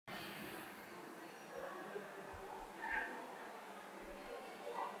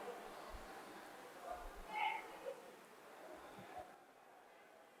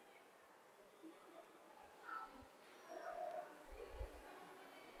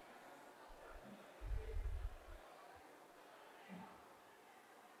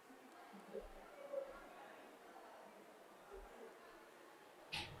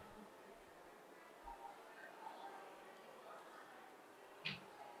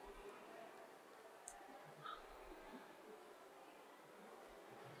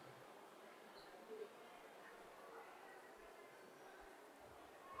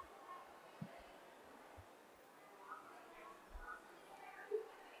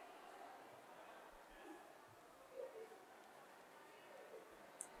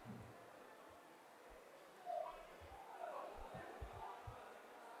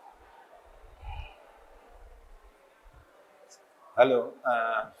Hello.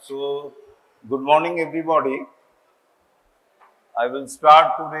 Good morning, everybody. I will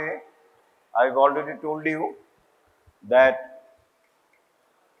start today. I've already told you that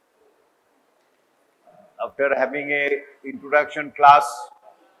after having a introduction class,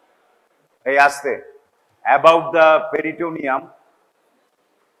 I asked about the peritoneum.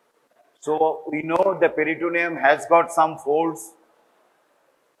 So we know the peritoneum has got some folds,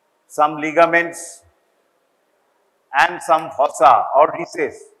 some ligaments, and some fossa or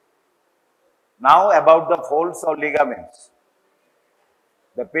recess. Now about the folds or ligaments.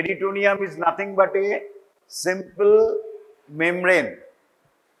 The peritoneum is nothing but a simple membrane,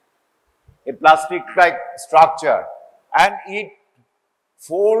 a plastic-like structure, and it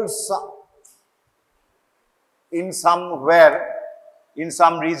folds in somewhere, in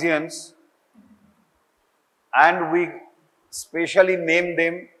some regions, and we specially name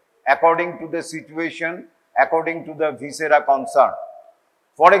them according to the situation, according to the viscera concerned.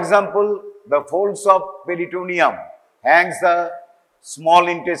 For example, the folds of peritoneum hangs the small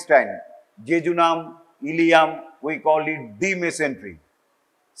intestine, jejunum, ileum, we call it the mesentery.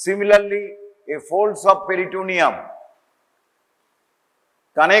 Similarly, a folds of peritoneum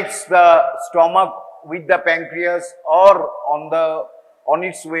connects the stomach with the pancreas, or on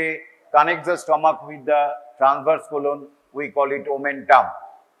its way connects the stomach with the transverse colon, we call it omentum.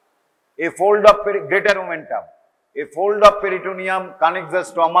 A fold of greater omentum. A fold of peritoneum connects the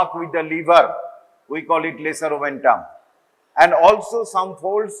stomach with the liver, we call it lesser omentum. And also some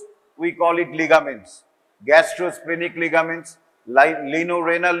folds, we call it ligaments, gastrosplenic ligaments,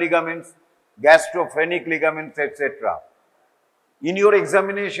 linorenal ligaments, gastrophrenic ligaments, etc. In your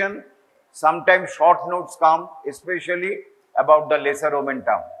examination, sometimes short notes come, especially about the lesser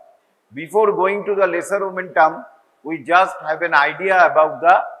omentum. Before going to the lesser omentum, we just have an idea about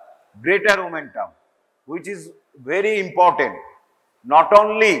the greater omentum, which is very important. Not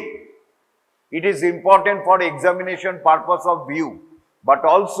only it is important for examination purpose of view, but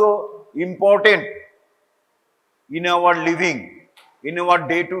also important in our living, in our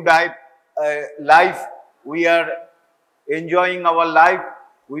day-to-day life. We are enjoying our life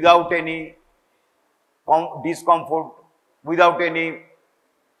without any discomfort, without any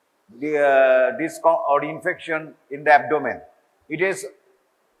or infection in the abdomen. It has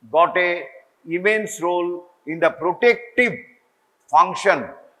got a immense role in the protective function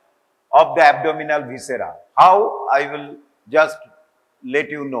of the abdominal viscera. How? I will just let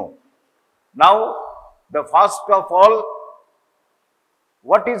you know. Now, the first of all,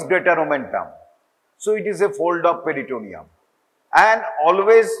 what is greater omentum? So, it is a fold of peritoneum. And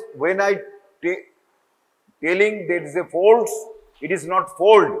always when I telling there is a folds, it is not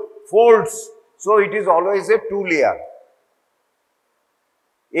folds. So, it is always a two layer.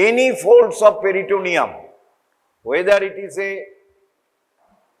 Any folds of peritoneum, whether it is a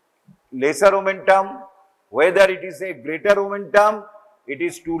lesser omentum, whether it is a greater omentum, it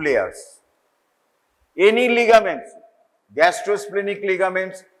is two layers. Any ligaments, gastrosplenic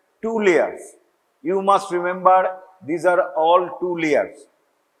ligaments, two layers. You must remember these are all two layers.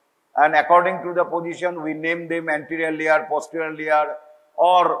 And according to the position, we name them anterior layer, posterior layer,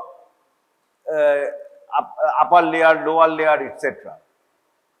 or upper layer, lower layer, etc.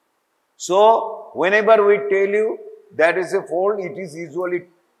 So, whenever we tell you that is a fold, it is usually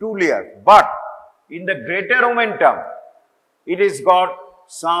two layers. But in the greater omentum, it has got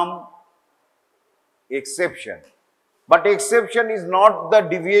some exception. But exception is not the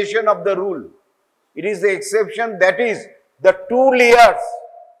deviation of the rule. It is the exception, that is the two layers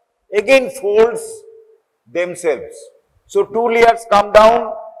again folds themselves. So, two layers come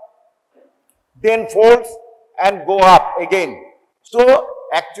down, then folds and go up again. So,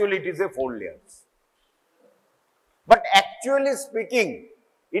 actually it is a fold layers. But actually speaking,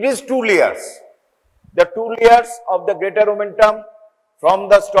 it is two layers. The two layers of the greater omentum from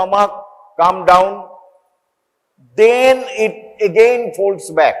the stomach come down, then it again folds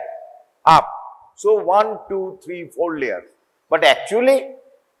back up. So, 1, 2, 3, 4 layers. But actually,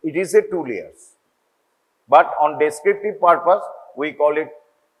 it is a two layers. But on descriptive purpose, we call it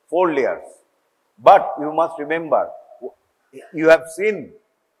 4 layers. But you must remember, you have seen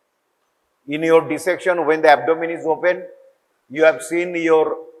in your dissection when the abdomen is open, you have seen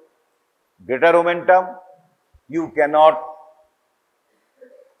your greater omentum. You cannot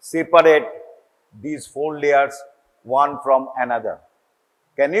separate these 4 layers one from another.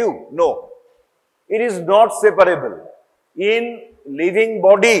 Can you? No. It is not separable. In living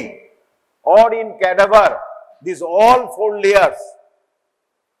body or in cadaver, these all 4 layers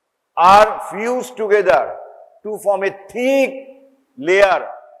are fused together to form a thick layer,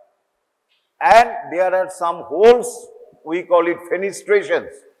 and there are some holes we call it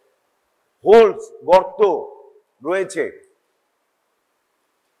fenestrations, holes, গর্ত রয়েছে।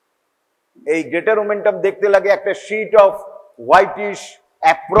 এই greater omentum দেখতে লাগে একটা sheet of whitish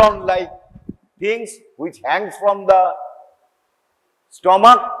apron like things which hangs from the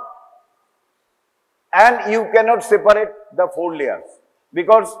stomach, and you cannot separate the 4 layers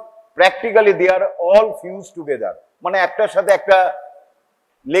because practically they are all fused together, মানে একটার সাথে একটা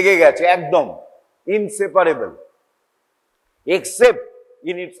লেগে গেছে, একদম inseparable except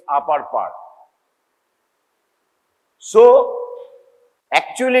in its upper part. So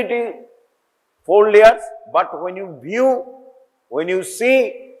actually it is 4 layers, but when you view, when you see,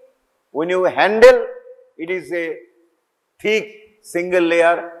 when you handle, it is a thick single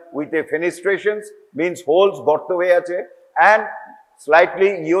layer with a fenestrations, means holes গর্ত হয়ে আছে, and slightly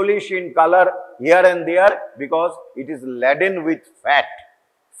yellowish in color here and there because it is laden with fat.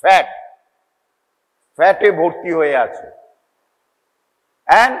 Fat এ ভর্তি হয়ে আছে,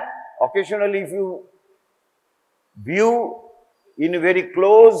 and occasionally if you view in very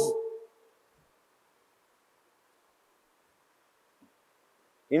close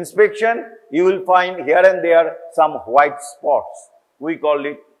inspection, you will find here and there some white spots. We call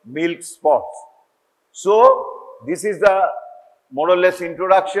it milk spots. So this is the more or less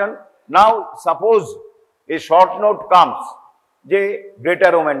introduction. Now suppose a short note comes, the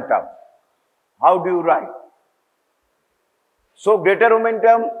greater omentum. How do you write? So greater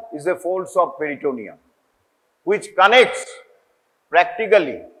omentum is a folds of peritoneum which connects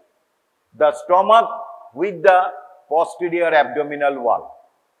practically the stomach with the posterior abdominal wall,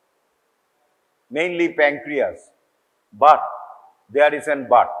 mainly pancreas. But there is an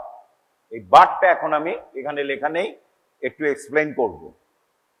but. এই বাটটা এখন আমি এখানে লেখা নেই, একটু explain করব।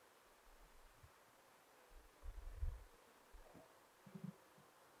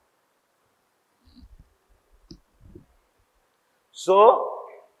 So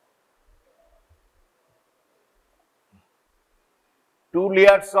two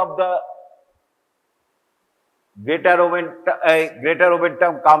layers of the greater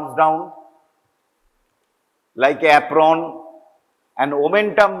omentum comes down like an apron, and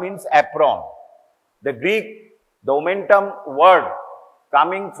omentum means apron. The omentum word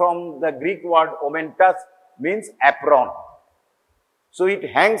coming from the Greek word omentus means apron. So it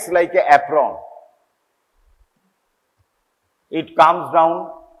hangs like an apron. It comes down.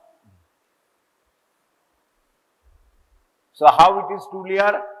 So how it is 2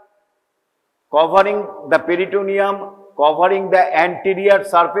 layer? Covering the peritoneum, covering the anterior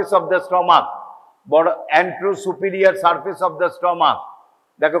surface of the stomach, but anterosuperior surface of the stomach.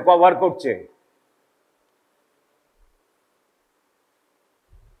 দেখো cover করছে,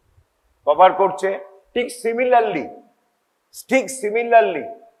 cover করছে। ঠিক similarly,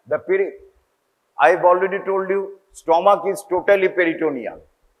 the I have already told you, stomach is totally peritoneal.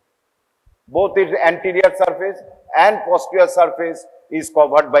 Both its anterior surface and posterior surface is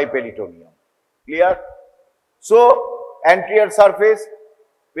covered by peritoneum. Clear? So anterior surface,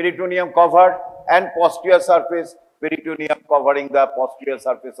 peritoneum covered, and posterior surface, peritoneum covering the posterior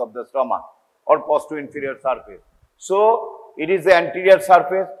surface of the stomach or posterior surface. So it is the anterior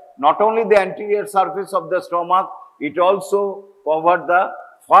surface. Not only the anterior surface of the stomach, it also covered the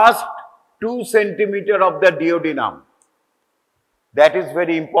first 2 centimeter of the duodenum. That is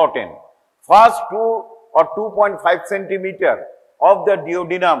very important. First 2 or 2.5 centimeter of the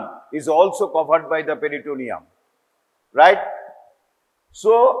duodenum is also covered by the peritoneum, right?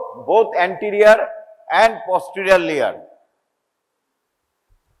 So both anterior and posterior layer.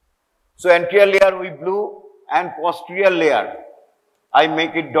 So anterior layer we blue and posterior layer I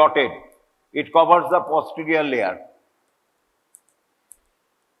make it dotted. It covers the posterior layer.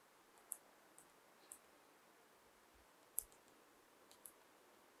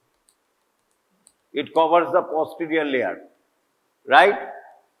 It covers the posterior layer, right?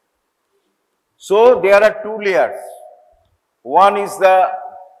 So there are 2 layers. One is the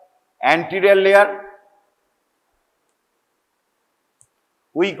anterior layer.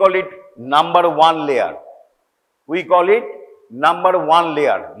 We call it number 1 layer. We call it number 1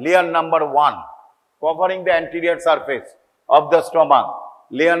 layer, layer number 1, covering the anterior surface of the stomach,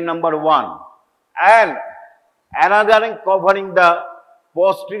 layer number 1, and another covering the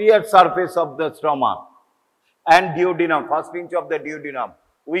posterior surface of the stomach and duodenum, first inch of the duodenum.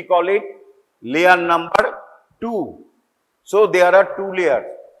 We call it layer number 2. So there are 2 layers.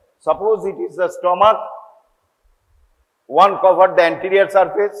 Suppose it is the stomach, one covered the anterior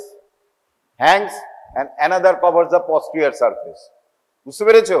surface, hangs, and another covers the posterior surface. বুঝতে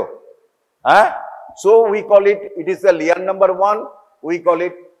পেরেছো? So we call it, it is the layer number 1. We call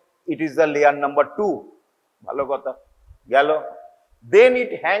it, it is the layer number 2. ভালো কথা। গেল। Then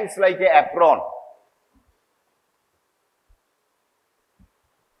it hangs like a apron.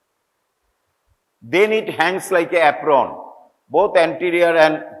 Then it hangs like a apron, both anterior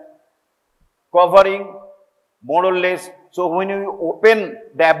and covering more or less. So when you open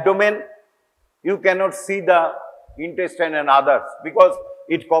the abdomen, you cannot see the intestine and others because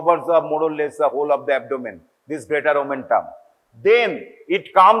it covers the more or less the whole of the abdomen, this greater omentum. Then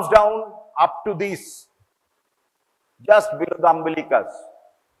it comes down up to this, just below the umbilicus.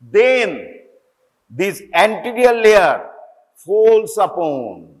 Then this anterior layer folds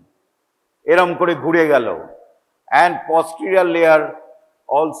upon, এরম করে ঘুরে গেল, and posterior layer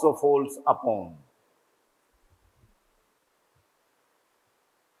also folds upon.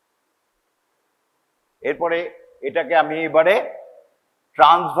 এরপরে এটাকে আমি এবারে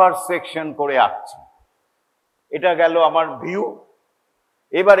transverse section করে আঁকছি। এটা গেল আমার ভিউ।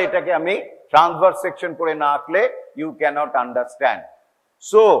 এবার এটাকে আমি ট্রান্সভার্স সেকশন করে না আঁকলে ইউ ক্যানট আন্ডারস্ট্যান্ড।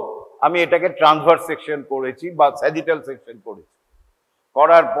 সো আমি এটাকে ট্রান্সভার্স সেকশন করেছি বা স্যাজিটাল সেকশন করেছি।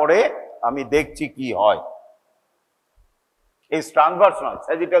 করার পরে আমি দেখছি কি হয়। এই ট্রান্সভার্স নয়,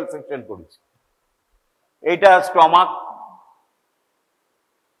 স্যাজিটাল সেকশন করেছি। এটা স্টমাক,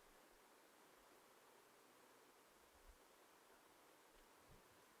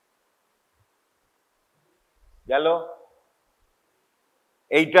 গেল।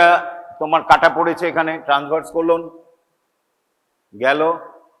 এইটা তোমার কাটা পড়েছে এখানে, ট্রান্সভার্স কোলন গেল।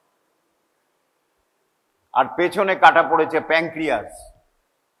 আর পেছনে কাটা পড়েছে প্যানক্রিয়াস,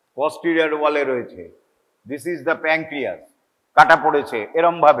 posterior ওয়ালে রয়েছে। দিস ইজ দ্য প্যানক্রিয়াস, কাটা পড়েছে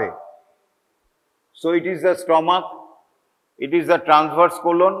এরম ভাবে। So it is the stomach, it is the transverse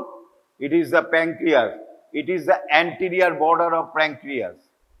colon, it is the pancreas, it is the anterior border of pancreas.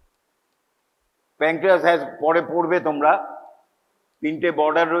 Pancreas has, পরে পড়বে তোমরা, তিনটে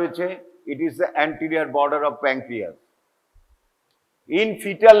বর্ডার রয়েছে। It is the anterior border of pancreas. In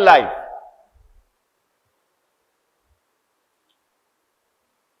fetal life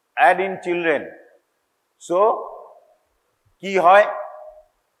and in children, so কি হয়,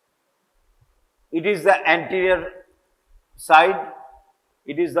 it is the anterior side,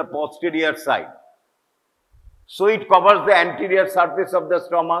 it is the posterior side, so it covers the anterior surface of the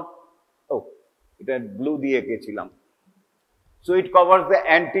stomach. Oh, এটা blue দিয়ে এঁকেছিলাম। So it covers the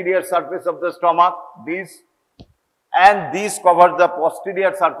anterior surface of the stomach, this, and this covers the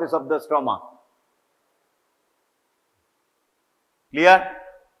posterior surface of the stomach. Clear?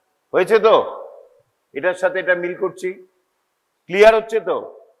 হয়েছে তো? এটার সাথে এটা মিল করছি, clear হচ্ছে তো?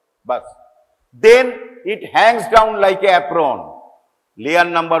 বাস। দেন ইট Hanks down like a apron, layer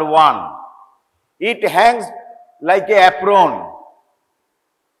number 1। It Hanks like a apron,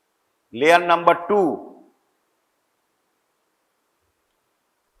 layer number 2।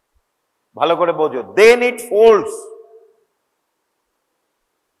 ভালো করে বোঝো। দেন ইট folds,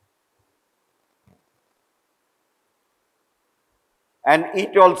 and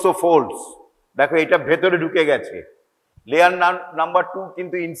it also folds. দেখো এটা ভেতরে ঢুকে গেছে, লেয়ার নাম্বার 2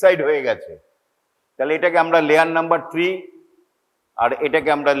 কিন্তু ইনসাইড হয়ে গেছে। তাহলে এটাকে আমরা লেয়ার নাম্বার 3 আর এটাকে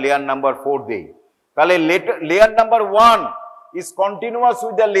আমরা লেয়ার নাম্বার 4 দেই। তাহলে layer number 1 is continuous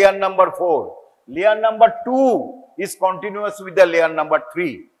with the layer number 4, layer number 2 is continuous with the layer number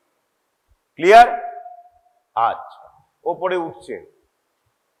 3. Clear? আচ্ছা, ওপরে উঠছে,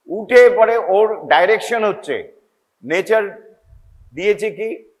 উঠে পরে ওর ডাইরেকশন হচ্ছে, নেচার দিয়েছে কি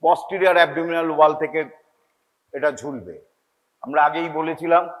posterior abdominal wall থেকে এটা ঝুলবে। আমরা আগেই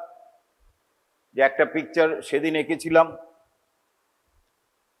বলেছিলাম যে একটা পিকচার সেদিন এঁকেছিলাম,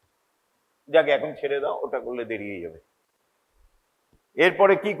 যাকে এখন ছেড়ে দাও, ওটা করলে দেরিয়ে যাবে।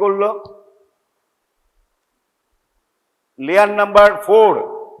 এরপরে কি করলো, লেয়ার নাম্বার 4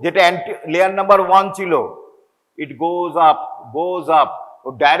 যেটা লেয়ার নাম্বার 1 ছিল, ইট গোজ আপ,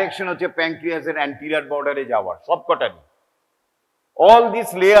 ওর ডাইরেকশন হচ্ছে প্যানক্রিয়াসের অ্যান্টিরিয়র বর্ডারে যাওয়ার, সবকটারই। All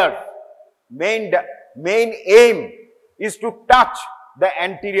these layers, main aim is to touch the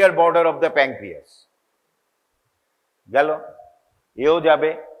anterior border of the pancreas. গেল, এও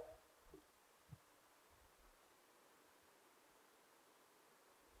যাবে।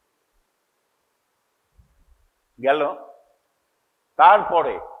 গেল।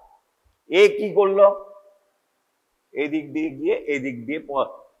 তারপরে এ কি করলো, এদিক দিয়ে গিয়ে এদিক দিয়ে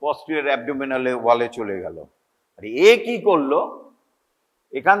posterior abdominal ওয়ালে চলে গেল। আর এ কি করলো,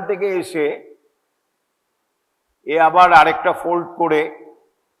 এখান থেকে এসে এ আবার আরেকটা ফোল্ড করে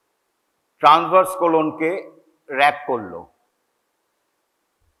ট্রান্সভার্স কোলনকে র্যাপ করলো,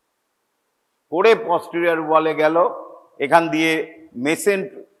 করে posterior ওয়ালে গেল, এখান দিয়ে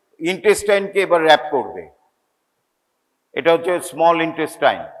ইন্টেস্টাইনকে এবার র্যাপ করবে। এটা হচ্ছে স্মল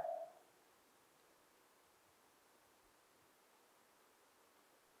ইন্টেস্টাইন।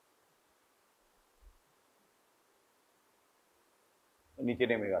 নিচে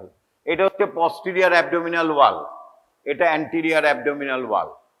নেমে গেল। এটা হচ্ছে posterior abdominal wall, এটা anterior abdominal wall।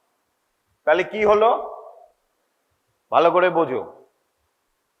 তাহলে কি হলো ভালো করে বোঝো,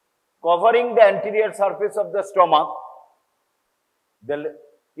 covering the anterior surface of the stomach,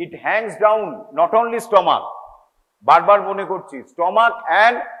 it hangs down not only stomach, বারবার মনে করছি stomach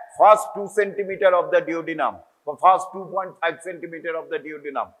and first 2 cm of the duodenum, বা first 2.5 cm of the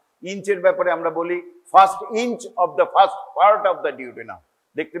duodenum। ইঞ্চের ব্যাপারে আমরা বলি first inch of the first part of the duodenum.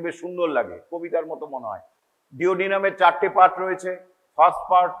 দেখতে বেশ সুন্দর লাগে, কবিতার মতো মনে হয়। ডিওডিনামের 4টে পার্ট রয়েছে, first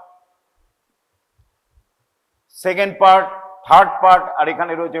part, second part, third part, আর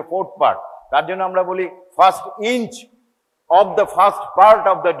এখানে রয়েছে ফোর্থ পার্ট। তার জন্য আমরা বলি first inch of the first part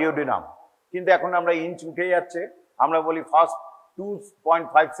of the duodenum. কিন্তু এখন আমরা ইঞ্চ উঠে যাচ্ছে, আমরা বলি first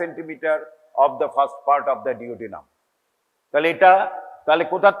 2.5 centimetre of the first part of the duodenum. তাহলে এটা তাহলে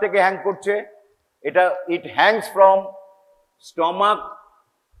কোথা থেকে হ্যাং করছে? এটা ইট Hanks from stomach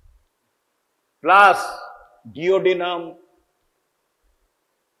plus duodenum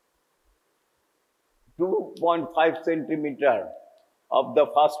 2.5 centimeter of the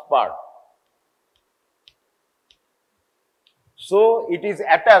first part. So it is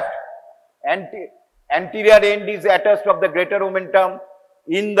attached, anterior end is attached of the greater omentum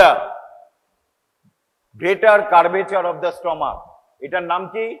in the greater curvature of the stomach. এটার নাম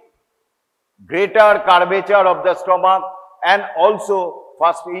কি? greater curvature of the stomach and also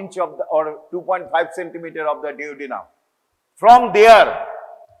first inch of the or 2.5 centimeter of the duodenum. From there,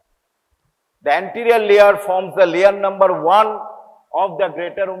 the anterior layer forms the layer number 1 of the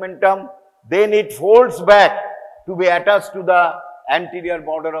greater omentum. Then it folds back to be attached to the anterior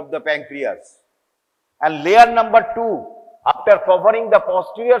border of the pancreas. And layer number 2, after covering the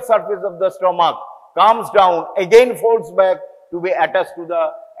posterior surface of the stomach, comes down, again folds back to be attached to the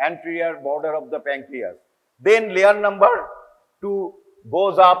anterior border of the pancreas. Then layer number 2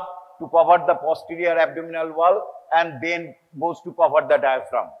 goes up to cover the posterior abdominal wall and then goes to cover the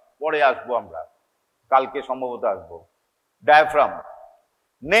diaphragm. পরে আসবো আমরা, কালকে সম্ভবত আসবো diaphragm.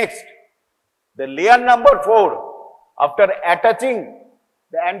 Next, the layer number 4, after attaching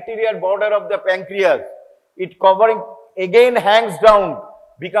the anterior border of the pancreas, it covering again hangs down,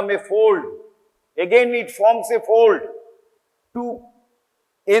 become a fold. Again it forms a fold to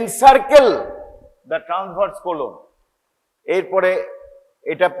encircle the transverse colon. এরপরে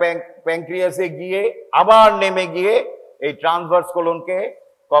এটা প্যানক্রিয়াসে গিয়ে আবার নেমে গিয়ে এই transverse কোলনকে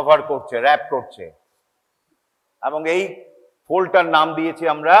cover করছে, rap করছে, এবং এই ফোল্ডটার নাম দিয়েছি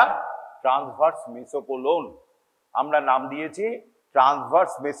আমরা ট্রান্সভার্স মেসোকোলন। আমরা নাম দিয়েছি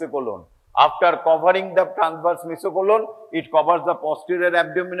transverse মেসোকোলন। After covering the transverse mesocolon, it covers the posterior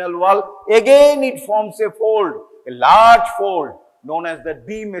abdominal wall. Again it forms a fold, a large fold known as the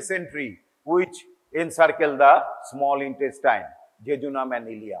mesentery, which encircle the small intestine, jejunum and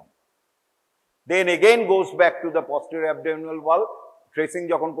ileum. Then again goes back to the posterior abdominal wall, tracing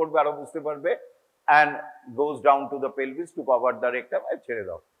যখন করবে আরো বুঝতে পারবে, and goes down to the pelvis to cover the rectum and ছেড়ে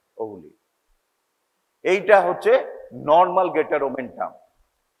দাও ওগুলি। এইটা হচ্ছে নর্মাল গ্রেটার ওমেন্টাম।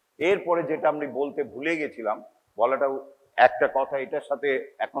 এরপরে যেটা আমি বলতে ভুলে গেছিলাম, বলাটা একটা কথা, এটার সাথে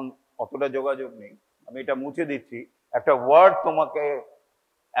এখন অতটা যোগাযোগ নেই, আমি এটা মুছে দিচ্ছি। একটা ওয়ার্ড তোমাকে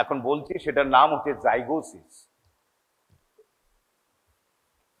এখন বলছি, সেটার নাম হচ্ছে জাইগোসিস।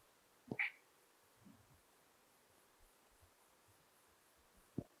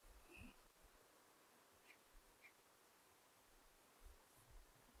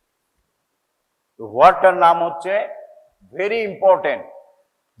 ওয়ার্ডটার নাম হচ্ছে ভেরি ইম্পর্টেন্ট,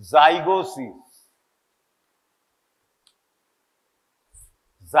 জাইগোসিস।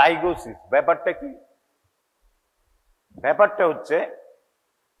 জাইগোসিস ব্যাপারটা কি? ব্যাপারটা হচ্ছে,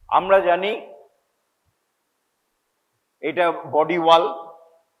 আমরা জানি এটা বডি ওয়াল,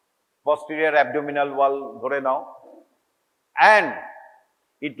 posterior abdominal wall ধরে নাও, and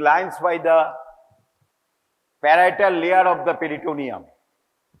it lines by the parietal layer of the peritoneum.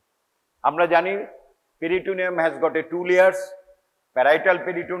 আমরা জানি peritoneum has got a 2 layers, parietal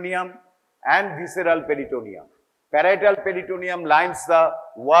peritoneum and visceral peritoneum. Parietal peritoneum lines the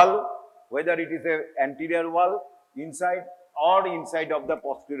wall, whether it is a anterior wall inside or inside of the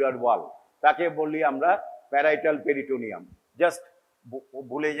posterior wall. তাকে বলি আমরা parietal peritoneum. Just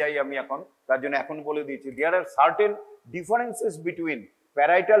ভুলে যাই আমি এখন, তার জন্য এখন বলে দিচ্ছি, there are certain differences between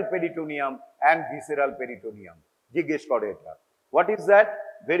parietal peritoneum and visceral peritoneum. জিজ্ঞেস করে এটা। What is that?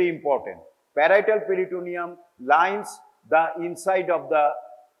 Very important. Parietal peritoneum lines the inside of the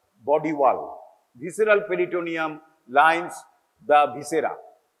body wall. Visceral peritoneum lines the viscera.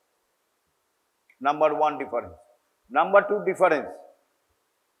 Number 1 difference. Number 2 difference.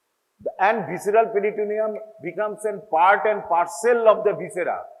 The and visceral peritoneum becomes a part and parcel of the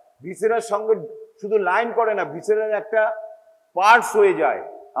viscera. Viscera সঙ্গে শুধু line করে না, visceral একটা parts হয়ে যায়।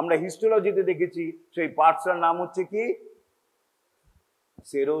 আমরা হিস্টোলজিতে দেখেছি সেই পার্টসটার নাম হচ্ছে কি?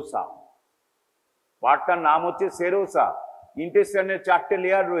 সেরোসা। পার্টটার নাম হচ্ছে সেরোসা। ইন্টেস্টাইনের 4টে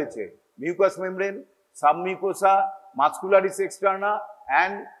লেয়ার রয়েছে, mucus membrane, submucosa, মাসকুলারিস externa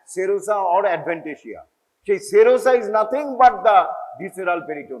and serosa or adventitia. সেই serosa is nothing but the visceral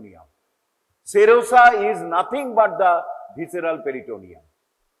peritoneum. Serosa is nothing but the visceral peritoneum.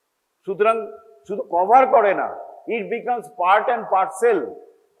 সুতরাং শুধু কভার করে না, it becomes part and parcel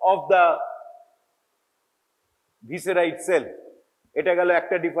of the viscera itself. এটা গেল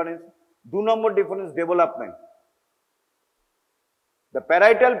একটা difference. 2 number difference, development. The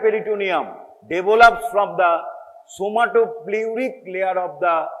parietal peritoneum develops from the somatopleuric layer of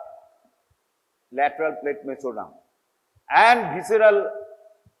the lateral plate mesoderm, and visceral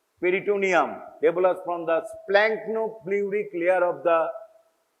peritoneum develops from the splanchnopluric layer of the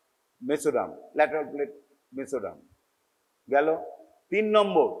mesoderm, lateral plate mesoderm. গেল 3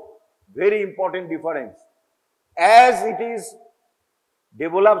 নম্বর, very important difference. As it is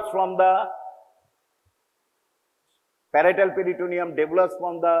develops from the parietal peritoneum develops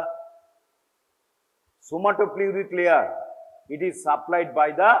from the somatopleuric layer, it is supplied by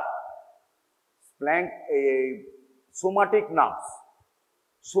the somatic nerves.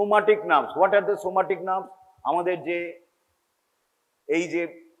 Somatic nerves. What are the somatic nerves? আমাদের যে এই যে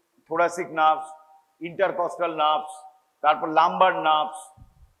thoracic nerves, intercostal nerves, তারপর lumbar nerves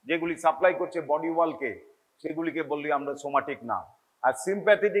যেগুলি supply করছে body ওয়ালকে, সেগুলিকে বলি আমরা somatic nerve. R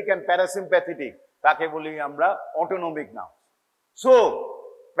sympathetic and parasympathetic তাকে বলি আমরা autonomic nerve. So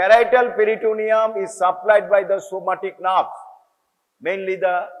parietal peritoneum is supplied by the somatic nerves, mainly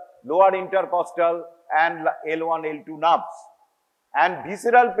the lower intercostal and L1, L2 nerves, and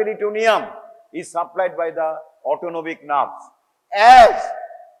visceral peritoneum is supplied by the autonomic nerves. As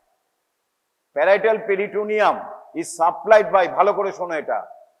parietal peritoneum is supplied by, bhalo kore shono eta,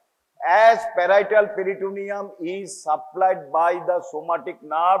 as parietal peritoneum is supplied by the somatic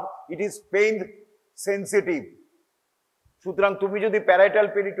nerve, it is pain sensitive. সুতরাং তুমি যদি parietal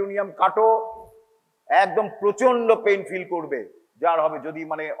peritoneum কাটো, একদম প্রচন্ড pain feel করবে, যার হবে যদি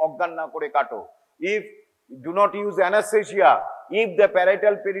মানে অজ্ঞান না করে কাটো। If do not use anaesthesia, if the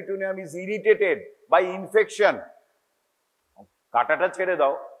parietal peritoneum is irritated by infection, কাটাটা ছেড়ে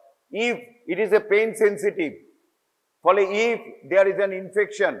দাও, if it is a pain sensitive, ফলে if there is an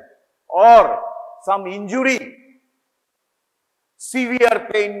infection or some injury, severe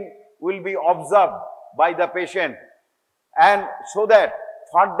pain will be observed by the patient, and so that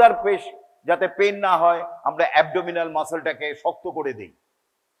further যাতে pain না হয় আমরা abdominal মাসলটাকে শক্ত করে দেই,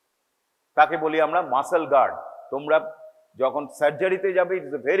 তাকে বলি আমরা মাসল গার্ড। তোমরা যখন সার্জারিতে যাবে, ইট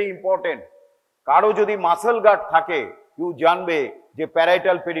ইজ ভেরি ইম্পর্টেন্ট, কারো যদি মাসল গার্ড থাকে, ইউ জানবে যে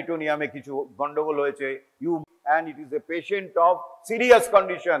প্যারাইটাল পেরিটোনিয়ামে কিছু গন্ডগোল হয়েছে, you and it is a patient of serious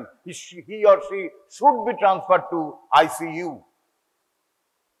condition, he or she should be transferred to ICU.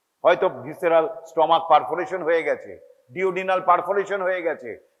 হয়তো ভিসেরাল স্টমাক পারফোরেশন হয়ে গেছে, ডিওডিনাল পারফোরেশন হয়ে গেছে,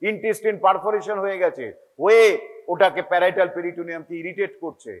 ইন্টেস্টিন পারফোরেশন হয়ে গেছে, হয়ে ওটাকে প্যারাইটাল পেরিটোনিয়ামকে ইরিটেট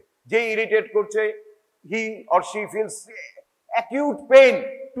করছে। যে ইরিটেট করছে, he or she feels acute pain.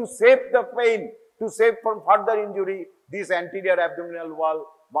 To save the pain, to save from further injury, this anterior abdominal wall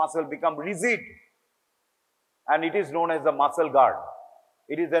muscle become rigid, and it is known as the muscle guard.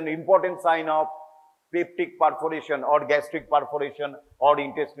 It is an important sign of peptic perforation or gastric perforation or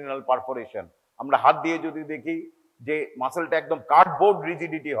intestinal perforation. আমরা হাত দিয়ে যদি দেখি যে মাসলটা একদম cardboard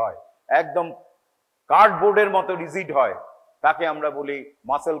rigidity হয়, একদম কার্ডবোর্ডের মতো রিজিড হয়, তাকে আমরা বলি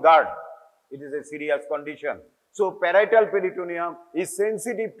muscle guard. It is a serious condition. So parietal peritoneum is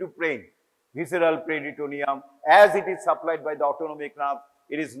sensitive two pain. Visceral peritoneum, as it is supplied by the autonomic nerve,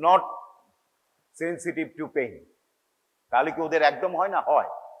 it is not sensitive to pain. তাহলে কি ওদের একদম হয় না? হয়।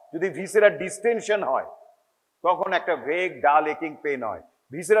 যদি ভিসেরা ডিস্টেনশন হয়, তখন একটা ভেগ ডাল একিং পেন হয়।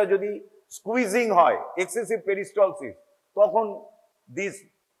 ভিসেরা যদি স্কুইজিং হয়, এক্সেসিভ পেরিস্টলসিস, তখন this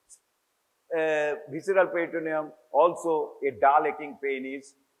visceral peritoneum also a dull aching pain is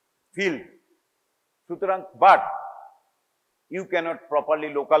felt. সুতরাং but you cannot properly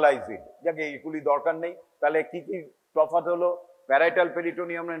localize it. যাকে এগুলি দরকার নেই। তাহলে কি কি তফাৎ হলো? Parietal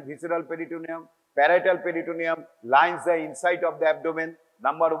peritoneum and visceral peritoneum. Parietal peritoneum lines the inside of the abdomen.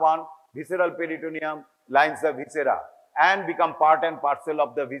 Number 1, visceral peritoneum lines the viscera and become part and parcel of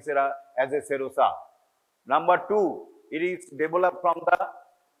the viscera as a serosa. Number 2, it is developed from the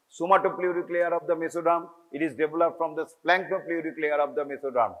somatopleuric layer of the mesoderm. It is developed from the splanchnopluric layer of the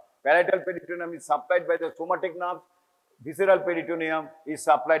mesoderm. Parietal peritoneum is supplied by the somatic nerves. visceral peritoneum is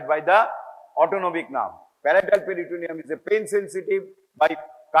supplied by the autonomic nerve. Parietal peritoneum is a pain sensitive by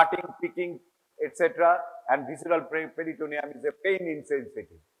cutting, picking, etc. and visceral peritoneum is a pain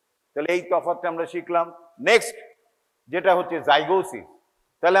insensitive. তাহলে এই তফাৎটা আমরা শিখলাম। Next যেটা হচ্ছে জাইগোসিস।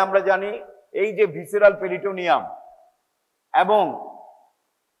 তাহলে আমরা জানি এই যে ভিসেরাল পেরিটোনিয়াম এবং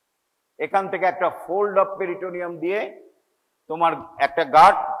এখান থেকে একটা ফোল্ড অফ পেরিটোনিয়াম দিয়ে তোমার একটা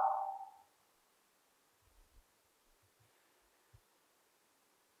guard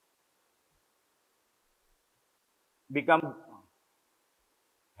become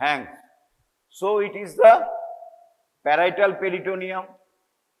hangs. So it is the parietal peritoneum.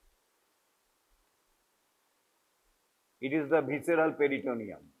 It is the visceral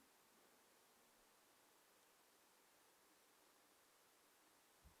peritoneum.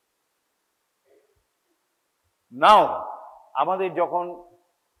 Now, আমাদের যখন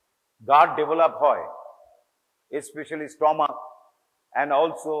গার্ড ডেভেলপ হয়, especially stomach and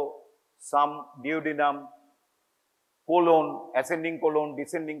also some duodenum, colon, ascending colon,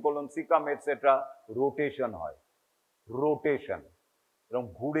 descending colon, cecum, etc. rotation হয়, rotation এরকম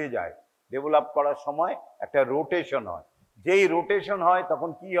ঘুরে যায়, develop করার সময় একটা রোটেশন হয়। যেই রোটেশন হয় তখন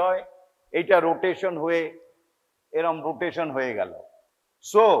কি হয়, এইটা রোটেশন হয়ে এরকম রোটেশন হয়ে গেল।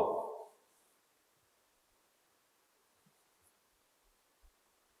 So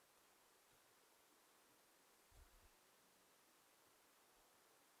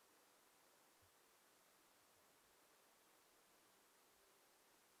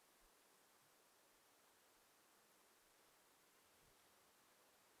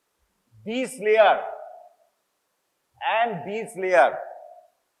this layer and this layer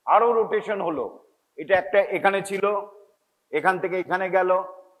আরো রোটেশন হলো, এটা একটা এখানে ছিল, এখান থেকে এখানে গেল,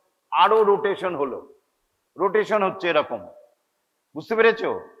 আরো রোটেশন হলো, রোটেশন হচ্ছে এরকম, বুঝতে পেরেছো?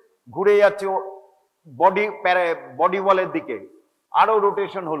 ঘুরে যাচ্ছে বডি ওয়ালের দিকে, আরো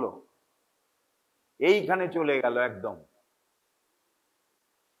রোটেশন হলো, এইখানে চলে গেল একদম।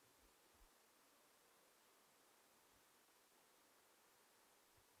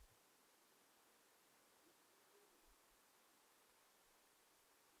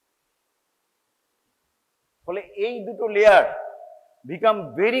 ফলে এই দুটো layer become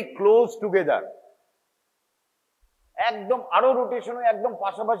very close together, একদম আরো রোটেশন হয়ে একদম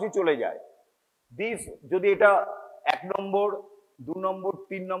পাশাপাশি চলে যায়। দিস যদি এটা 1 নম্বর 2 নম্বর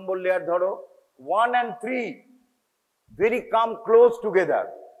 3 নম্বর লেয়ার ধরো, 1 and 3 very calm close together.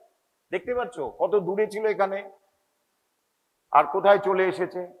 দেখতে পাচ্ছ কত দূরে ছিল এখানে আর কোথায় চলে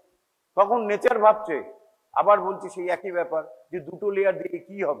এসেছে। তখন নেচার ভাবছে, আবার বলছি সেই একই ব্যাপার, যে দুটো লেয়ার দিয়ে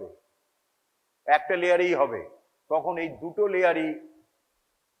কি হবে, একটা লেয়ারই হবে। তখন এই দুটো লেয়ারই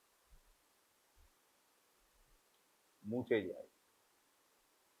মুছে যায়।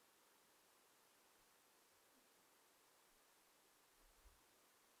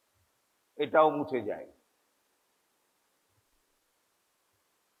 এটাও মুছে যায়।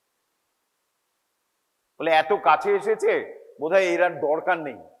 বলে এত কাছে এসেছে বোধহয় এর আর দরকার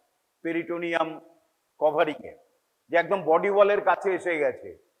নেই পেরিটোনিয়াম কভারিং এর, যে একদম বডি ওয়ালের কাছে এসে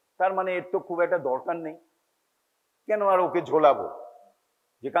গেছে, তার মানে এর তো খুব একটা দরকার নেই, কেন আর ওকে ঝোলাবো।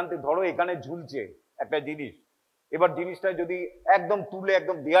 যেখান থেকে ধরো এখানে ঝুলছে একটা জিনিস, এবার জিনিসটা যদি একদম তুলে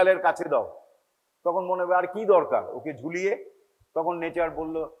একদম দেয়ালের কাছে দাও, তখন মনে হবে আর কি দরকার ওকে ঝুলিয়ে। তখন নেচার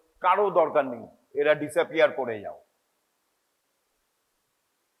বলল কারো দরকার নেই, এরা ডিসঅ্যাপিয়ার করে যাও।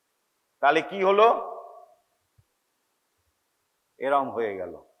 তাহলে কি হলো, এরম হয়ে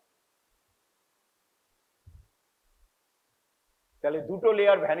গেল। তাহলে দুটো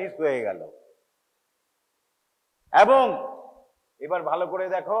লেয়ার ভ্যানিশ হয়ে গেল। এবং এবার ভালো করে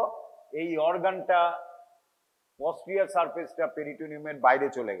দেখো, এই অর্গানটা পস্টিরিয়র সারফেসটা পেরিটোনিয়ামের বাইরে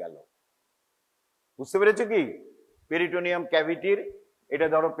চলে গেল। বুঝতে পেরেছো কি? পেরিটোনিয়াম ক্যাভিটির, এটা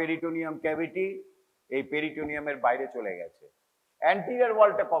ধরো পেরিটোনিয়াম ক্যাভিটি, এই পেরিটোনিয়ামের বাইরে চলে গেছে, অ্যান্টিরিয়র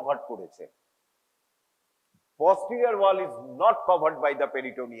ওয়ালটা কভার করেছে। Posterior wall is not covered by the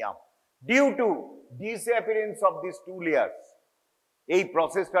peritoneum due to disappearance of these two layers. এই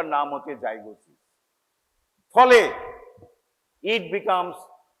প্রসেসটার নাম হচ্ছে জাইগোসিস। ফলে it becomes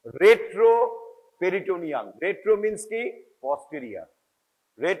retroperitoneal. Retro means কি? Posterior.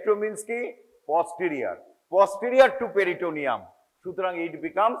 Retro means কি? Posterior. Posterior to peritoneum. সুতরাং it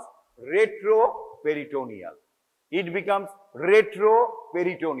becomes retroperitoneal. It becomes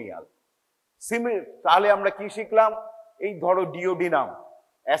retroperitoneal. তাহলে আমরা কি শিখলাম? এই ধরো duodenum,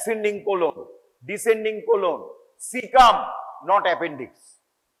 ascending colon, descending colon, caecum, not appendix,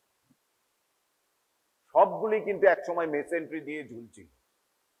 সবগুলি কিন্তু একসময় মেসেন্ট্রি দিয়ে ঝুলছিল।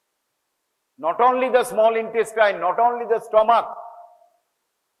 Not only the small intestine, not only the stomach,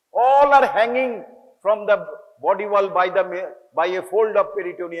 all are hanging from the body wall by a fold of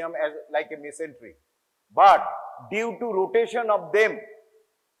peritoneum as like a mesentery. But due to rotation of them,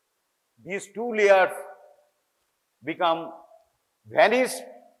 these two layers become vanished,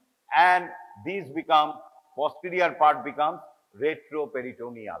 and these become posterior part becomes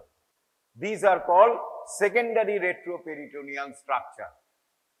retroperitoneal. These are called secondary retroperitoneal structure.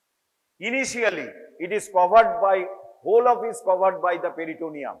 Initially, it is covered by, whole of it is covered by the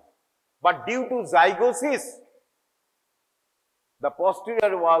peritoneum. But due to zygosis, the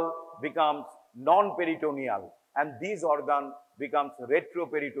posterior wall becomes non-peritoneal, and this organ becomes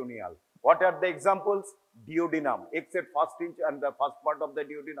retroperitoneal. What are the examples? Duodenum, except first inch and the first part of the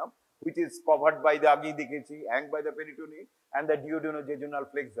duodenum, which is covered by the agi dikechi, hanged by the peritoneum, and the duodenojejunal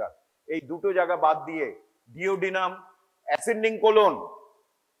flexure. এই দুটো জায়গা বাদ দিয়ে duodenum, ascending colon,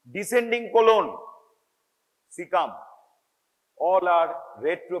 descending colon, cecum, all are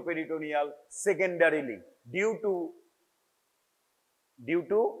retroperitoneal secondarily due to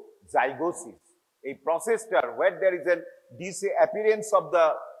zygosis. A process where there is a disappearance of the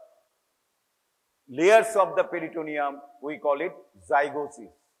layers of the peritoneum, we call it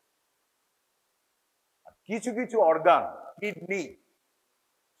zygosis. কিছু কিছু organ, kidney,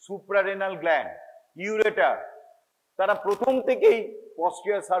 suprarenal gland, ureter, তারা প্রথম থেকেই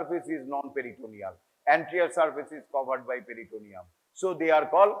posterior surface is non-peritoneal, anterior surface is covered by peritoneum. So they are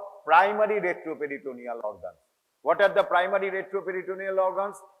called primary retroperitoneal organs. What are the primary retroperitoneal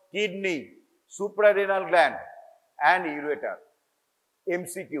organs? Kidney, suprarenal gland, and ureter.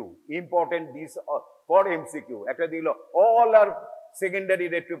 MCQ, important this for MCQ. একটা দিল, all are secondary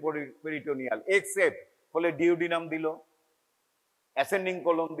retroperitoneal except হলে duodenum দিল, ascending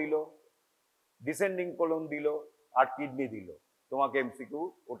colon দিল, descending colon দিল, আর kidney দিল। তোমাকে MCQ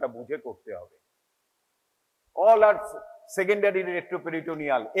ওটা বুঝে করতে হবে। All are secondary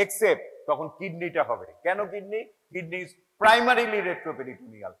retroperitoneal except তখন কিডনিটা হবে। কেন kidney? Kidney is primarily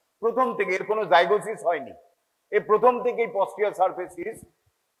retroperitoneal. প্রথম থেকে এর কোনো জাইগোসিস হয়নি। এই প্রথম থেকেই posterior surface is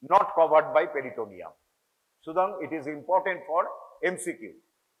not covered by peritoneum. সুতরাং it is important for MCQ.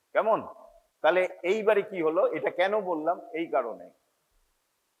 কেমন? তাহলে এইবারে কি হলো? এটা কেন বললাম? এই কারণে।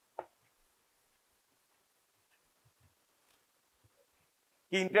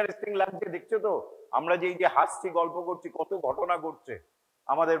 কি ইন্টারেস্টিং লাগছে দেখছো তো? আমরা যে এই যে হাসছি, গল্প করছি, কত ঘটনা ঘটছে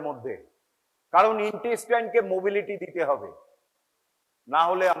আমাদের মধ্যে। কারণ ইন্টেস্টাইনকে মোবিলিটি দিতে হবে, না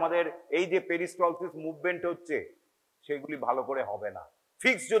হলে আমাদের এই যে পেরিস্টালসিস মুভমেন্ট হচ্ছে সেগুলি ভালো করে হবে না।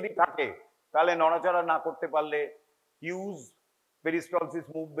 ফিক্স যদি থাকে তাহলে নড়াচড়া না করতে পারলে হিউজ পেরিস্টালসিস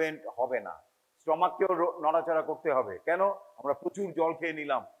মুভমেন্ট হবে না। স্টমাককেও নড়াচড়া করতে হবে। কেন? আমরা প্রচুর জল খেয়ে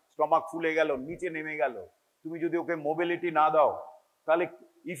নিলাম, স্টমাক ফুলে গেল, নিচে নেমে গেল। তুমি যদি ওকে মোবিলিটি না দাও তাহলে,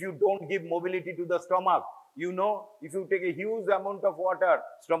 if you don't give mobility to the stomach, you know, if you take a huge amount of water,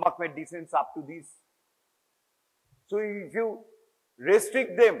 stomach may descend up to this. So if you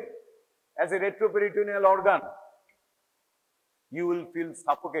restrict them as a retroperitoneal organ, you will feel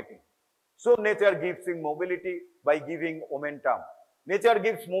suffocating. So nature gives him mobility by giving omentum. Nature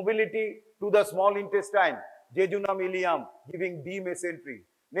gives mobility to the small intestine, jejunum ileum, giving mesentery.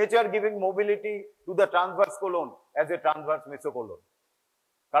 Nature giving mobility to the transverse colon as a transverse mesocolon.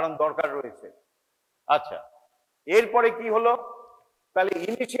 কারণ দরকার রয়েছে। আচ্ছা, এরপরে কি হলো? তাহলে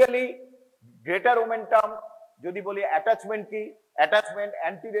initially greater omentum, যদি বলি অ্যাটাচমেন্ট কি? Attachment,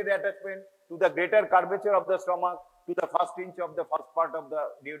 anterior attachment to the greater curvature of the stomach, to the first inch of the first part of the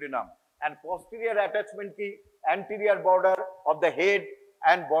duodenum. And posterior attachment কি? anterior border of the head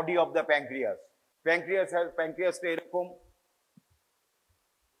and body of the pancreas. Pancreasটা এরকম,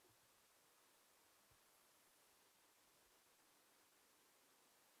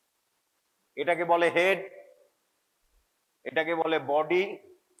 এটাকে বলে head, এটাকে বলে body,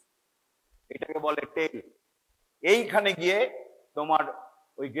 এটাকে বলে টেল। এইখানে গিয়ে তোমার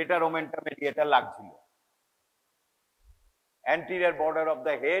ওই গ্রেটার ওমেন্টামের এটা লাগছিল। anterior border of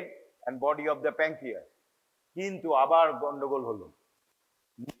the head and body of the pancreas। কিন্তু আবার গন্ডগোল হলো।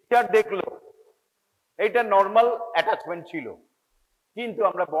 নেচার দেখলো এটা নর্মাল অ্যাটাচমেন্ট ছিল, কিন্তু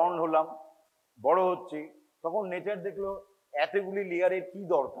আমরা বর্ন হলাম, বড় হচ্ছি, তখন নেচার দেখলো এতগুলি লেয়ারের কি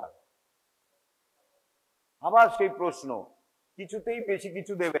দরকার। আবার সেই প্রশ্ন, কিছুতেই বেশি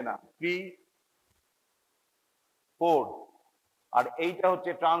কিছু দেবে না, 3, 4, আর এইটা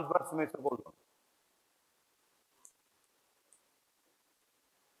হচ্ছে ট্রান্সভার্স মেসোকোলন।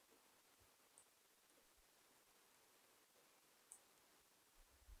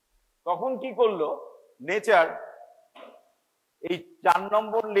 তখন কি করলো নেচার? এই 4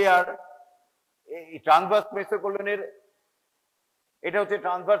 নম্বর লেয়ার, এই ট্রান্সভার্স মেসোকোলনের, এটা হচ্ছে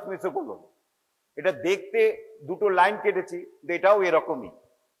ট্রান্সভার্স মেসোকোলন। এটা দেখতে দুটো লাইন কেটেছি, এটাও এরকমই।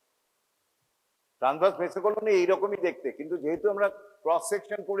 ট্রান্সভার্স ভেসিকোলনে এইরকমই দেখতে, কিন্তু যেহেতু আমরা ক্রস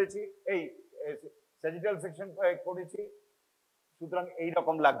সেকশন করেছি, এই স্যাজিটাল সেকশন করেছি, সুতরাং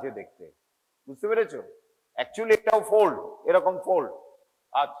এইরকম লাগছে দেখতে। বুঝতে পেরেছো? অ্যাকচুয়ালি এটাও ফোল্ড, এরকম ফোল্ড।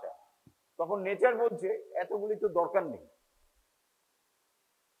 আচ্ছা, তখন নেচার বলছে এতগুলি তো দরকার নেই,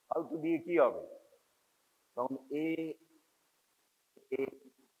 ফালতু দিয়ে কি হবে? তখন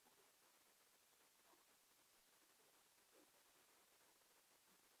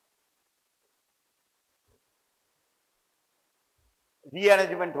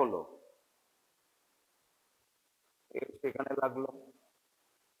রিঅ্যারেঞ্জমেন্ট হলো, সেখানে লাগলো।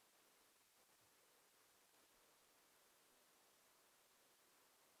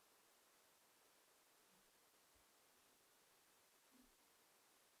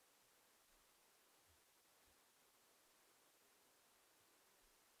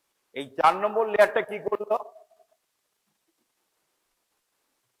 এই 4 নম্বর লেয়ারটা কি করলো?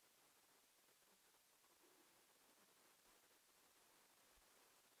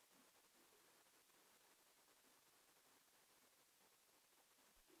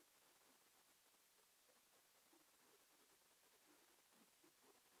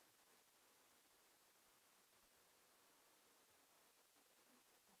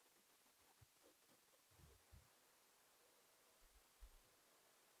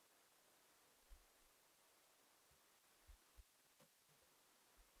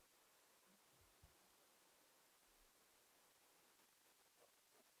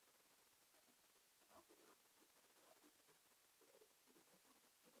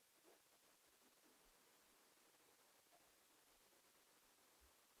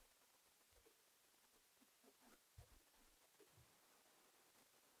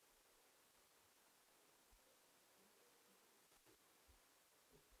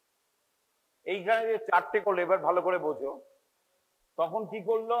 এইখানে যে 4টে করলো, এবার ভালো করে বোঝো। তখন কি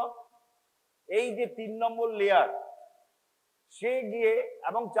করলো? এই যে 3 নম্বর লেয়ার, সে গিয়ে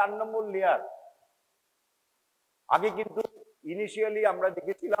এবং 4 নম্বর লেয়ার, আগে কিন্তু ইনিশিয়ালি আমরা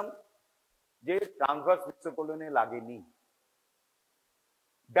দেখেছিলাম যে ট্রান্সভার্স ভেসিকোলনে লাগেনি,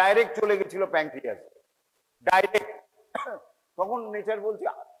 ডাইরেক্ট চলে গেছিল প্যানক্রিয়াস, ডাইরেক্ট। তখন নেচার বলছে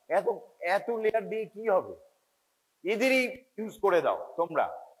এত এত লেয়ার দিয়ে কি হবে, এদেরই ইউজ করে দাও তোমরা।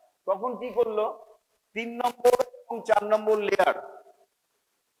 তখন কি করলো? 3 নম্বর এবং 4 নম্বর লেয়ার,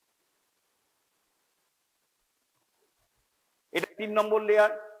 এটা 3 নম্বর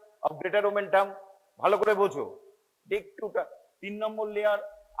লেয়ার অফ গ্রেটার ওমেন্টাম। ভালো করে বোঝো একটু। 3 নম্বর লেয়ার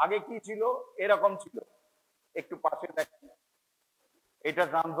আগে কি ছিল? এরকম ছিল, একটু পাশে দেখেন, এটা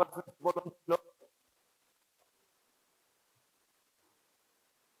ট্রান্সভার্স ভেসিকোলন ছিল,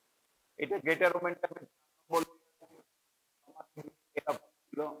 এটা গ্রেটার ওমেন্টাম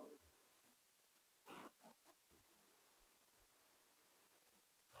ছিল।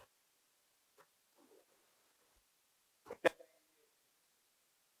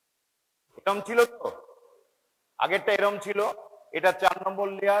 এরম ছিল তো, আগেরটা এরম ছিল। এটা 4 নম্বর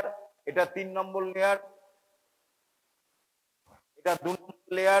লেয়ার, এটা 3 নম্বর লেয়ার, এটা 2 নম্বর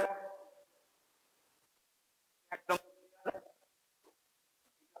লেয়ার,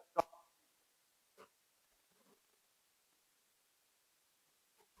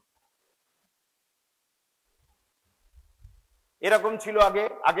 এরকম ছিল আগে।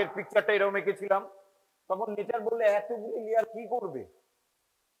 আগের পিকচারটা এরকম এঁকেছিলাম। তখন নেচার বললে এতগুলি লেয়ার কি করবে,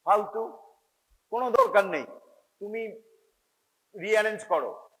 ফালতু, কোনো দরকার নেই, তুমি রিঅ্যারেঞ্জ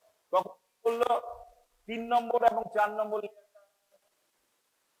করো। তখন বললো 3 নম্বর এবং 4 নম্বর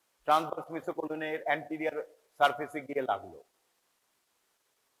ট্রান্সভার্স ভেসিকোলনের অ্যান্টিরিয়র সারফেসে গিয়ে লাগলো।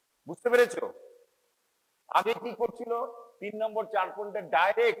 বুঝতে পেরেছো? আগে কি করছিল? 3 নম্বর 4 পয়েন্টে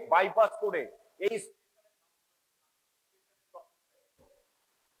ডাইরেক্ট বাইপাস করে এই,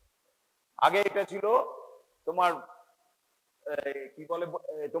 আগে এটা ছিল তোমার কি বলে,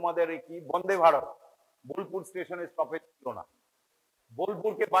 তোমাদের কি বন্দে ভারত, বোলপুর স্টেশনে স্টপেজ ছিল না,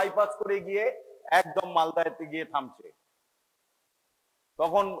 বোলপুরকে বাইপাস করে গিয়ে একদম মালদাতে গিয়ে থামছে।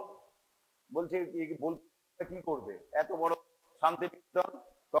 তখন বলছে কি করবে, এত বড় শান্তিনিকেতন,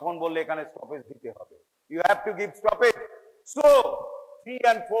 তখন বললে এখানে স্টপেজ দিতে হবে, you have to give stoppage. So 3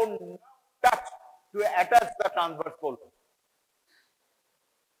 and 4 touch two attach the transverse colon.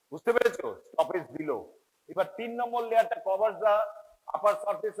 বুঝতে পেরেছো? স্টপেজ দিল। এবার 3 নম্বর লেয়ারটা covers the upper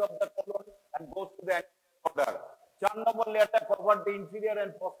surface of the colon and goes to the border. 4 নম্বর লেয়ারটা cover the inferior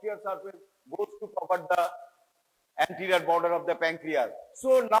and posterior surface, goes to cover the anterior border of the pancreas. So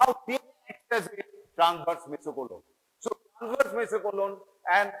now this acts as a transverse mesocolon. So transverse mesocolon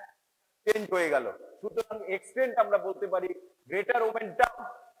and change হয়ে গেল। সুতরাং extent আমরা বলতে পারি greater omentum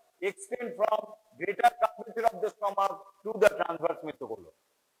extend from greater curvature of the stomach to the transverse mesocolon.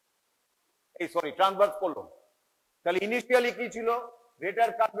 sorry, transverse colon. তাহলে initially কি ছিল? Greater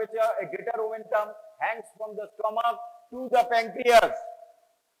curvature, a greater omentum hangs from the stomach to the pancreas,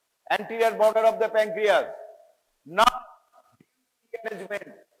 anterior border of the pancreas. Now, management.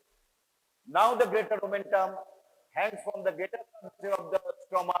 Now the greater omentum hangs from the greater curvature of the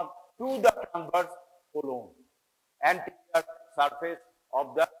stomach to the transverse colon, anterior surface of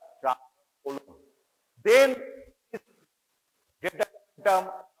the transverse colon. Then greater omentum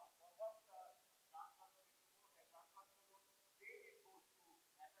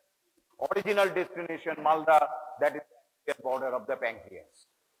original destination Malda, that is the border of the pancreas.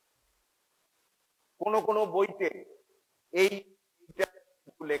 কোন কোন বইতে এই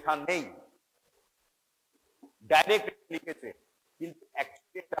লেখা নেই, direct লিখেছে, কিন্তু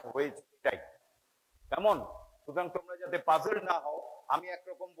actually এটা হয়েছে এটাই। কেমন? সুতরাং তোমরা যাতে পাজল না হও, আমি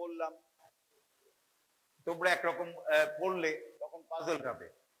একরকম বললাম, তোমরা একরকম পড়লে তখন পাজল হবে।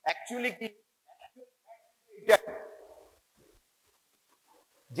 অ্যাকচুয়ালি কি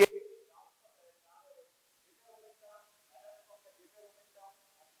যে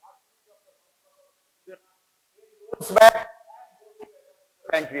back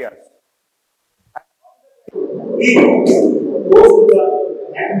pancreas. It goes to the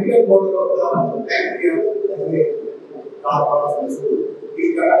anterior border of the pancreas and the transverse colon. It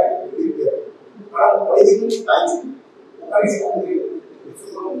connects with the original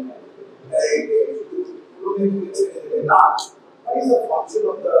ties. What is the function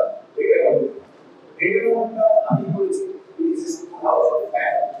of the greater omentum? Greater omentum is out of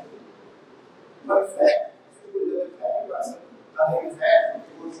fat. But fat nothing is there, it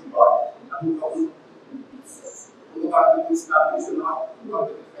goes in God. Nothing comes.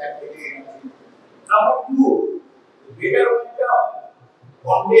 Number two, the greater omentum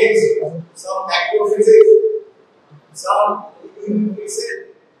contains some macrophages, some increases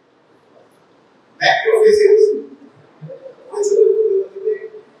macrophages,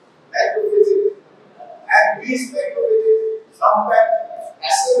 macrophages, and these macrophages sometimes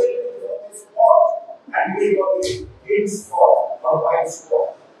assimilate to form a spot and we call it green spot or white spot.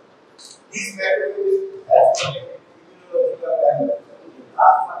 These macrophages have immunological value.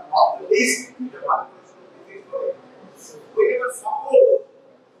 After this, the whenever suppose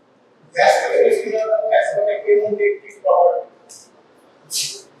vasculature can take this property.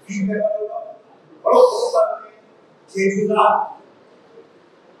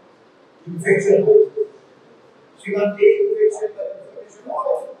 Infection. She can take infection, the infection or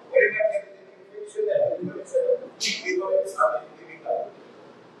whenever there is an infection and infection,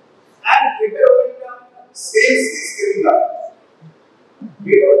 and greater omentum saves this chemical.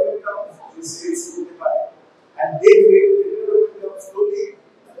 Greater omentum saves chemical, and they break greater omentum slowly.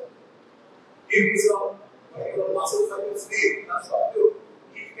 Give me some muscle fiber sleep, that's what you.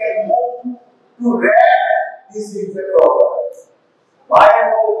 It can move to rare this infected organ. Why am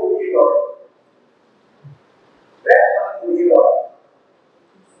I doing it? Rare not doing it.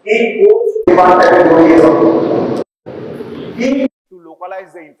 It goes to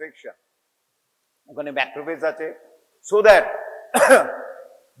localize the infection. ওখানে macrophage আছে, so that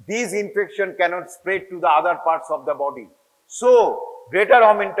these infection cannot spread to the other parts of the body. So greater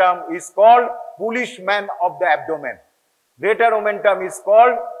omentum is called foolish man of the abdomen. Greater omentum is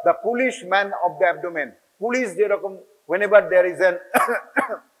called the foolish man of the abdomen. Foolish যেরকম whenever there is an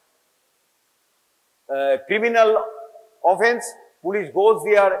criminal offense, police goes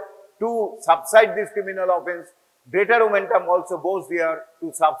there to subside this criminal offense. Greater omentum also goes there to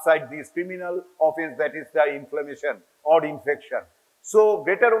subside this criminal offense, that is the inflammation or infection. So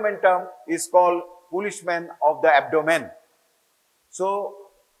greater omentum is called foolish man of the abdomen. So,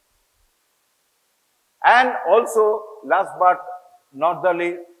 and also last but not the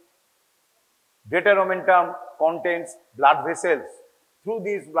least, greater omentum contains blood vessels. Through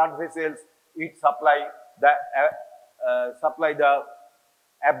these blood vessels, it supply the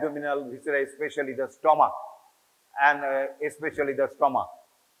abdominal viscera, especially the stomach, and especially the stomach.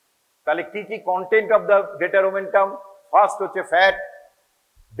 তাহলে কি কি content of the greater omentum? First হচ্ছে fat,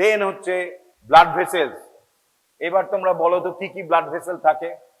 then হচ্ছে blood vessels. এবার তোমরা বলো তো কি কি blood vessel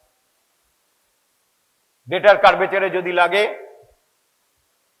থাকে? greater curvature যদি লাগে,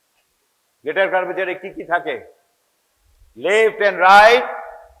 greater curvature কি কি থাকে? Left and right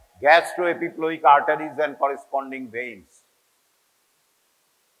gastroepiploic arteries and corresponding veins.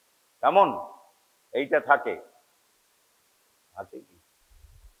 কেমন? এইটা থাকে। আছে কি?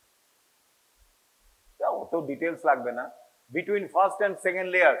 অত ডিটেইলস লাগবে না। Between first and second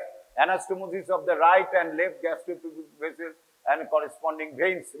layer, anastomosis of the right and left gastroepiploic vessels and corresponding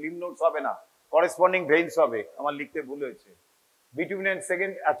veins. lymph nodes হবে না, corresponding veins হবে। আমার লিখতে ভুল হয়েছে। Between and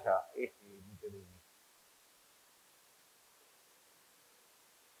second, আচ্ছা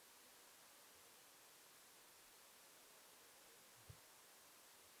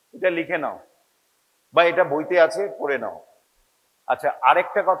এটা লিখে নাও বা এটা বইতে আছে পড়ে নাও। আচ্ছা,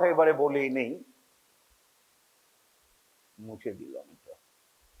 আরেকটা কথা এবারে বলেই নেই, মুছে দিলাম এটা।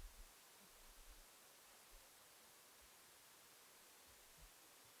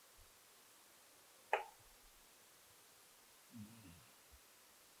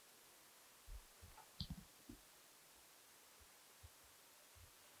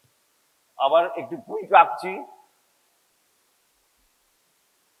 আবার একটু কুইক আঁকছি।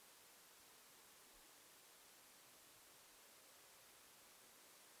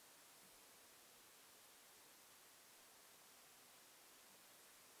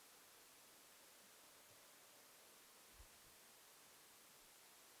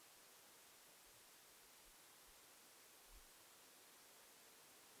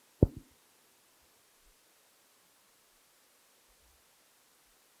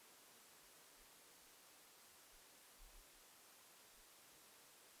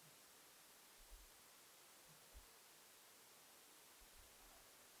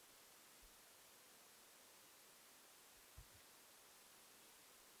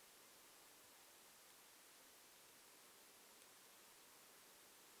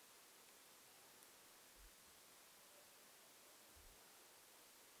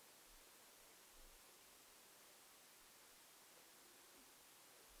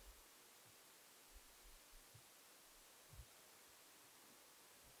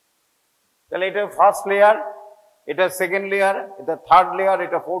 তাহলে এটা ফার্স্ট লেয়ার, এটা সেকেন্ড লেয়ার, এটা থার্ড লেয়ার,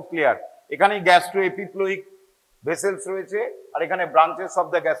 এটা ফোর্থ লেয়ার। এখানে গ্যাস্ট্রোএপিপ্লোইক ভেসেলস রয়েছে আর এখানে ব্রাঞ্চেস অফ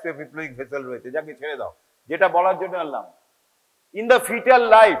দ্য গ্যাস্ট্রোএপিপ্লোইক ভেসেল রয়েছে। যাকে ছেড়ে দাও, যেটা বলার জন্য আনলাম, in the fetal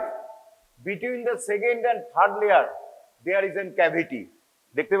life between the second and third layer there is an cavity.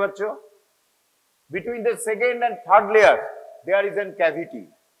 দেখতে পাচ্ছ, between the second and third layer there is an cavity,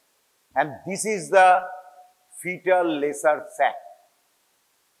 and this is the fetal lesser sac.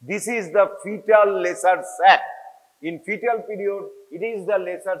 This is the fetal lesser sac. In fetal period, it is the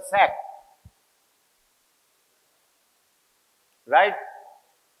lesser sac. Right?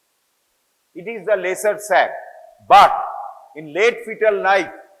 It is the lesser sac. But in late fetal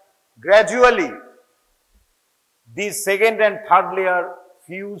life, gradually, these second and third layer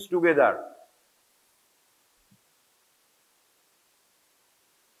fuse together.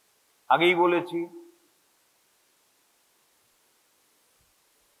 আগেই বলেছি,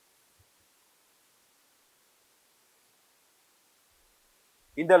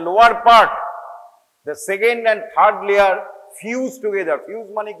 in the lower part, the second and third layer fuse together. Fuse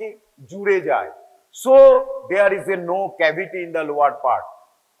মানে কি? জুড়ে যায়। So there is a no cavity in the lower part.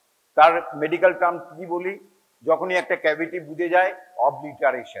 তার medical term কি বলি? যখনই একটা ক্যাভিটি বুঝে যায়,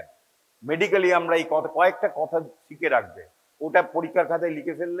 অবলিটারেশন। মেডিকেলি আমরা এই কয়েকটা কথা শিখে রাখবে, ওটা পরীক্ষার খাতায়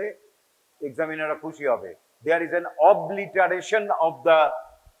লিখে ফেললে এক্সামিনাররা খুশি হবে। There is an obliteration of the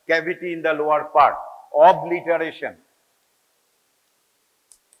cavity in the lower part. Obliteration.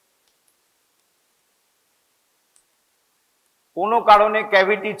 কোনো কারণে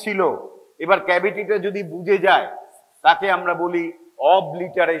ক্যাভিটি ছিল, এবার ক্যাভিটিটা যদি বুঝে যায় তাকে আমরা বলি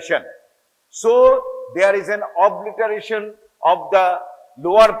অবলিটারেশন। So there is an অবলিটারেশন of the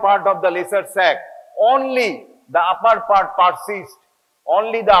lower part of the laser sec, only the upper part persist,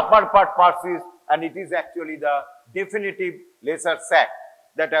 only the upper part persist, and it is actually the definitive lesser sac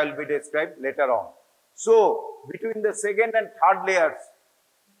that I will be described later on. So between the second and third layers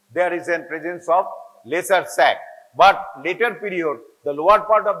there is a presence of lesser sac. But later period, the lower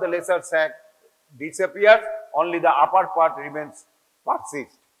part of the lesser sac disappears, only the upper part remains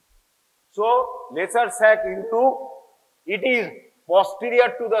persist. So, lesser sac into, it is posterior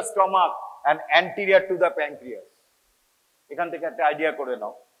to the stomach and anterior to the pancreas. এখান থেকে একটা idea করে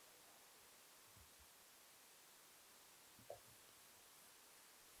নাও।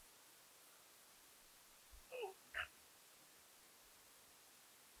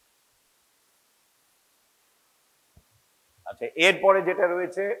 আচ্ছা, এরপরে যেটা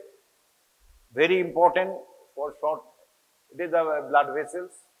রয়েছে very important for short, it is the blood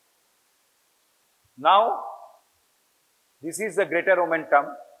vessels. Now this is the greater omentum,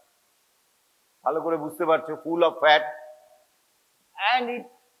 ভালো করে বুঝতে পারছো, full of fat, and it,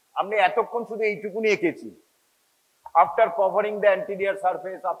 আমি এতক্ষণ শুধু এইটুকুনি এঁকেছি। After covering the anterior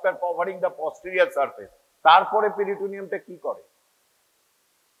surface, after covering the posterior surface, তারপরে পেরিটোনিয়ামটা কি করে?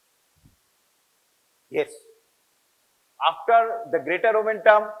 Yes, after the greater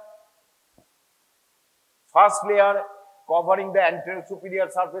omentum, first layer covering the anterior superior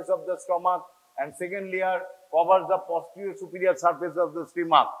surface of the stomach and second layer covers the posterior superior surface of the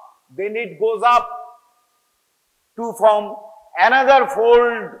stomach. Then it goes up to form another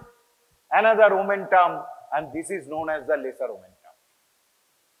fold, another omentum, and this is known as the lesser omentum.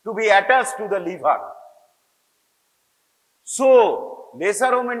 to be attached to the liver. So,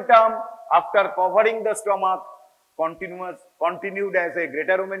 lesser omentum after covering the stomach continued as a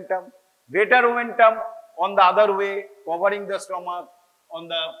greater omentum. Greater omentum on the other way, covering the stomach on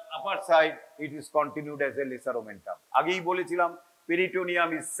the upper side, it is continued as a lesser omentum. Agei bolechilam,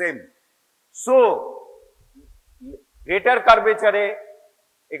 peritoneum is same. So, greater curvature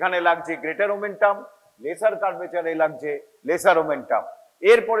এখানে লাগছে greater omentum, lesser curvature লাগছে lesser omentum.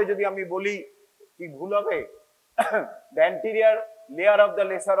 এরপরে যদি আমি বলি কি ভুল হবে, the anterior layer of the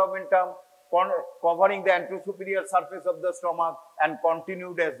lesser omentum covering the anterosuperior surface of the stomach and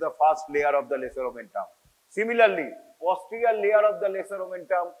continued as the first layer of the lesser omentum. Similarly, posterior layer of the lesser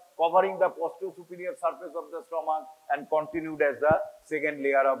omentum covering the posterior surface of the stomach and continued as the second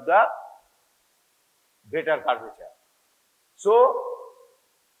layer of the greater curvature. So,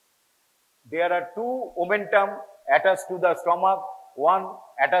 there are two omentum attached to the stomach, one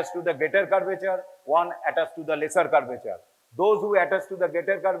attached to the greater curvature, one attached to the lesser curvature. Those who attach to the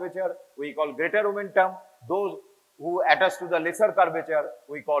greater curvature, we call greater omentum. Those who attach to the lesser curvature,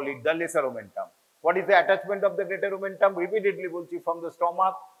 we call it the lesser omentum. What is the attachment of the greater omentum? Repeatedly bolchi, from the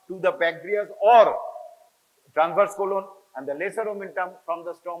stomach to the pancreas or transverse colon, and the lesser omentum from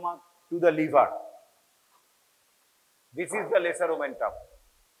the stomach to the liver. This is the lesser omentum.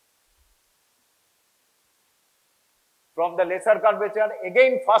 From the lesser curvature,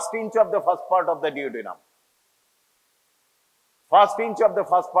 again first inch of the first part of the duodenum. First inch of the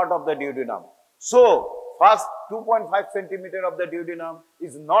first part of the duodenum. So, first 2.5 centimeter of the duodenum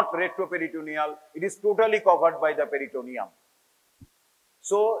is not retroperitoneal. It is totally covered by the peritoneum.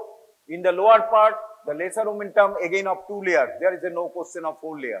 So, in the lower part, the lesser omentum again of 2 layers. There is a no question of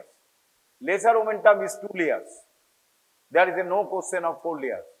 4 layers. Lesser omentum is 2 layers. There is a no question of 4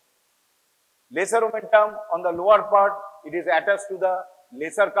 layers. Lesser omentum on the lower part, it is attached to the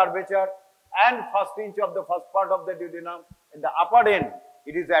lesser curvature and first inch of the first part of the duodenum. In the upper end,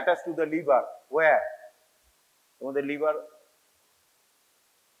 it is attached to the liver. Where? So the liver.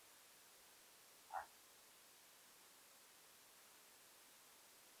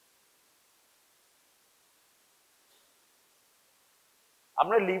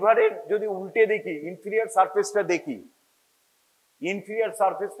 আমরা লিভারের যদি উল্টে দেখি, inferior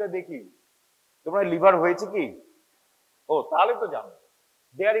সারফেসটা দেখি, তোমরা liver হয়েছে কি? ও তাহলে তো জানো,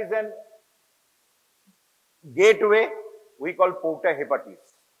 there is an gateway we call porta hepatis.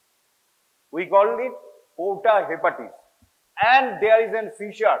 We call it porta hepatis, and there is a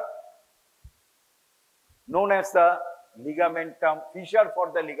fissure known as the ligamentum, fissure for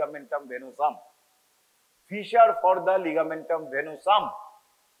the ligamentum venosum. Fissure for the ligamentum venosum.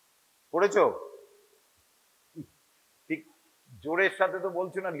 পড়েছো? ঠিক জোরের সাথে তো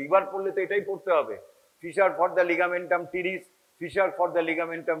বলছো না, liver পড়লে তো এটাই পড়তে হবে। Fissure for the ligamentum teres, fissure for the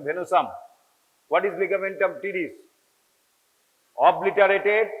ligamentum venosum. What is ligamentum teres?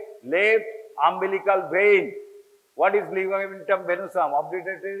 Obliterated left umbilical vein. What is ligamentum venosum?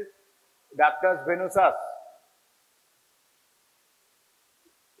 Obliterated ductus venosus.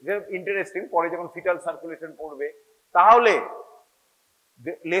 Interesting, পরে যখন fetal circulation পড়বে, তাহলে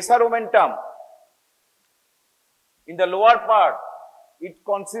lesser omentum in the lower part, it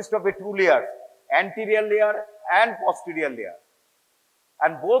consists of a 2 layers, anterior layer and posterior layer,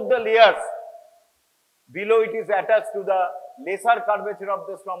 and both the layers below it is attached to the lesser curvature of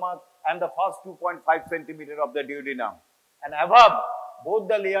the stomach and the first 2.5 centimeter of the duodenum, and above both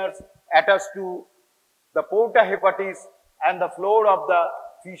the layers attached to the porta hepatis and the floor of the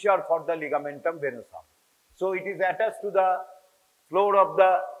fissure for the ligamentum venosum. So it is attached to the floor of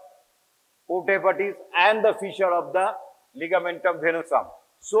the porta hepatis and the fissure of the ligamentum venosum.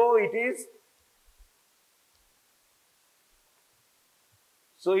 So it is,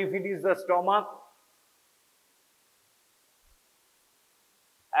 so if it is the stomach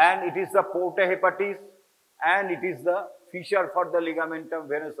and it is the porta hepatis and it is the fissure for the ligamentum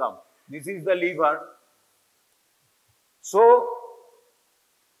venosum, this is the liver. So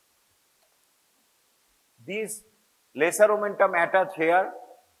these lesser omentum attach here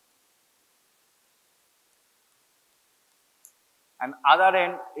and other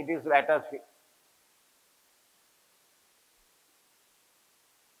end it is attached here.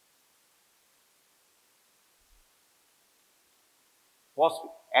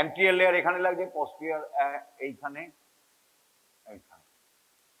 Anterior layer এখানে লাগছে, posterior এইখানে,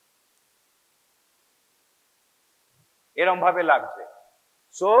 এরকম ভাবে লাগছে।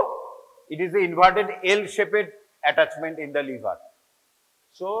 So it is the inverted L-shaped attachment in the liver.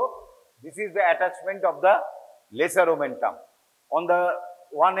 So this is the attachment of the lesser omentum. On the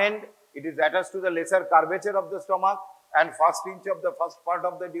one end, it is attached to the lesser curvature of the stomach, and first inch of the first part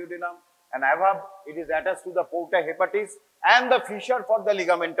of the duodenum, and above it is attached to the porta hepatis and the fissure for the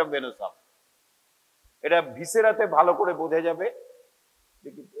ligamentum venosum. এটা ভিসেরাতে ভালো করে বোঝা যাবে।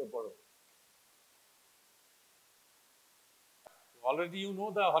 Already you know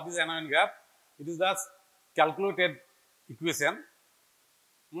the what is anion gap. It is the calculated equation.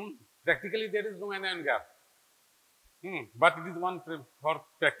 Practically there is no anion gap. But it is one for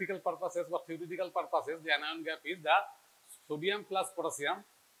practical purposes, for theoretical purposes, the anion gap is the sodium plus potassium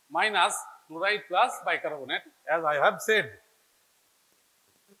minus chloride plus bicarbonate, as I have said.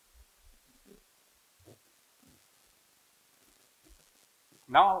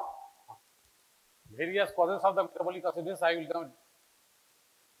 Now, various causes of the metabolic acidosis I will come.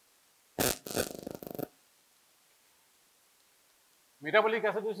 Metabolic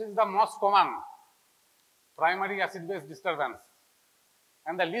acidosis is the most common primary acid-base disturbance,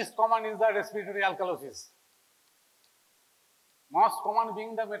 and the least common is the respiratory alkalosis. Most common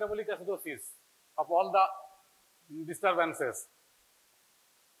being the metabolic acidosis of all the disturbances.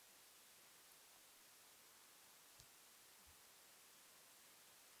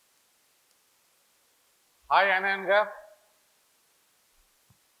 High anion gap,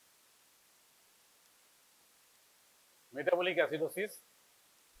 metabolic acidosis.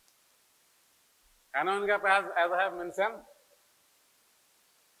 Anion gap, as I have mentioned,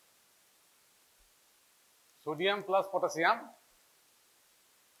 sodium plus potassium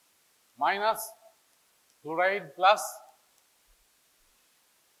minus chloride plus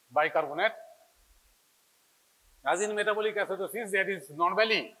bicarbonate. As in metabolic acidosis, there is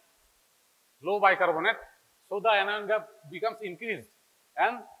normally low bicarbonate, so the anion gap becomes increased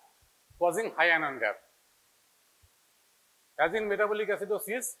and causing high anion gap. As in metabolic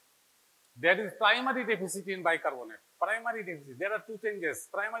acidosis, there is primary deficit in bicarbonate. Primary deficit. There are two changes: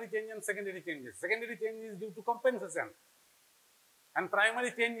 primary change and secondary changes. Secondary change is due to compensation, and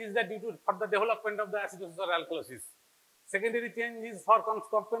primary change is that due to for the development of the acidosis or alkalosis. Secondary change is for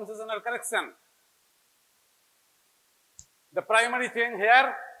compensation or correction. The primary change here,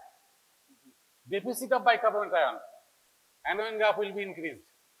 deficit of bicarbonate ion. Anion gap will be increased.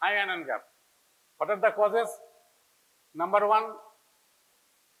 High anion gap. What are the causes? Number one,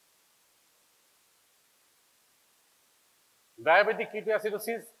 diabetic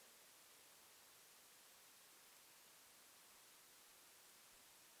ketoacidosis.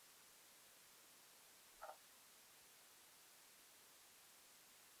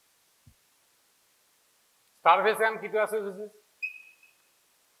 Starvation ketoacidosis.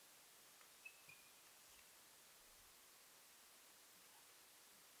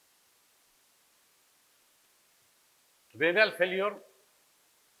 Renal failure,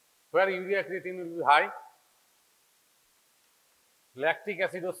 where urea creatine will be high. Lactic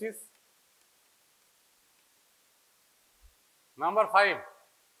acidosis. Number 5,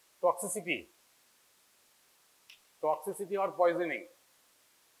 toxicity. Toxicity or poisoning.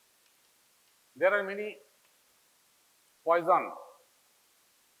 There are many poison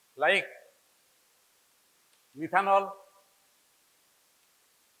like methanol,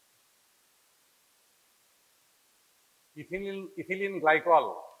 ethylene glycol,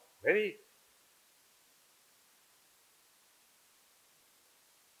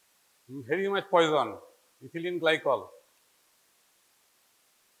 very much poison. Ethylene glycol.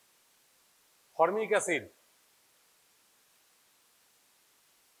 Formic acid.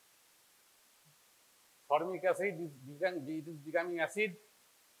 Formic acid is becoming acid,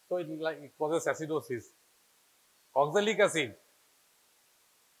 so it causes acidosis. Oxalic acid.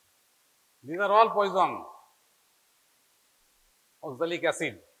 These are all poison. Oxalic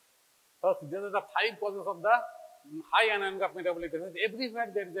acid. So these are the 5 causes of the high anion gap metabolic acidosis.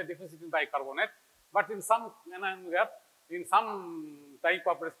 Everywhere there is a deficit in bicarbonate, but in some anion gap, in some type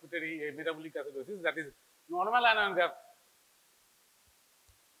of respiratory metabolic acidosis, that is normal anion gap.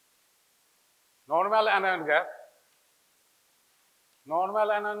 Normal anion gap.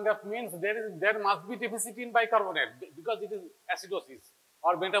 Normal anion gap means there must be deficit in bicarbonate because it is acidosis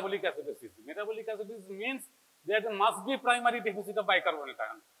or metabolic acidosis. Metabolic acidosis means there must be primary deficit of bicarbonate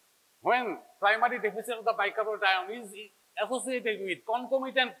ion. When primary deficit of the bicarbonate ion is associated with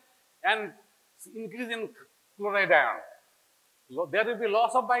concomitant and increase in chloride ion, there will be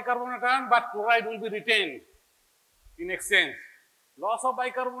loss of bicarbonate ion, but chloride will be retained in exchange. Loss of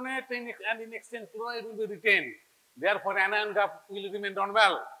bicarbonate and in exchange chloride will be retained. Therefore, anion gap will remain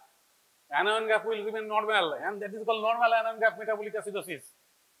normal. Anion gap will remain normal, and that is called normal anion gap metabolic acidosis.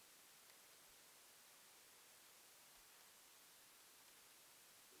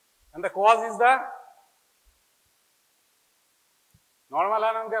 And the cause is the normal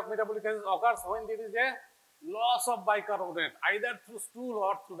anion gap metabolic acidosis occurs when there is a loss of bicarbonate either through stool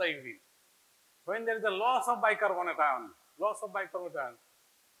or through the urine. When there is a loss of bicarbonate ion,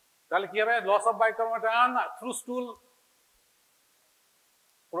 তাহলে কি হবে? Loss of bicarbonate ion through stool,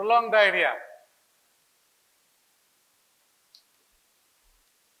 prolonged diarrhea.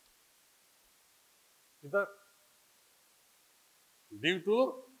 Due to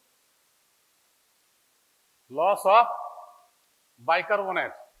loss of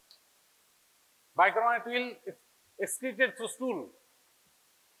bicarbonate. Bicarbonate will excreted through stool.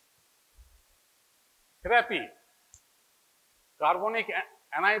 Therapy. Carbonic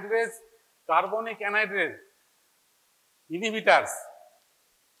anhydrase inhibitors.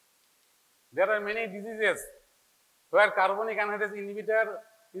 There are many diseases where carbonic anhydrase inhibitor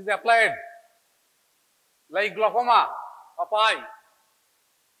is applied, like glaucoma of eye.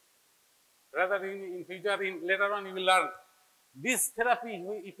 Rather in future, later on you will learn this therapy,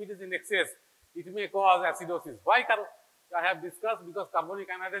 if it is in excess, it may cause acidosis. Why? I have discussed because carbonic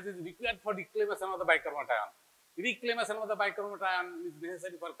anhydrase is required for reclamation of the bicarbonate ion. Reclamation of the bicarbonate ion is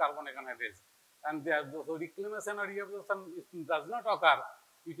necessary for carbonic anhydrase, and so reclamation or reabsorption does not occur.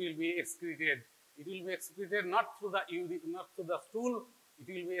 It will be excreted. It will be excreted not through the urine, not through the stool. It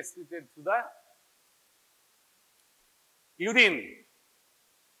will be excreted through the urine.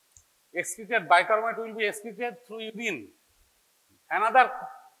 Excreted bicarbonate will be excreted through urine. Another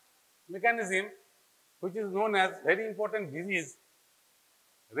mechanism which is known as very important disease,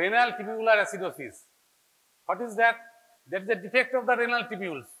 renal tubular acidosis. What is that? That is a defect of the renal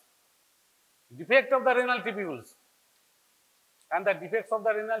tubules. Defect of the renal tubules. And the defects of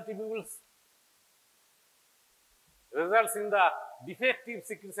the renal tubules results in the defective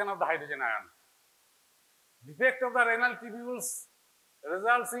secretion of the hydrogen ion. Defect of the renal tubules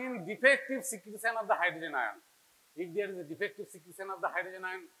results in defective secretion of the hydrogen ion. If there is a defective secretion of the hydrogen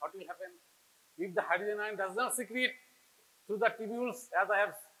ion, what will happen? If the hydrogen ion does not secrete through the tubules, as I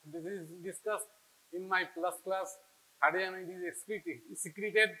have discussed in my plus class, hydrogen ion is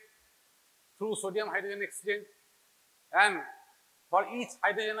secreted through sodium hydrogen exchange, and for each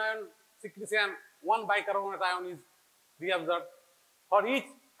hydrogen ion secretion, one bicarbonate ion is reabsorbed. For each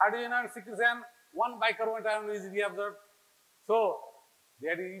hydrogen ion secretion, one bicarbonate ion is reabsorbed. So,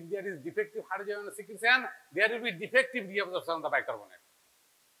 if there is defective hydrogen ion secretion, there will be defective reabsorption of the bicarbonate.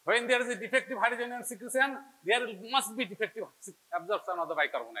 When there is a defective hydrogen ion secretion, there must be defective absorption of the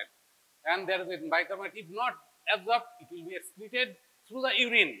bicarbonate. And there is a bicarbonate, if not absorbed, it will be excreted through the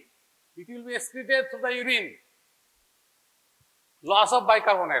urine. It will be excreted through the urine. Loss of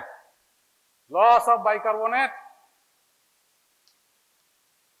bicarbonate. Loss of bicarbonate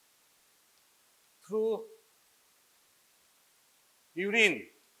through urine.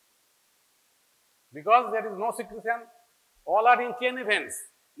 Because there is no secretion, all are in chain events.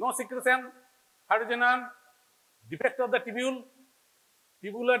 No secretion, hydrogen ion, defect of the tubule,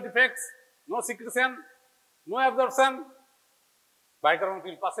 tubular defects, no secretion, no absorption, bicarbonate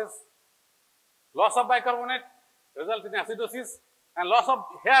will passes. Loss of bicarbonate result in acidosis, and loss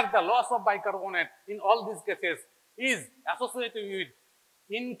of bicarbonate in all these cases is associated with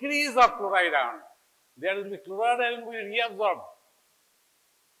increase of chloride ion. There will be chloride ion will be reabsorbed.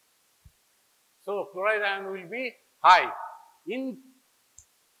 So chloride ion will be high. In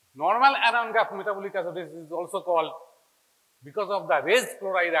normal anion gap metabolic acidosis is also called, because of the raised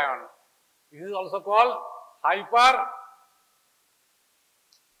chloride ion, it is also called hyperchloremic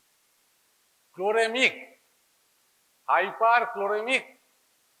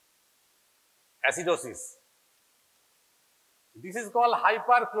acidosis. This is called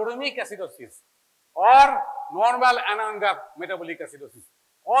hyperchloremic acidosis or normal anion gap metabolic acidosis.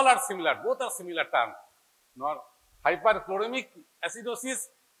 All are similar, both are similar terms. Hyperchloremic acidosis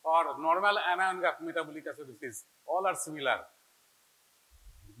or normal anion gap metabolic acidosis, all are similar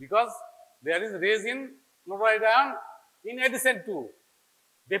because there is raise in chloride ion in addition to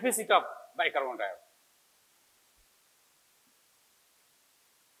deficit of bicarbonate ion.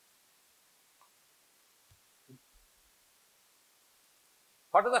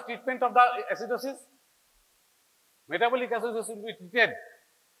 What is the treatment of the acidosis? Metabolic acidosis will be treated.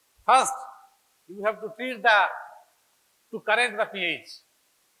 First, you have to treat to correct the pH.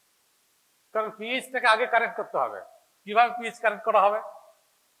 কারণ pH-টাকে আগে correct করতে হবে। কিভাবে pH correct করা হবে?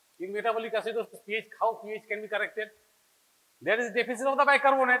 In metabolic acidosis, how pH can be corrected? There is deficit of the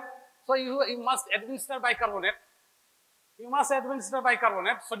bicarbonate, so you must administer bicarbonate. You must administer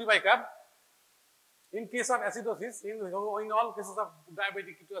bicarbonate, sodium bicarb. In case of acidosis, in all cases of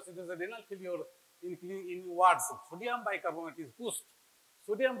diabetic ketoacidosis, renal failure, in words, sodium bicarbonate is pushed.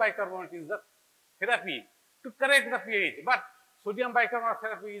 Sodium bicarbonate is the therapy to correct the pH, but sodium bicarbonate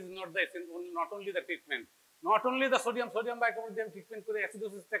therapy is not only the treatment. Not only the sodium bicarbonate দিয়ে আমি treatment করে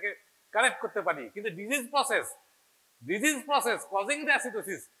অ্যাসিডোসিসটাকে correct করতে পারি, কিন্তু disease process causing the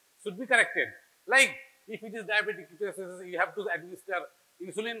acidosis should be corrected. Like if it is diabetic ketoacidosis, you have to administer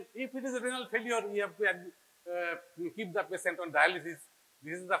insulin. If it is renal failure, you have to keep the patient on dialysis.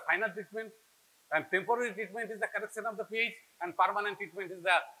 This is the final treatment, and temporary treatment is the correction of the pH, and permanent treatment is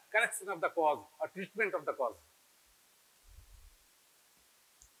the correction of the cause or treatment of the cause.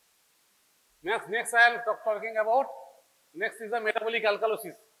 Next I am talking about, next is the metabolic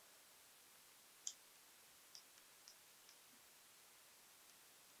alkalosis.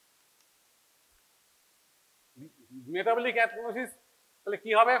 Metabolic alkalosis তাহলে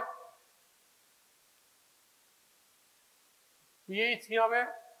কি হবে? PH কি হবে?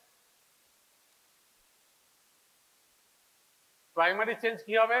 Primary change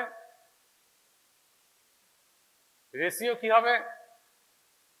কি হবে? Ratio কি হবে?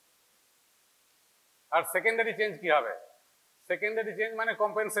 আর secondary change কি হবে? সেকেন্ডারি চেঞ্জ মানে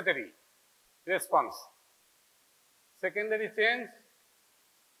compensatory response, secondary change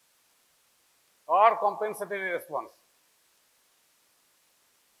or compensatory response.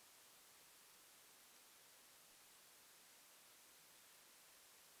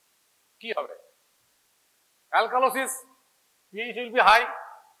 কি হবে? Alkalosis, pH will be high.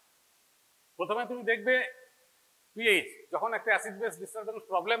 প্রথমে তুমি দেখবে pH যখন একটা অ্যাসিড বেস ডিস্টারবেন্স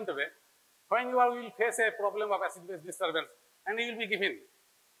প্রবলেম দেবে, when you will face a problem of acid base disturbance and you will be given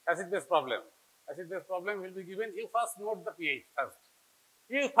acid base problem will be given, you first note the pH first.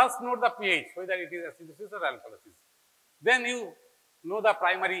 You first note the pH, whether it is acidosis or alkalosis. Then you know the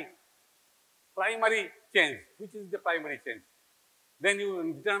primary change, which is the primary change. Then you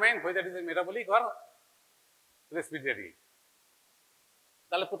determine whether it is a metabolic or respiratory.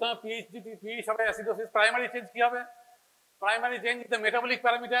 তাহলে প্রথমে pH হবে acidosis, primary change কি হবে? Primary change is the metabolic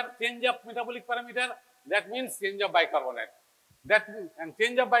parameter, change of metabolic parameter, that means change of bicarbonate. And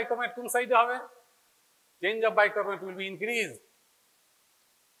change of bicarbonate কোন সাইডে হবে? Change of bicarbonate will be increased.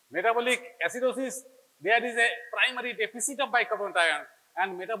 Metabolic acidosis, there is a primary deficit of bicarbonate ion, and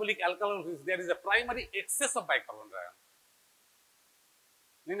metabolic alkalosis, there is a primary excess of bicarbonate ion.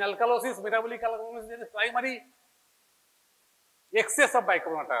 In alkalosis, metabolic alkalosis, there is primary excess of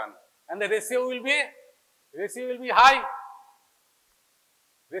bicarbonate ion, and the ratio will be high.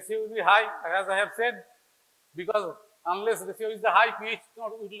 Ratio will be high, as I have said, because unless ratio is the high, pH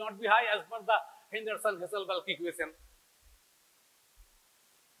will not be high as per the Henderson-Hasselbalch equation.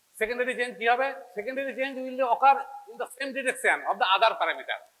 Secondary change কি হবে? Secondary change will occur in the same direction of the other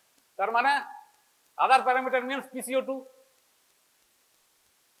parameter. তার মানে other parameter means PCO2.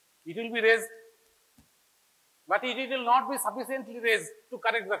 It will be raised, but it will not be sufficiently raised to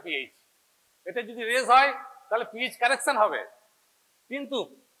correct the pH. এটা যদি raise হয় তাহলে pH correction হবে, কিন্তু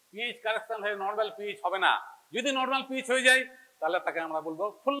pH correction হয়ে normal pH হবে না। যদি নরমাল pH হয়ে যায় তাহলে তাকে আমরা বলবো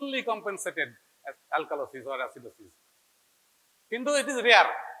fully compensated alkalosis or acidosis. কিন্তু it is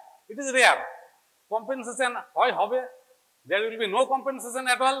rare. Compensation হবে, there will be no compensation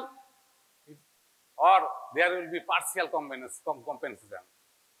at all, or there will be partial compensation.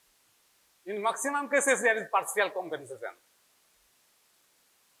 In maximum cases, there is partial compensation.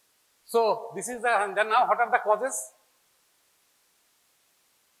 So this is the, then now what are the causes?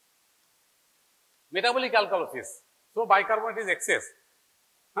 Metabolic alkalosis. So bicarbonate is excess.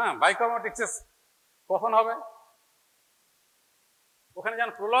 Bicarbonate excess কখন হবে? ওখানে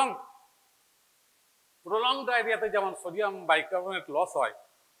যেমন prolonged ডায়রিয়াতে যেমন sodium bicarbonate loss হয়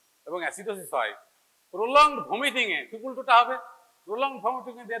এবং acidosis হয়, prolonged vomiting এ ঠিক উল্টোটা হবে। Prolonged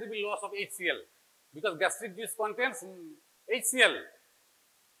vomiting there will be loss of HCl because gastric juice contains HCl.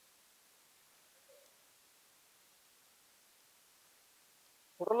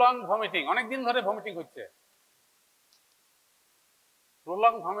 Prolonged vomiting, অনেক দিন ধরে ভমিটিং হচ্ছে,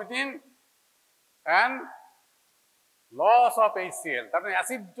 prolonged vomiting and loss of HCl, তার মানে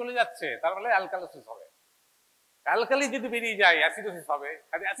অ্যাসিড চলে যাচ্ছে, তার মানে অ্যালকালোসিস হবে। অ্যালকালি যদি বেরিয়ে যায় অ্যাসিডোসিস হবে,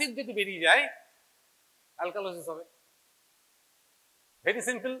 আর অ্যাসিড যদি বেরিয়ে যায় অ্যালকালোসিস হবে। Very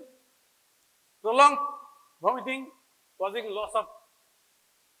simple. Prolonged vomiting causing loss of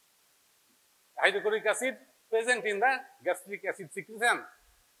hydrochloric acid present in the gastric acid secretion.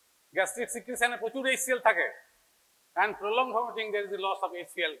 Gastric secretion এ প্রচুর HCl থাকে, and prolonged vomiting there is a loss of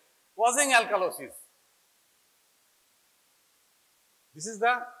HCl causing alkalosis. This is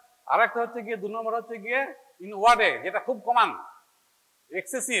the আরেকটা হচ্ছে গিয়ে 2 নম্বর হচ্ছে গিয়ে in ওয়ার্ডে যেটা খুব কমন,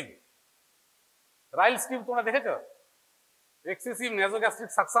 এক্সেসিভ রাইলস টিউব তোমরা দেখেছো? এক্সেসিভ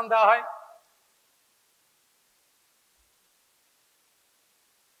নেজোগ্যাস্ট্রিক সাকশন দেওয়া হয়।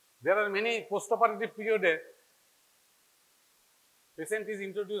 There are many post-operative period patient is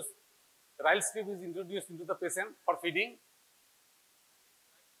introduced Ryle strip is introduced into the patient for feeding.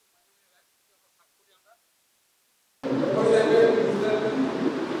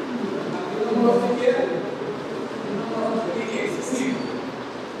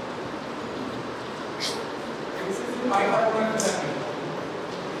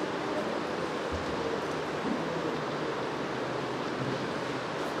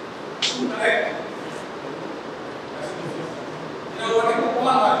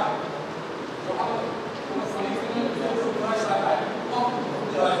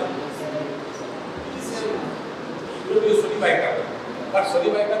 But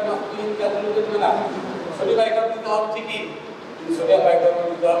sodium bicarbonate must be in calculated manner. Sodium bicarbonate is not sticky. Sodium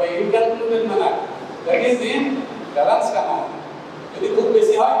bicarbonate is in calculated manner. That is in balance amount. যদি খুব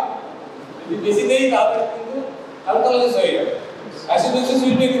বেশি হয়, যদি বেশি দেই তাহলে কিন্তু alkalosis হয়ে যাবে. Acidosis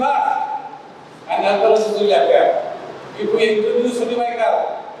will be reversed and alkalosis will appear. If we introduce sodium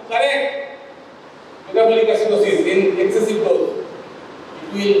bicarbonate to correct metabolic acidosis in excessive dose, it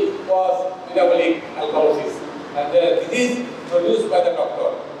will cause metabolic alkalosis. And the disease produced by the doctor,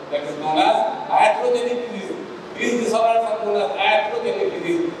 that is known as iatrogenic disease. These disorders are known as iatrogenic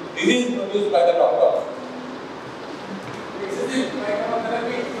disease. Disease produced by the doctor. Excessive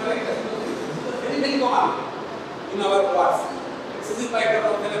bicarbonate is very common in our class. Excessive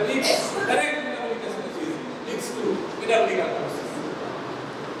bicarbonate correct metabolic acidosis leads to metabolic alkalosis.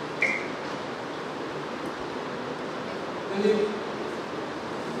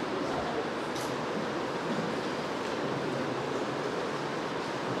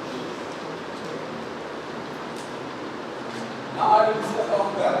 Now I will discuss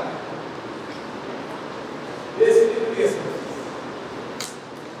about the basic acidosis.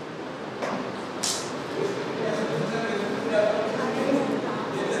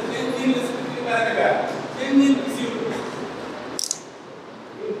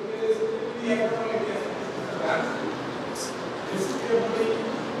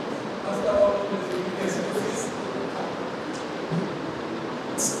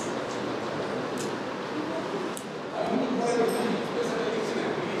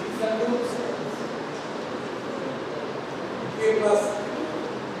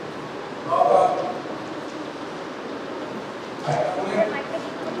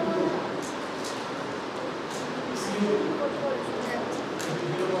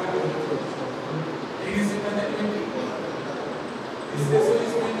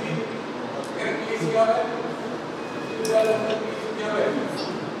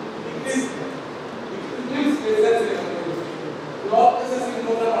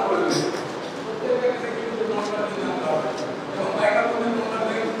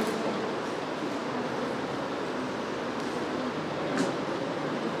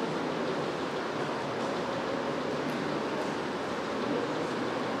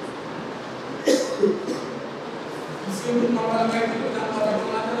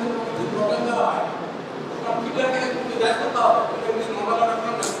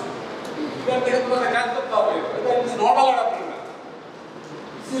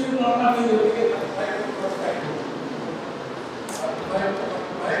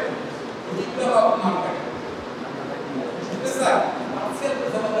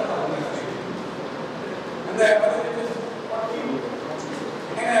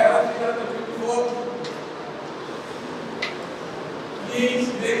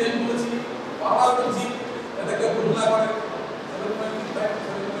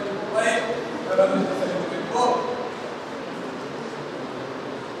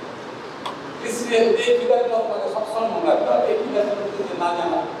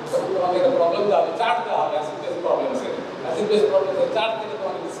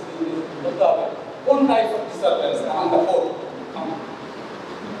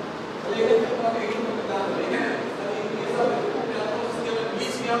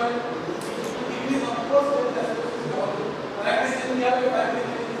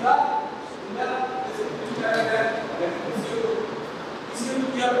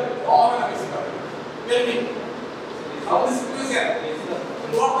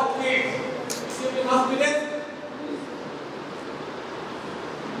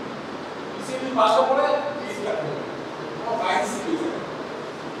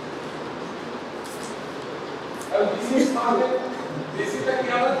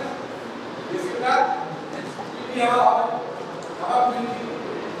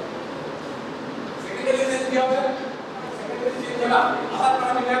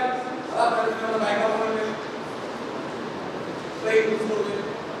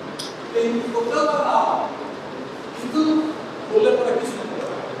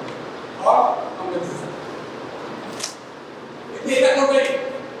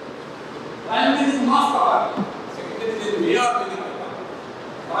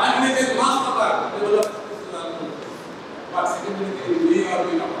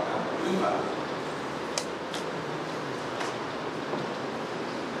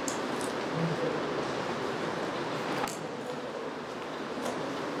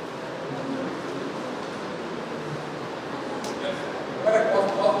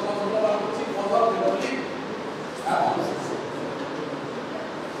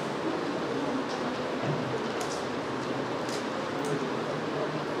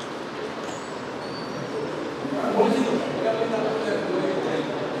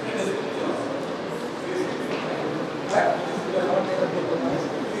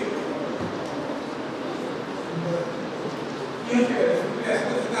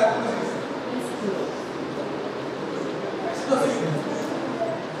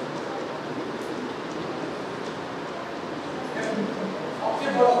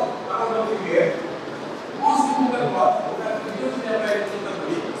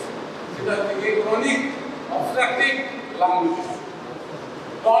 Chronic obstructive lung disease,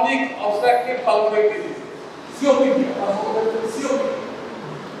 chronic obstructive pulmonary disease, COPD, COPD.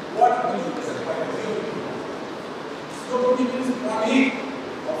 What is specified COPD? COPD means chronic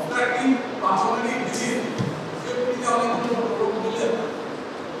obstructive pulmonary disease. COPD is only one problem.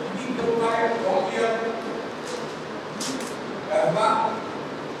 Leaking the blood, bronchial, asthma,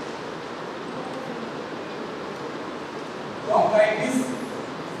 bronchitis.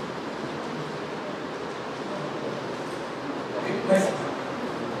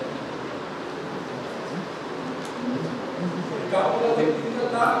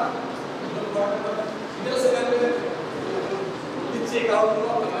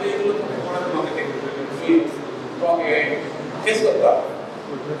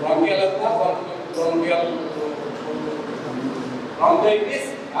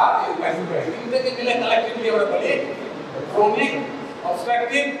 Chronic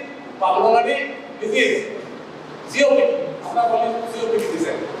obstructive pulmonary disease, COPD. আমরা বলি COPD disease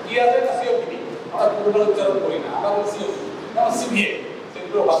কি আছে না COPD আমরা পুরোটা উচ্চারণ করি না আমরা বলি COPD যেমন সিভিএ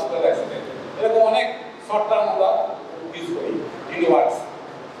সেন্ট্রোভাস্কুলার অ্যাক্সিডেন্ট এরকম অনেক শর্ট টার্ম আমরা ইউজ করি ইন ওয়ার্ডস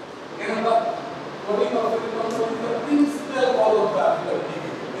এখানে আমরা chronic obstructive pulmonary disease principal cause of the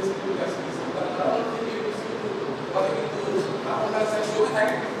respiratory accident কিন্তু আপনারা জমে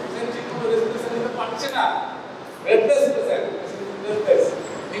থাকে সেন্ট্রিকুলার রেসপিরেশন নিতে পারছে না breathless patient breathless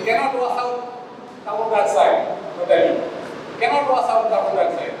he cannot wash out carbon dioxide totally cannot wash out carbon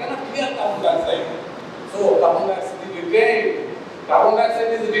dioxide cannot clear carbon dioxide so carbon dioxide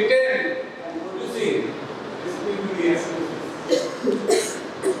is retained and producing respiratory acidosis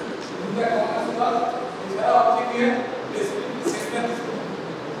in the condition is happening here respiratory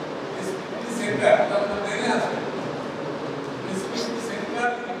center the drainage respiratory center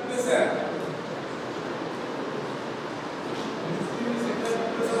depression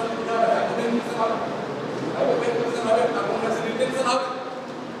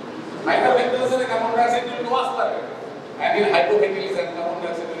hyperventilation carbon dioxide will go faster and in hypoventilation carbon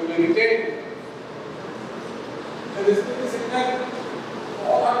dioxide will be retained. The respiratory signal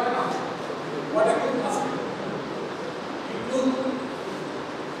all are enough. What I can ask you to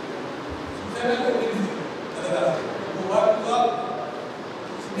work with all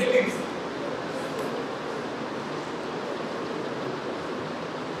synthetics.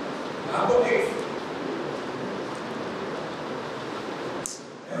 Narcotics.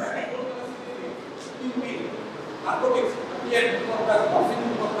 Narcotics,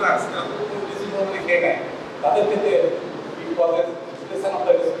 তাদের ক্ষেত্রে it causes depression of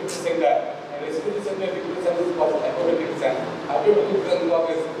the respiratory center and respiratory center depression is called hypoventilation. Hypoventilation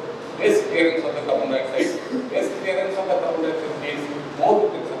causes less clearance of the carbon dioxide. Less clearance of the carbon dioxide means more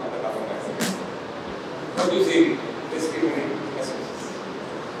detection of the carbon dioxide, producing respiratory acidosis.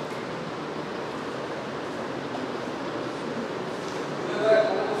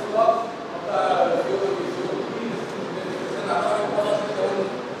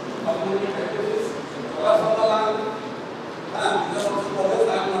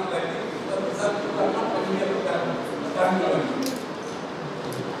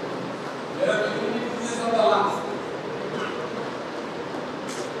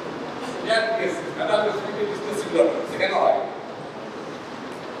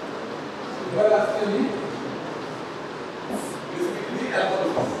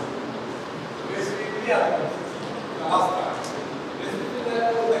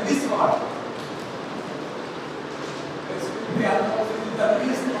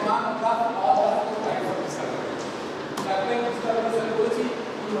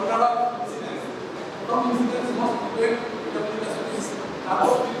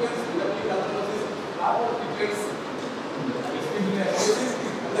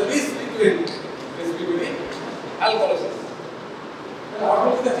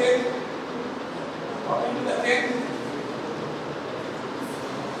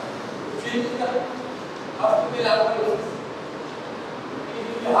 same is the hospital alcohol.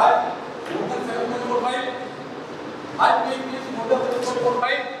 High, more than 7.45. High peak is more than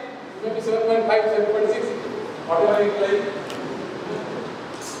 7.45. Maybe 7.5, 7.6, whatever you like.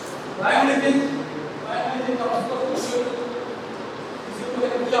 Primary thing of course tissue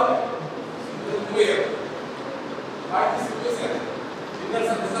like below. Where? By this equation, inner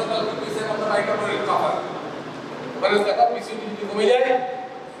surface of the equation of the bicarbonate copper. One is the cup, tissue will be homogeneous.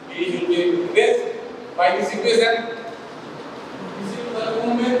 It will be raised by this equation. Tissue will be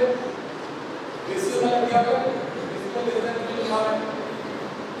homogeneous. Ratio will be given. Physical resistance will be given.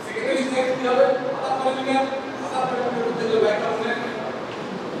 Secondary resistance will be given. Other parameter will be bicarbonate.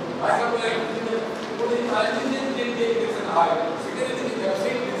 Bicarbonate will be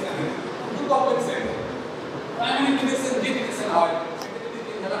to compensate. Primary direction, direction oil. Secondary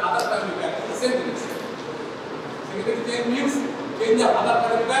change have another parameter, the same direction. Secondary change means change of other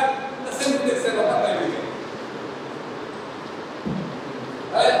parameter, the same direction of the parameter.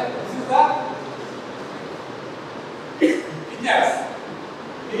 Right? This is the yes.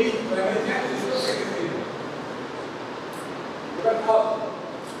 This primary change, this is the secondary. You can call.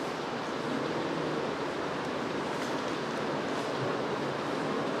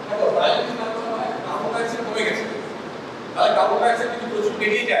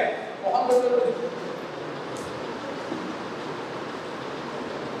 বেরিয়ে যায় কখন বলতে পারবে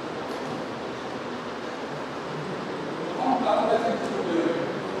কখন কারণ আছে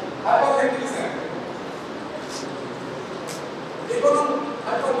hyper ventilation দেখুন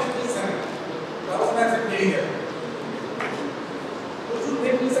hyper ventilation কারণ আছে বেরিয়ে যায় প্রচুর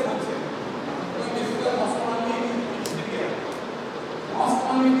ভেন্টিলেশন হচ্ছে basically মসমানি hysteria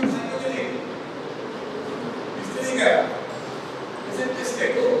মসমানি psychogenic hysteria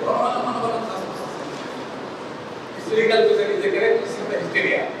Historical person is a characteristic of the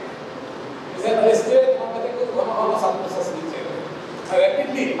hysteria. Is an arrested on the subprocess nature.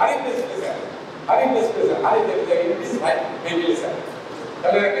 Rapidly, hurry pressure, it is high ventilation.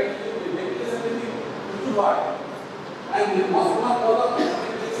 Rapidly, ventilation is too high. And the most of the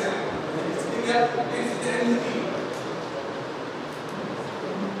ventilation, the hysteria takes the energy.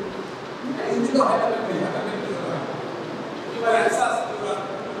 And it is not hyperventilation. You are anxious, you are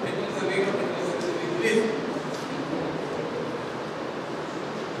ventilation, rate of ventilation is increased.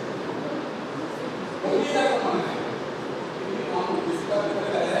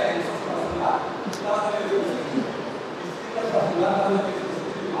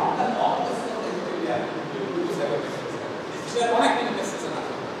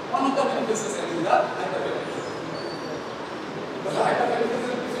 One of the manifestations is the hyperventilation. The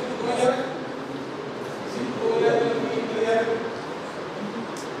hyperventilation is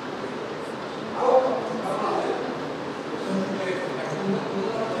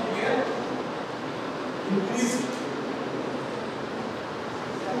increase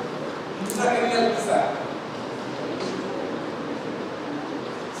intracranial pressure,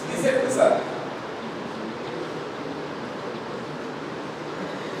 cerebral pressure,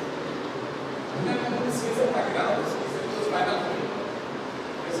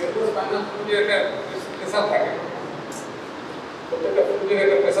 cerebrospinal fluid pressure থাকে প্রত্যেকটা ফ্লুইডের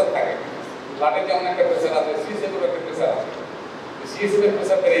একটা pressure থাকে ব্লাডের যেমন একটা pressure আছে সিএসএফের একটা pressure আছে সিএসএফের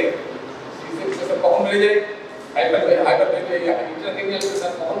প্রেসার বেড়ে যায় সিএসএফ প্রেসার কখন বেড়ে যায় intracranial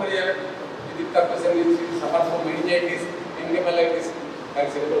pressure কখন বেড়ে যাবে যদি তার pressure suffer from meningitis encephalitis and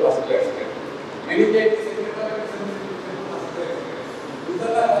cerebrovascular accident meningitis encephalopathy these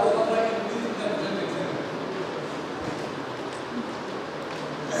are the causes of increase in the infection.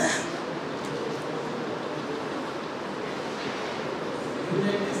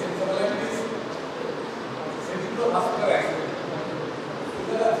 Meningitis, encephalitis, cerebrovascular accident.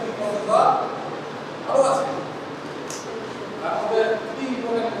 These are the three causes of cardiovascular. Now the three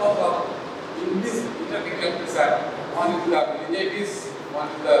important causes of increased intracranial pressure. One is the meningitis, one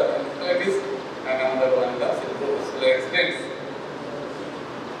is the encephalitis, and another one is the cerebrovascular accidents.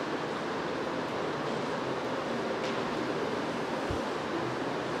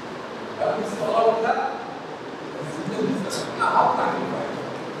 This is all about the how to identify.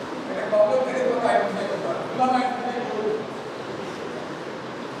 And a problem is to identify the problem. You are identifying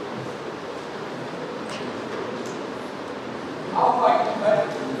how to identify.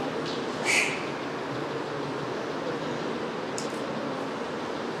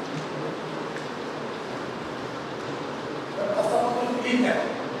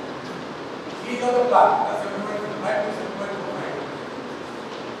 Heat of the blood, that's 7.5 to 7.45.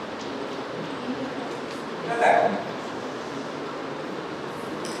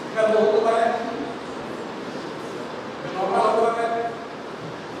 That low over there, the normal over there.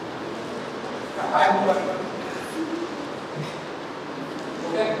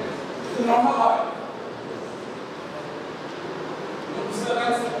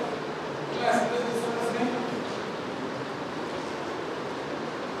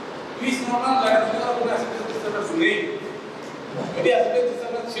 Which normal glandular কোনো অ্যাসিডেস disorder নেই যদি অ্যাসিডেস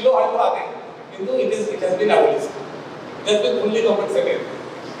disorder ছিল হয়তো আগে কিন্তু it has been abolished it has been fully compensated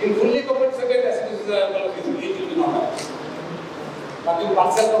in fully compensated acidosis it will be normal but in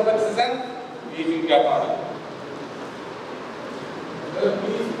partial compensation it will be abnormal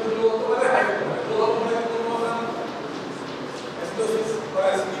please लो तो मैंने high low तो मैंने কোনো না acidosis or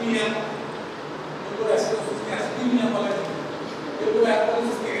acidemia तो acidosis के acidemia বলে এগুলো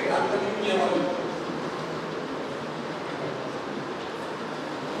অ্যালকোহলিস কে acidemia বলে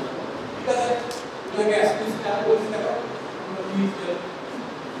ঠিক আছে এটাকে acidosis অ্যালকোহলিস দেখো আমরা প্লিজ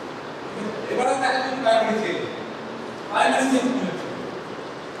এবারে দেখা যাবে primary change primary change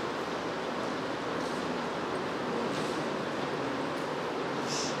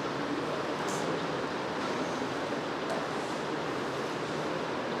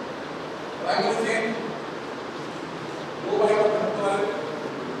primary change low by করতে পারে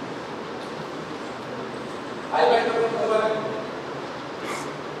high by করতে পারে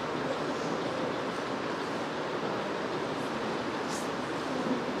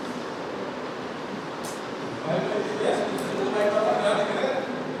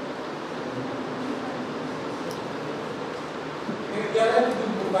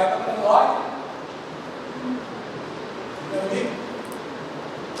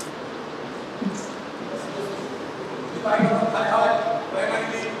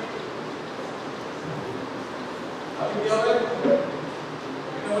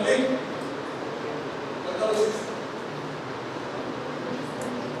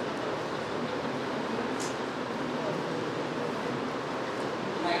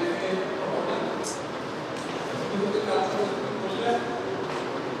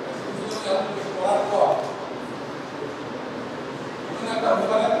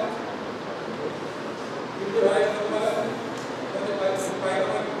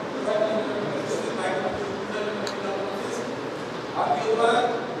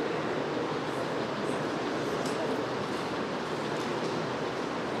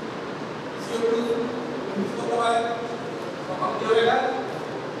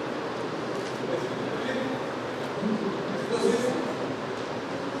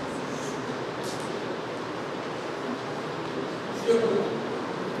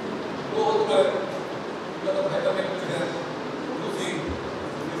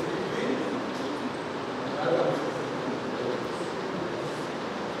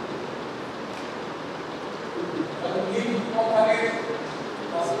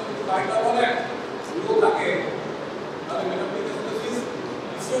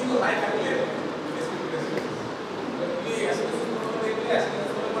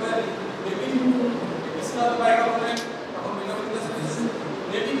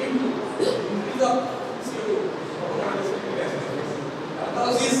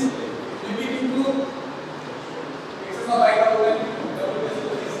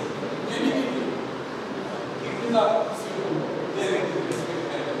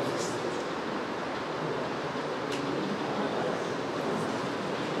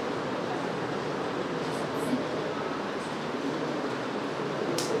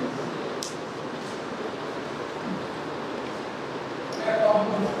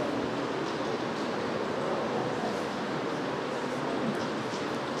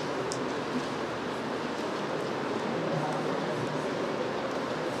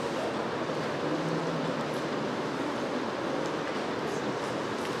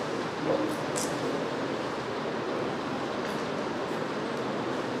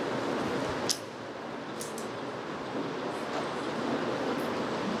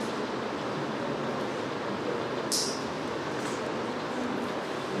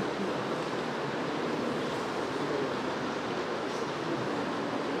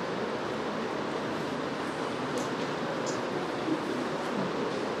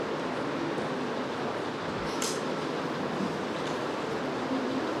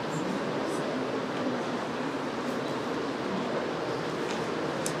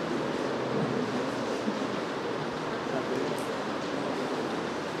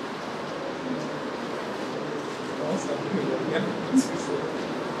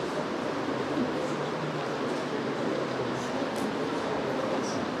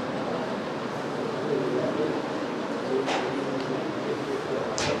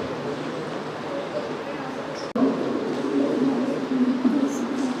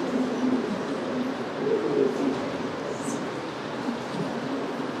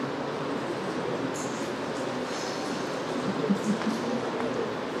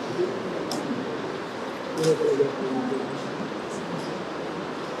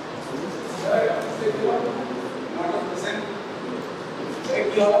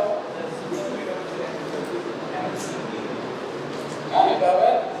লিখতে হবে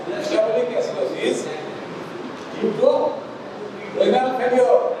metabolic acidosis due to renal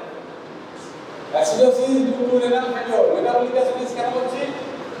failure. Acidosis due to renal failure. Metabolic acidosis কেন বলছি?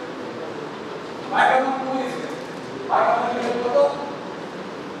 মাইক্রোন কমিয়েছে। মাইক্রোন কত?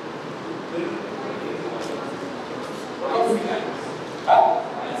 হ্যাঁ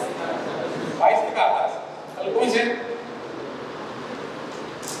 22 থেকে 28 তাহলে কমিয়েছে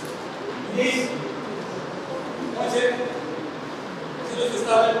এই কমিয়েছে acidosis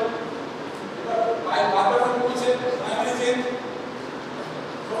তাহলে মাইক্রোন কমিয়েছে প্রাইমারি চেঞ্জ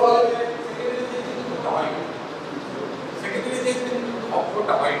সেকেন্ডারি চেঞ্জ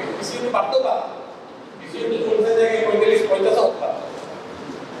অপরটা হয় পিসিএম বাড়তো বা পিসিএম চলতে যায় 45 50 হতো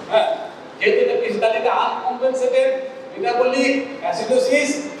হ্যাঁ যেহেতু এটা পিস্তালিকা আনকম্পেনসেটেড metabolic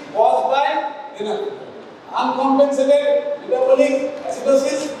acidosis caused by renal uncompensated metabolic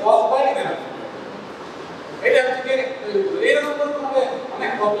acidosis caused by renal এটা হচ্ছে এরকম ভাবে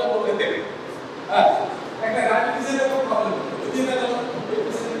অনেক প্রবলেম হতে দেবে হ্যাঁ একটা ডায়াবেটিসের প্রবলেম যদি না জানো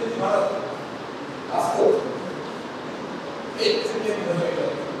পেশেন্ট ভালো আসতো এই পেশেন্টের কি হবে এটা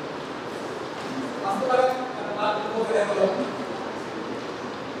আসতে পারে না করে হলো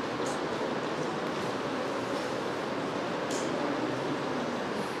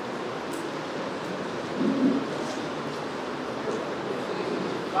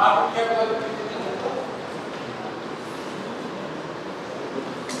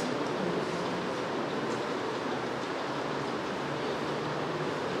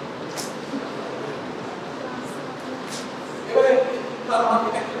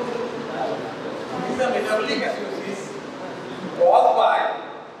metabolic acidosis caused by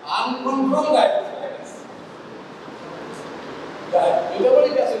uncontrolled diabetes.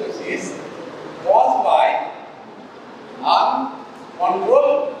 Metabolic acidosis caused by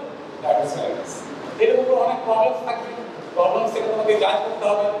uncontrolled diabetes. এরকম অনেক প্রবলেম থাকে প্রবলেম থেকে তোমাকে জাজ করতে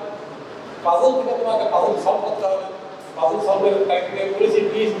হবে পাজল থেকে তোমাকে পাজল সলভ করতে হবে পাজল সলভের ক্রাইটেরিয়া বলেছি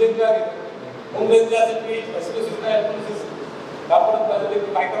পিএইচ দেখবে আগে ইংরেজি আছে পিএইচ অ্যাসিডোসিস ডায়াগনোসিস তারপরে তাহলে দেখবে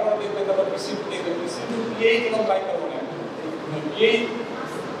বাইকার্বনেট দেখবে তারপর পিসিপি দেখবে পিসিপি পিএইচ এবং বাইকার্বনেট পিএইচ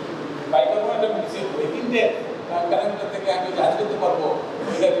বাইকার্বনেট এবং পিসিপি এই তিনটে প্যারামিটার থেকে আমি জাজ করতে পারবো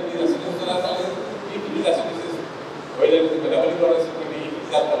এটা কি অ্যাসিডোসিস তাহলে কি কি acidosis whether it is metabolic or acidic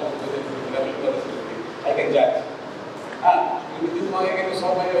example metabolic or acidic I can judge যদি তোমাকে কিন্তু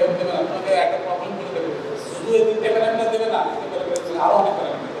সব ভাবে দেবে না তোমাকে একটা প্রবলেম বলে দেবে শুধু এই তিনটে প্যারামিটার দেবে না এই প্যারামিটার আরো অনেক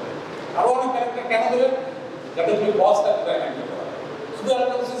প্যারামিটার দেবে আরো অনেক প্যারামিটার কেন দেবে যাতে তুমি বসটা ডিটারমাইন করতে পারো শুধু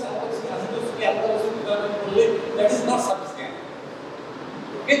অ্যালকালোসিস বললে দ্যাট ইজ নট সাফিসিয়েন্ট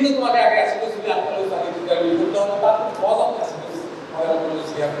কিন্তু তোমাকে আগে অ্যাসিডোসিস অ্যালকালোসিস আগে ডিটারমাইন করতে হবে তারপর cause of acidosis R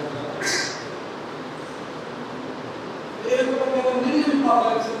alkalosis হবে এরকম একটা মিনিমাম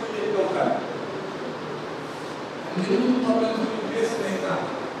প্রবলেমস ক্রিয়েট করতে হবে minimum problems will be faced in exam.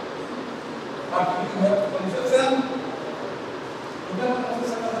 But if you have conception, without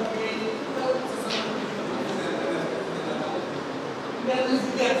conception of the key, without conception of the key,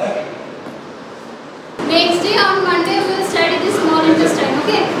 next day on Monday we will study the small intestine.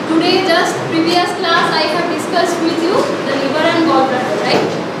 Okay. Today just previous class I have discussed with you the liver and gallbladder, right?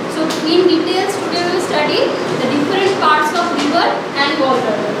 So in details today we will study the different parts of liver and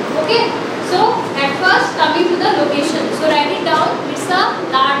gallbladder. Okay. So at first coming to the location. So write it down. It's the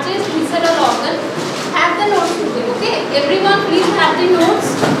largest visceral organ. Have the notes today. Okay. Everyone please have the notes.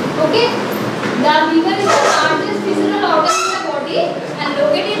 Okay. The liver is the largest visceral organ in the body and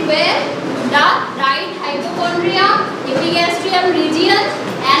located where? The right hypochondrium, epigastrium region,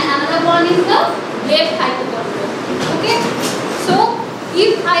 and another one is the left hypochondrium. Okay. So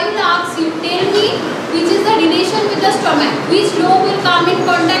if I will ask you, tell me which is the relation with the stomach. Which lobe will come in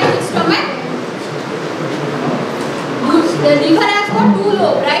contact with stomach? The liver has got two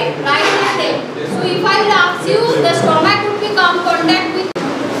lobes, right? Right and left. So if I will ask you, the stomach would become contact with.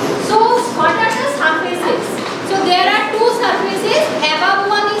 So what are the surfaces? So there are two surfaces. Above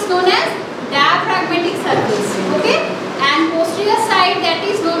one is known as diaphragmatic surface. Okay? And posterior side that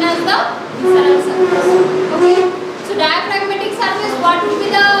is known as the visceral surface. Okay? So diaphragmatic surface, what would be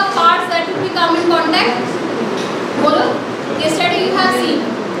the parts that would become in contact? Bolo. Yesterday you have seen.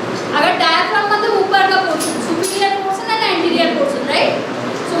 अगर diaphragm मतलब ऊपर का portion, superior portion and anterior portion, right?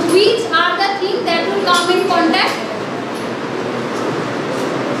 So which are the things that will come in contact?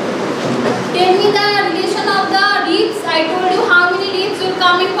 Tell me the relation of the ribs. I told you how many ribs will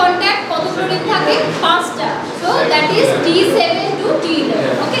come in contact. কতগুলো rib থাকে? 5টা. So that is T7 to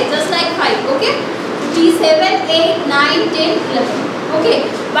T11. Okay, just like 5. Okay. T7, 8, 9, 10, 11. Okay.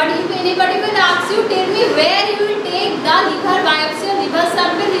 But if anybody will ask you, tell me where you will take the liver biopsy or liver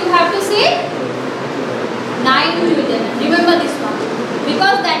sample, you have to say 9 to 11. Remember this one.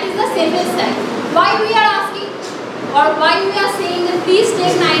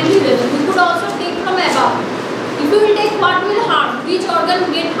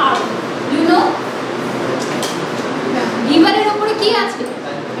 get harmed. You know? লিভারের উপরে কি আছে?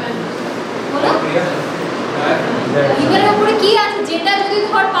 বলো? লিভারের উপরে কি আছে যেটা যদি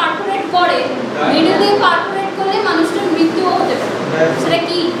ধর পারফোরেট করে, নেডল দিয়ে পারফোরেট করলে মানুষটার মৃত্যুও হতে পারে। সেটা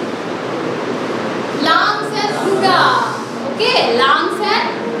কি? Lungs and pleura. Okay, lungs and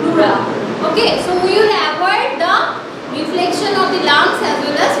pleura. Okay, so we will avoid the reflection of the lungs as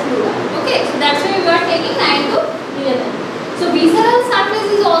well as pleura. Okay, so that's why we are taking 9 to 11. So visceral surface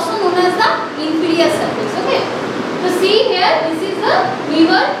is also known as the inferior surface. Okay, so see here, this is the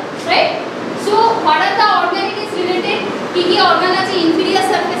liver, right? So what are the organ it is related? Kiki organ ache inferior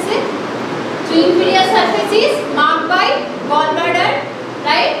surface e? So inferior surface is marked by gallbladder,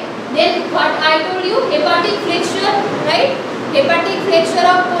 right? Then what I told you, hepatic flexure, right? Hepatic flexure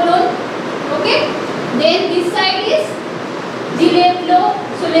of colon. Okay. Then this side is the left lobe.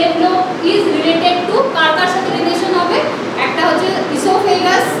 So left lobe is related to কার সাথে relation হবে? একটা হচ্ছে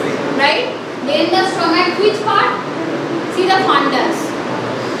esophagus, right? Then the stomach, which part? See the fundus.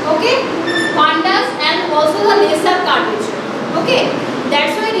 Okay, fundus and also the lesser curvature. Okay,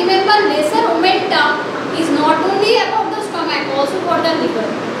 that's why remember lesser omentum is not only about the stomach, also for the liver.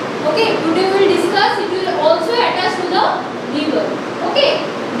 Okay, today we will discuss, it will also attach to the liver. Okay,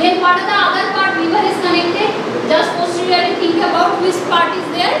 then what are the other part? Liver is connected, just posteriorly think about which part is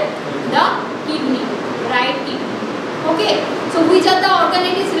there? The kidney, right kidney. Okay, so which are the organ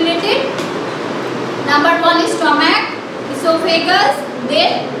it is related? Number 1 is stomach, esophagus,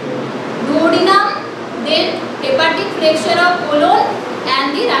 then duodenum, then hepatic flexure of colon and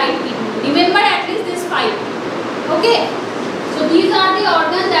the right kidney. Remember at least this 5. Okay, so these are the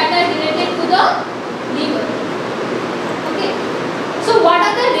organs that are related to the liver. Okay, so what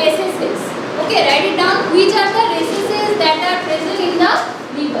are the recesses? Okay, write it down. Which are the recesses that are present in the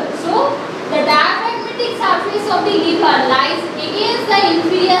liver? So the diaphragmatic surface of the liver lies against the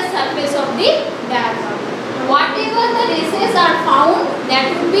inferior surface of the diaphragm. Whatever the recesses are found that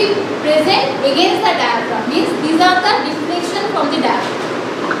would be present against the diaphragm, means these are the deflection from the diaphragm.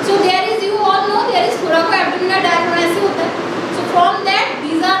 So there is, you all know, there is thoracoabdominal diaphragm ऐसे होता है. So from that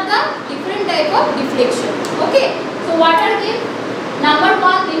these are the different type of deflection. Okay, so what are they? Number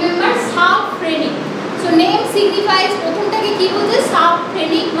 1, remember subphrenic. So name signifies প্রথমটাকে কি বলছে?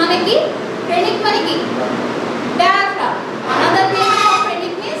 subphrenic মানে কি? phrenic মানে কি? diaphragm. Another name for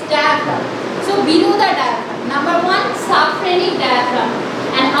phrenic means diaphragm. So below the diaphragm. Number 1, subphrenic diaphragm,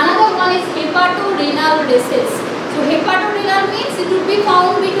 and another one is hepatorenal recess. So hepatorenal means it will be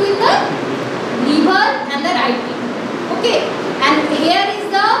found between the liver and the right kidney. Okay, and here is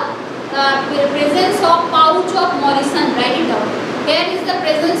the presence of pouch of Morrison. Write it down. Here is the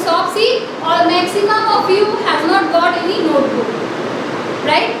presence of, see, or maximum of you have not got any notebook,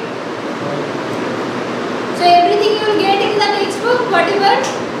 right? So everything you will get in the textbook, whatever.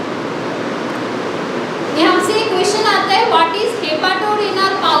 यहाँ से question आता है, what is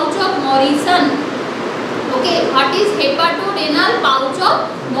हेपाटोरेनल pouch of Morrison? Okay, what is हेपाटोरेनल pouch of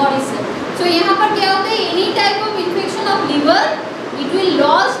Morrison? सो यहाँ पर क्या होता है, any type of infection of liver, it will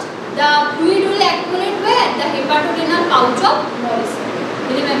lost the fluid will accumulate where? The हेपाटोरेनल pouch of Morrison.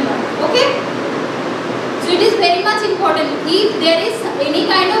 Remember, okay? So it is very much important. If there is any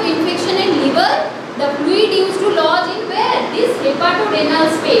kind of infection in liver, the fluid used to lodge in where? This hepatorenal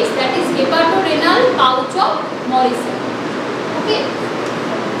space, that is hepatorenal pouch of Morrison. Okay,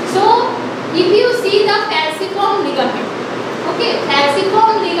 so if you see the falciform ligament, okay,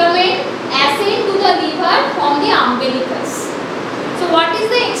 falciform ligament ascend to the liver from the umbilicus. So what is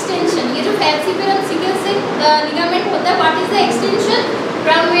the extension? ये जो falciform ligament होता है, what is the extension?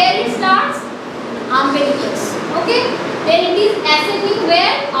 From where it starts? Umbilicus. Okay, then it is ascending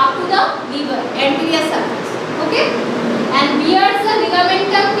where? Up to the liver, anterior surface. Okay, and bears the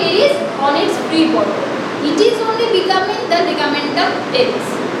ligamentum teres on its free body. It is only becoming the ligamentum teres.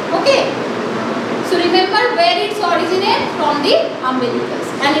 Okay, so remember where it's originate? From the umbilicus,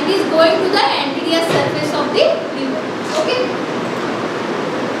 and it is going to the anterior surface of the liver. Okay,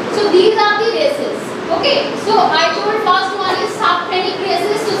 so these are the races. Okay, so I told first one is subphrenic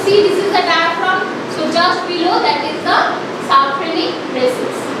races. So see, this is the diaphragm. So just below that is the subphrenic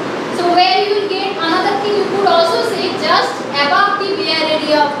races. So where you will get another thing, you could also say just above the bare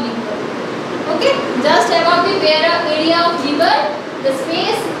area of liver. Okay, just above the bare area of liver, the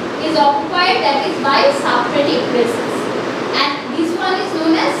space is occupied, that is by subphrenic races. And this one is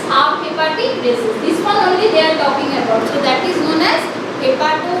known as subhepatic races. This one only they are talking about. So that is known as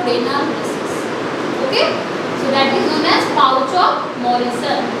hepatorenal races. Okay, so that is known as pouch of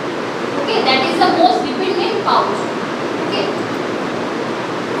Morrison. Okay, that is the most dependent pouch. Okay.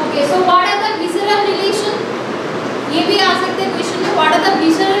 Okay, so what are the visceral relation? ये भी आ सकते हैं question में, what are the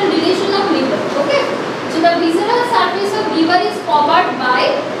visceral relation of liver. Okay, so the visceral surface of liver is covered by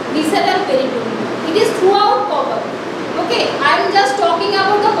visceral peritoneum. It is throughout covered. Okay, I am just talking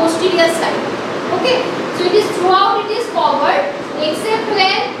about the posterior side. Okay, so it is throughout, it is covered except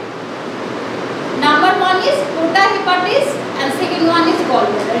when number one is porta hepatis and second one is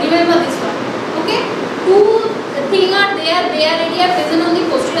gallbladder. Remember this one. Okay, two things are there, their area present on the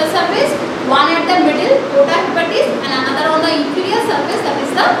posterior surface, one at the middle, porta hepatis, and another on the inferior surface, that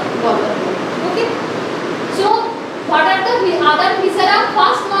is the gallbladder. Okay, so what are the other viscera?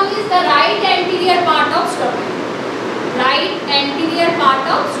 First one is the right anterior part of stomach. Right anterior part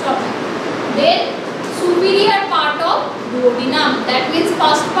of stomach. Then superior part of duodenum. That means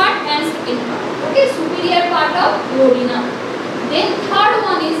first part and second part. Okay, superior part of duodenum. Then third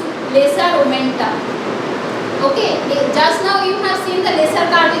one is lesser omentum. Okay, just now you have seen the lesser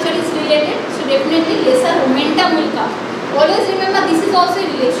curvature is related, so definitely lesser omentum will come. Always remember this is also a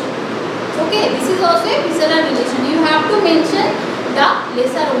relation. Okay, this is also a visceral relation. You have to mention the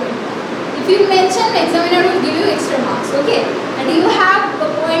lesser omentum. If you mention, examiner will give you extra marks. Okay, and you have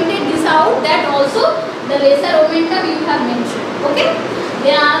pointed this out that also the lesser omentum you have mentioned. Okay,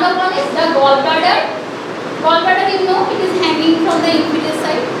 then another one is the gallbladder. Gallbladder, you know, it is hanging from the inferior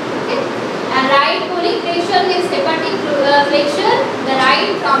side. Okay, and right colic flexion is hepatic flexion, the right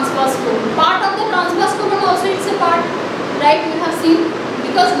transverse colon. Part of the transverse colon also it's a part, right? You have seen,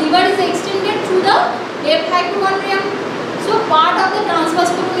 because liver is extended through the left hypochondrium. So part of the transverse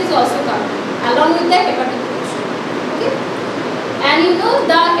colon is also covered along with the hepatic flexion. Okay, and you know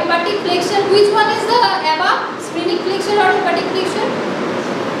the hepatic flexion, which one is the above, splenic flexion or hepatic flexion?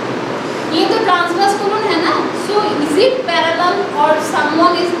 ये तो transverse colon है ना, so is it parallel or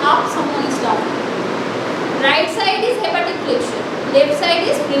someone is up, someone is down? Right side is hepatic flexion, left side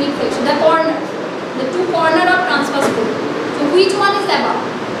is splenic flexion. The corner, the two corner of transverse colon. So which one is above?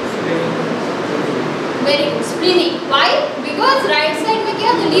 Very good, splenic. Why? Because right side में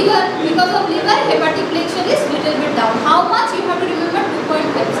क्या है, liver. Because of liver, hepatic flexion is little bit down. How much? You have to remember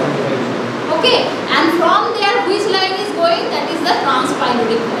 2.5. Okay, and from there which line is going? That is the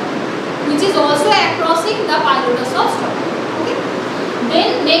transpyloric line, which is also crossing the pylorus of stomach. Okay.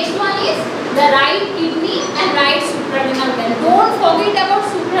 Then next one is the right kidney and right suprarenal gland. Don't forget about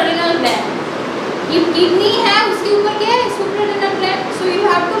suprarenal gland. If kidney है उसके ऊपर क्या है, suprarenal gland. So you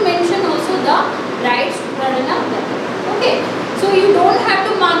have to mention also the right suprarenal gland. Okay. So you don't have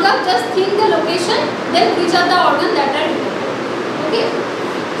to mark up. Just think the location. Then which are the organs that are related. Okay.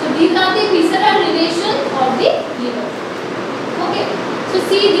 So these are the visceral relation of the liver. Okay. So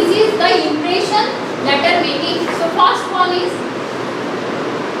see, this is the impression that are making. So first one is,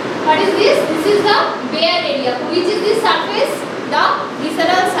 what is this? This is the bare area. Which is the surface? The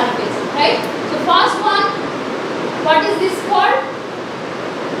visceral surface, right? So first one, what is this called?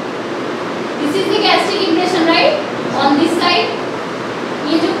 This is the gastric impression, right? On this side,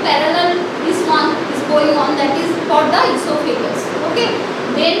 ये जो parallel this one is going on, that is for the esophagus. Okay.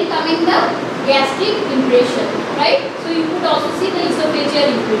 Then coming the gastric impression, right? So you could also see the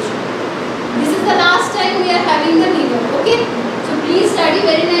esophageal impression. This is the last time we are having the liver. Okay. So please study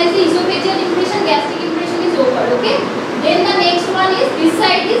very nicely. Esophageal impression, gastric impression is over. Okay. Then the next one is, this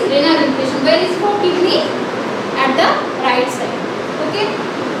side is renal impression. Where is for kidney? At the right side. Okay.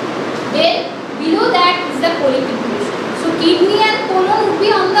 Then below that is the colic impression. So kidney and colon would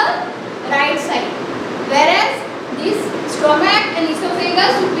be on the right side, whereas this stomach and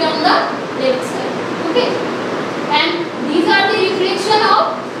esophagus would be on the left side. Okay. And these are the reflection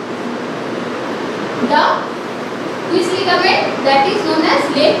of the which ligament? That is known as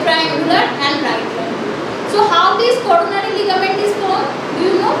left triangular and right triangular. So how this coronary ligament is formed? Do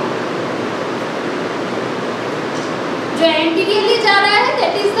you know? जो anteriorly जा रहा है,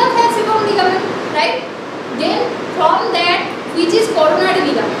 that is the falciform ligament, right? Then from that, which is coronary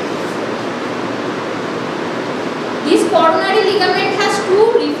ligament? This coronary ligament has two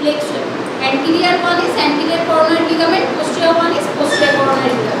reflection. Anterior one is anterior coronary ligament, posterior one is posterior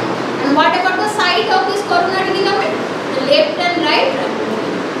coronary ligament. And what about the side of this coronary ligament? The left and right triangular.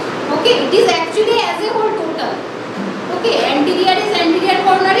 Okay, it is actually as a whole total. Okay, anterior is anterior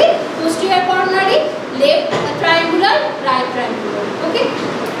coronary, posterior coronary, left triangular, right triangular. Okay.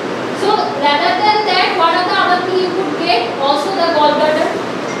 So rather than that, what are the other things you could get? Also the gallbladder.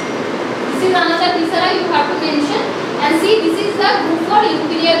 This is another viscera you have to mention. And see, this is the group for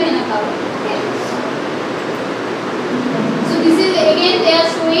inferior vena cava. Okay. So this is again they are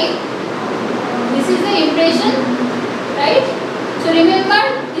showing. This is the impression, right? So remember,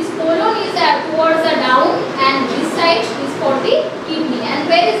 this colon is towards the down, and this side is for the kidney. And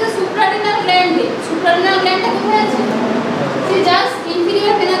where is the suprarenal gland? Suprarenal gland है See, just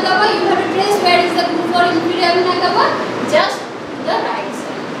inferior vena cava, you have to trace where is the groove for inferior vena cava, just to the right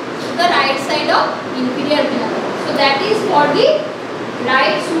side. To the right side of inferior vena cava. So that is for the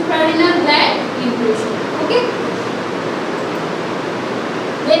right suprarenal gland impression. Okay.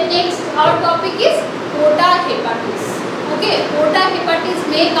 Then next our topic is portal hepatis. Okay, portal hepatis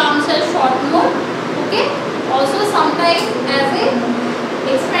may come as short note. Okay, also sometimes as a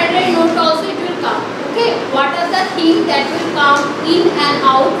explanatory note also it will come. Okay, what are the things that will come in and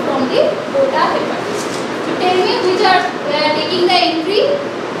out from the portal hepatis? So tell me which are taking the entry.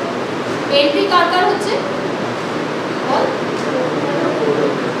 Entry car car होच्छे? और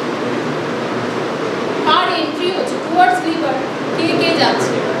car entry होच्छे towards liver. के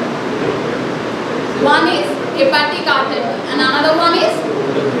जाच्छे? One is hepatic artery and another one is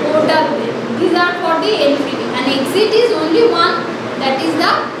portal vein. These are for the entry and exit is only one, that is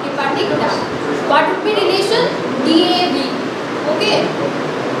the hepatic duct. What would be relation? DAV. Okay,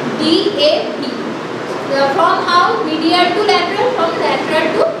 DAV. From how? Medial to lateral, from lateral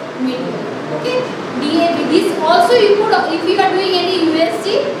to medial. Okay, DAV. This also you could, if you are doing any USG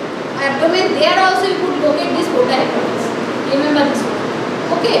abdomen, there also you could locate this portal hepatis. Remember this one.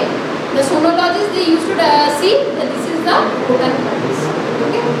 Okay, the sonologists they used to see that this is the portal hepatis.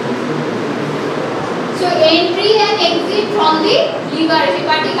 Okay, so entry and exit from the liver,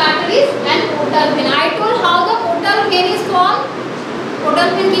 hepatic arteries and portal vein. I told how the portal vein is formed. Portal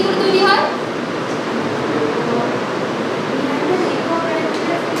vein কি করে তৈরি হয়?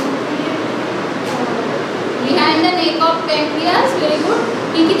 Behind the neck of pancreas. Very good.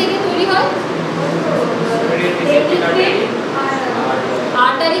 কি কি থেকে তৈরি হয়?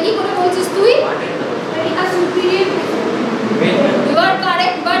 Artery কি করে বলছিস তুই? You are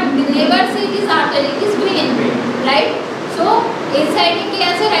correct, but never say it is artery, it is vein, right? So, this side কি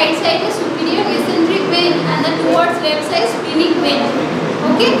আছে? Right side is superior mesenteric vein and the towards left side splenic vein.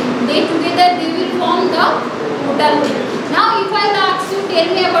 Okay, they together they will form the portal vein. Now, if I ask you, tell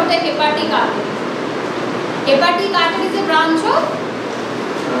me about the hepatic artery. Hepatic artery is a branch of.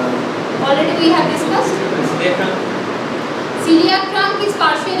 Already we have discussed. Celiac trunk is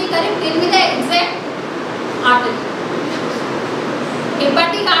partially correct. Tell me the exact artery.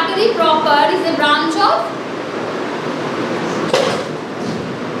 Hepatic artery proper is a branch of.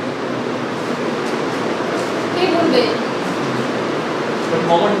 क्या बोलते हैं?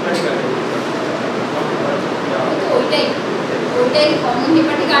 Common hepatic artery. तो ওইটাই common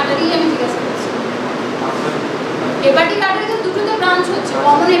hepatic artery আমি জিজ্ঞাসা করছি। Hepatic artery তো দুটোতে ব্রাঞ্চ হচ্ছে।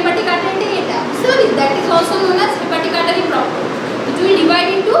 Common hepatic artery এটা। So that is also known as hepatic artery proper. It will divide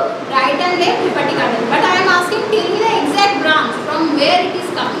into right and left hepatic artery. But I am asking, tell me the exact branch from where it is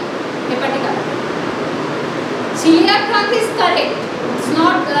coming. Hepatic artery. Celiac trunk is correct. It's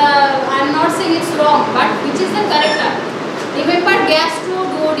not. I am not saying it's wrong. But which is the correct artery? Remember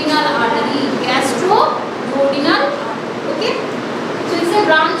gastroduodenal artery. Gastroduodenal. Okay. So it's a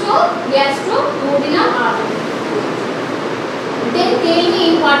branch of gastroduodenal artery. Then tell me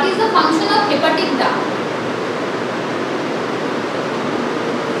what is the function of hepatic duct?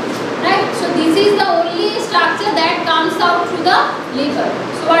 Right. So this is the only structure that comes out through the liver.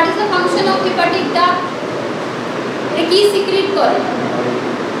 So what is the function of hepatic duct? এটা কি secret করে?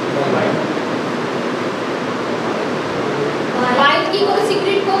 বাইল কি করে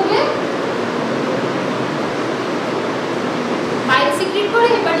secret করবে? বাইল secret করে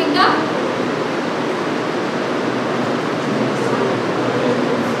hepatic duct.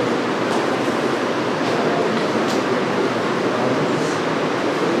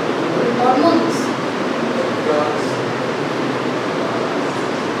 Hormones.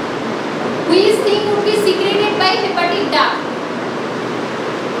 Which thing would be secreted by hepatic duct?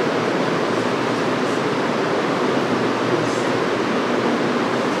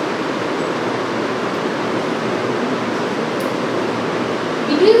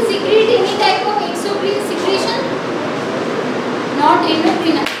 It will secrete any type of exocrine secretion, not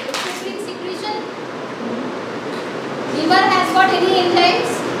endocrine. Exocrine secretion. Liver has got any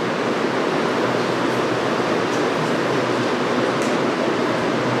enzymes?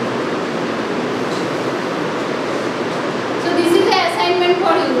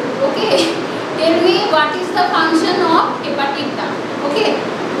 For you, okay. Tell me what is the function of hepatic duct. Okay,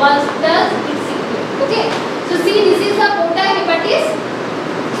 what does it secrete? Okay, so see, this is the porta hepatis.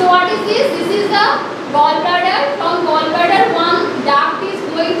 So what is this? This is the gallbladder. From gallbladder, one duct is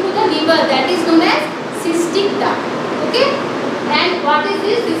going through the liver, that is known as cystic duct. Okay, and what is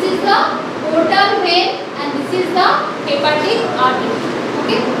this? This is the portal vein and this is the hepatic artery.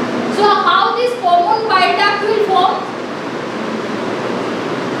 Okay, so how this common bile duct will form?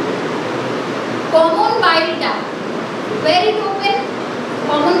 Common bile duct. Where it open?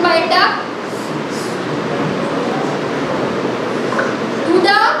 Common bile duct to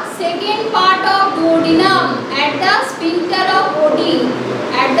the second part of duodenum at the sphincter of Oddi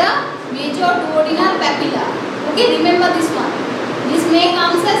at the major duodenal papilla. Okay, remember this one. This may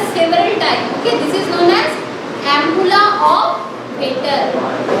comes as several times. Okay, this is known as ampulla of Vetter.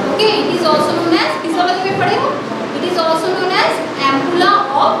 Okay, it is also known as physiology में पढ़े हो? It is also known as ampulla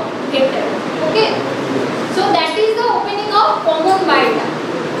of Vetter. Okay, so that is the opening of common bile duct.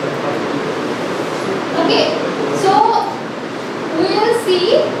 Okay, so we will see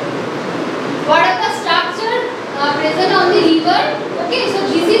what are the structure present on the liver. Okay, so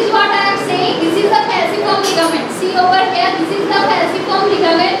this is what I am saying. This is the falciform ligament. See over here, this is the falciform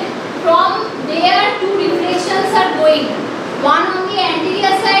ligament. From there, two reflexiones are going. One on the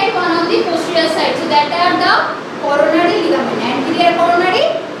anterior side, one on the posterior side. So that are the coronary ligament, anterior coronary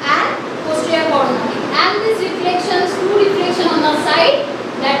and posterior coronary. And these reflections, two reflections on the side,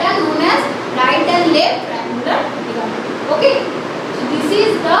 that are known as right and left triangular ligament. Okay, so this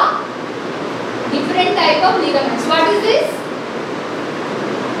is the different type of ligaments. What is this?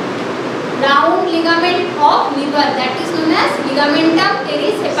 Round ligament of liver, that is known as ligamentum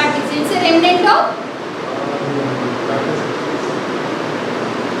teres hepatis. It's a remnant of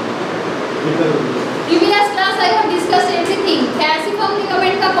previous class. I have discussed everything. Falciform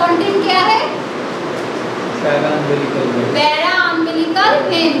ligament का content क्या है? Para umbilical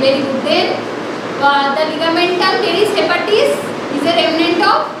vein. Very good. Then the ligamentum teres hepatis is a remnant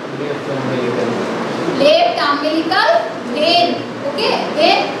of left umbilical vein. Okay.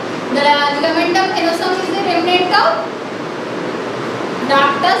 Then the ligamentum venosum is a remnant of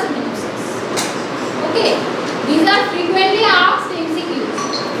ductus venosus. Okay. These are frequently asked MCQs.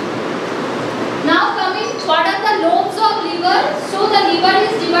 Now coming, what are the lobes of liver? So the liver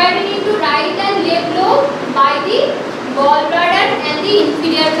is divided into right and left lobe by the gallbladder and the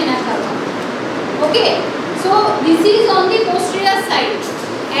inferior vena cava. Okay. So this is on the posterior side.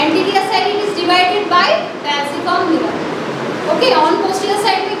 Anterior side it is divided by falciform ligament. Okay, on posterior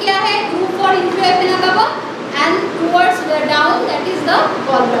side में क्या है? Groove for inferior vena cava and towards the down, that is the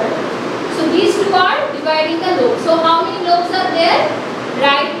gallbladder. So these two are dividing the lobe. So how many lobes are there?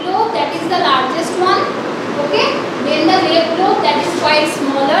 Right lobe, that is the largest one. Okay, then the left lobe, that is quite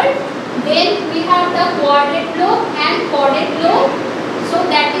smaller. Then we have the quadrate lobe and caudate lobe. So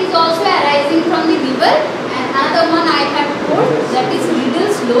that is also arising from the liver. And another one I have told, that is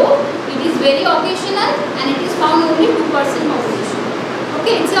Riddle's lobe. It is very occasional and it is found only 2% population.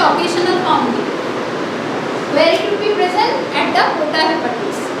 Okay, it's a occasional founding. Where it will be present? At the porta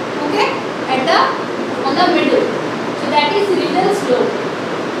hepatis. Okay, at the on the middle. So that is Riddle's lobe.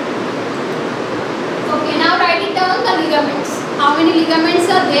 Okay, now write it down the ligaments. How many ligaments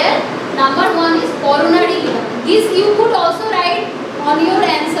are there? Number one is coronary ligament. This you could also write on your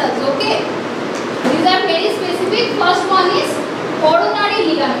answers. Okay, these are very specific. First one is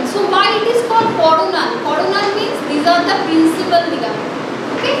coronary ligament. So why it is called coronal? Coronal means these are the principal ligament.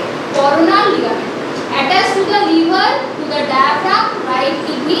 Okay, coronal ligament attached to the liver, to the diaphragm, right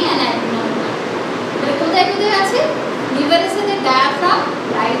kidney and adrenal gland. তাহলে কোথায় কোথায় আছে? লিভারের সাথে diaphragm,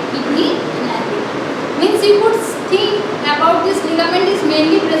 right kidney and adrenal. Means you could think about this ligament is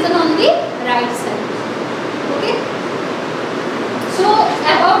mainly present on the right side. Okay. So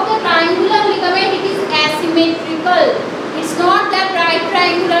about the triangular ligament, it is asymmetrical. It's not that right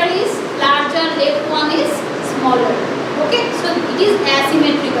triangular is larger, left one is smaller. Okay, so it is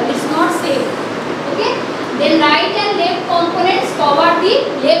asymmetrical. It's not same. Okay, then right and left components cover the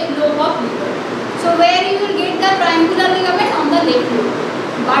left lobe of liver. So where you will get the triangular ligament? On the left lobe.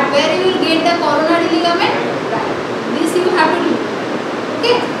 But where you will get the coronary ligament? Right. This you have to do.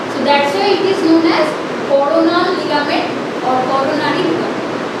 Okay, so that's why it is known as coronal ligament or coronary ligament.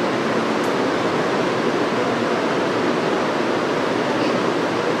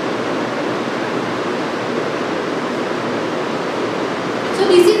 So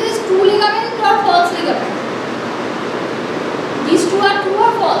this is a true ligament or false ligament? These two are true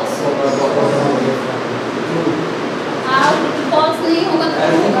or false? false नहीं होगा तो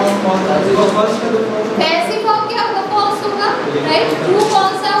falciform क्या होगा? false होगा, right? true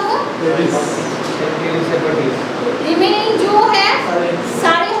कौन सा होगा? remaining जो है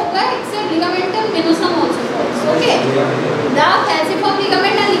सारे होगा except ligamentum venosum also false. Okay, the falciform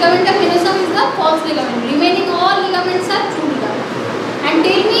ligament and ligamentum venosum is the false ligament. Remaining all ligaments are true ligament. And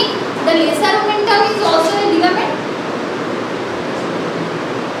tell me, the lesser omentum is also a ligament?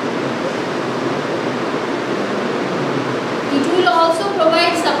 It will also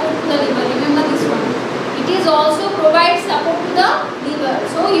provide support to the liver. Remember this one. It is also provide support to the liver.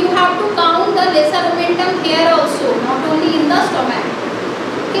 So you have to count the lesser omentum here also, not only in the stomach.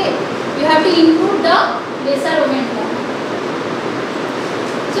 Okay, you have to include the lesser omentum.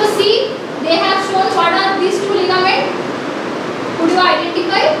 So see, they have shown what are these two ligaments. Could you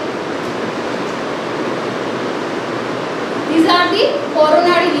identify? These are the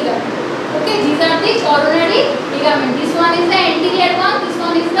coronary ligaments. Okay, these are the coronary ligaments. This one is the anterior one, this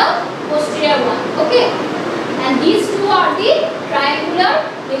one is the posterior one. Okay, and these two are the triangular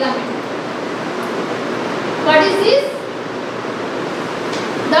ligaments. What is this?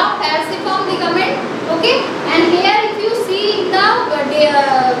 The falciform ligament. Okay, and here if you see in the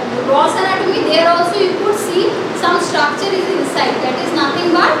gross anatomy, there also you could see some structure is inside. That is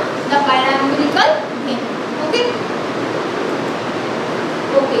nothing but the umbilical vein. Okay.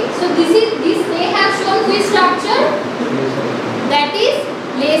 Okay, so this they have shown which structure? That is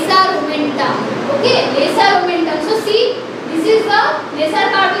lesser omentum. Okay, lesser omentum. So see, this is the lesser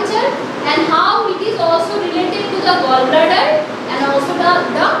curvature and how it is also related to the gallbladder and also the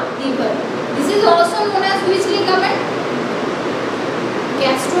liver. This is also known as which ligament?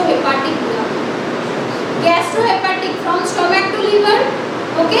 Gastrohepatic ligament. Gastrohepatic, from stomach to liver.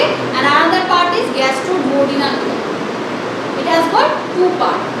 Okay, and another part is gastroduodenal ligament. It has got two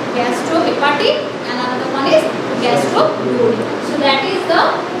parts, gastrohepatic and another one is gastroduodenal. So that is the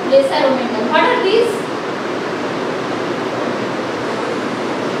lesser omentum. What are these?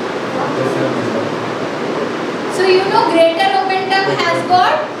 So you know greater omentum has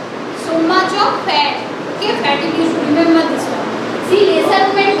got so much of fat. Okay, fatty tissue. Remember this one. See, lesser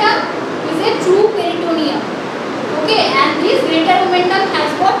omentum is a true peritoneum. Okay, and this greater omentum has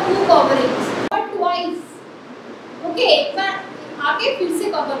got two coverings. But twice. Okay, एक बार आगे फिर से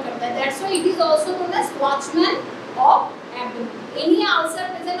cover करता है. That's why it is also known as watchman of abdomen. Any ulcer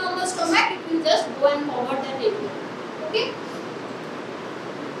present on the stomach, it will just go and cover that area. Okay.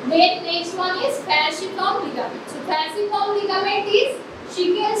 Then next one is falciform ligament. So falciform ligament is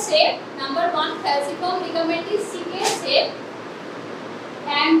Chicken shape. Number one, falciform ligament is chicken shape.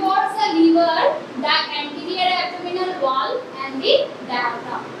 Anchors the liver, the anterior abdominal wall, and the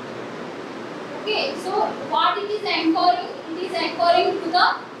diaphragm. Okay, so what it is anchoring? It is anchoring to the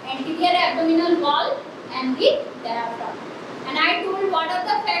anterior abdominal wall and the diaphragm. And I told what are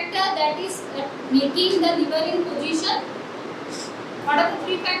the factors that is making the liver in position. What are the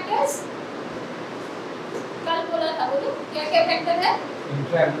three factors? कल बोला था बोलो क्या क्या factor है?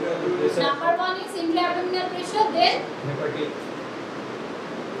 Number one is intra-abdominal pressure, then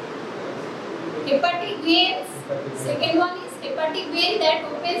hepatic veins. Second one is hepatic vein that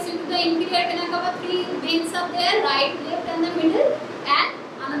opens into the inferior vena cava. Three veins are there, right, left, and the middle. And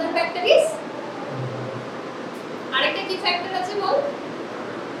another factor is আরেকটা কি factor আছে বল?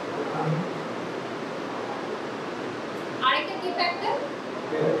 আরেকটা কি factor?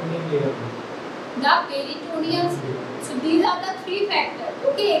 The peritoneal. So these are the three factors.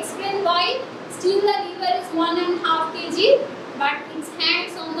 Okay, explain why still the liver is 1.5 kg, but its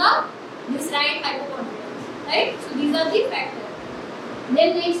hangs on the this right hypochondrium. Right? So these are the factors. Then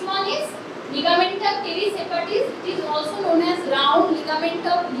next one is ligamentum teres hepatis. It is also known as round ligament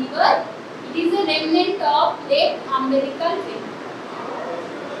of liver. It is a remnant of left umbilical vein.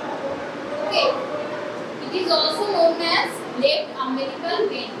 Okay. It is also known as left umbilical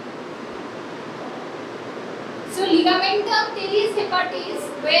vein. So ligamentum teres hepatis,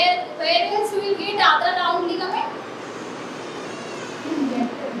 where else we will get other round ligament?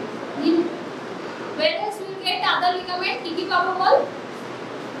 Where else we will get other ligament? Kiki papa bol?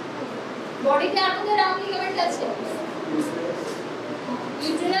 Body te aapko round ligament ache.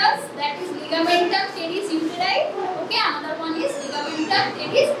 Uterus, that is ligamentum teres uteri. Okay, another one is ligamentum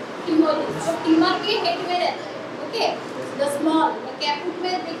teres femoris. So femur के head में रहता है. Okay, the small, the caput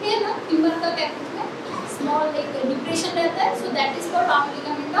में देखिए ना, femur का caput में small like depression रहता है. So that is called round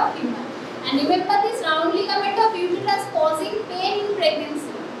ligament of femur. And remember this round ligament of uterus causing pain in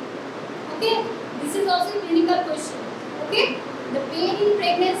pregnancy. Okay, this is also a clinical question. Okay, the pain in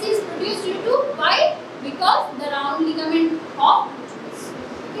pregnancy is produced due to why? Because the round ligament of uterus.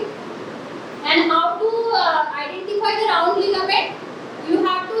 Okay, and how to identify the round ligament? You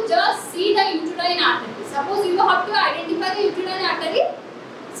have to just see the uterine artery. Suppose you have to identify the uterine artery,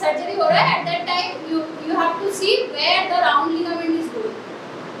 surgery हो रहा है, at that time you have to see where the round ligament is going.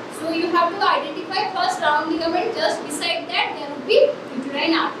 So you have to identify first round ligament, just beside that there will be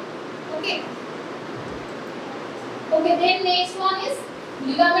uterine artery. Okay. Okay, then next one is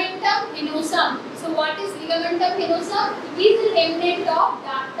ligamentum venosum. So what is ligamentum venosum? It is a remnant of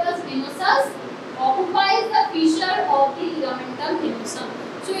ductus venosus, occupies the fissure of the ligamentum venosum.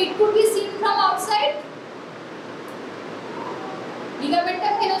 So it could be seen from outside.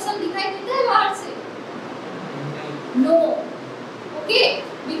 Ligamentum वेनोसम दिखाई देता है बाहर से? No. Okay,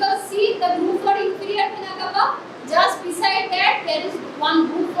 because see the groove for inferior vena cava, just beside that there is one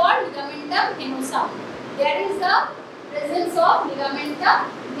groove for ligamentum venosum. There is the presence of ligamentum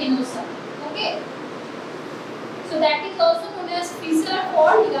venosum. Okay, so that is also known as fissure for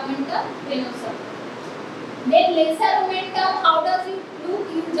ligamentum venosum. Then lesser omentum, how does it look?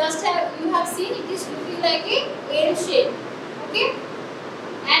 You have seen it is looking like a L shape. Okay,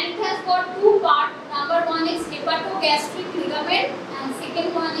 and it has got two parts. Number one is hepatogastric ligament and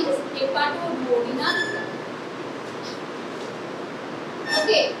second one is hepatoduodenal ligament.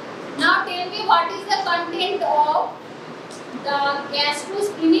 Okay, now tell me what is the content of the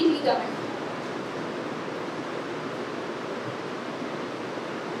gastrosplenic ligament?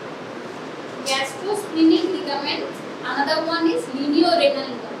 Gastrosplenic ligament, another one is lineorenal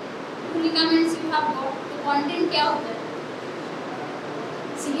ligament. Two ligaments you have got. तो content क्या होता है?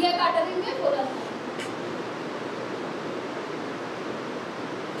 सीलिया कार्टरी में बोला था.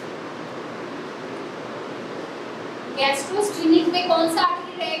 गैस्ट्रोस्प्लीनिक में कौन सा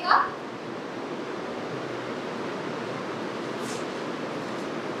आर्टरी रहेगा?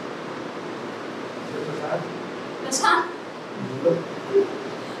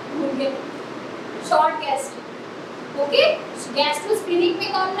 Short gastric. ओके, गैस्ट्रोस्प्लीनिक में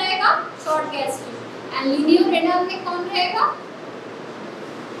कौन रहेगा? Short gastric. एंड लिनियोरेनल में कौन रहेगा?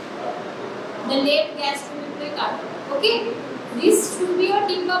 The left gastrobutyric artery. Okay, this should be your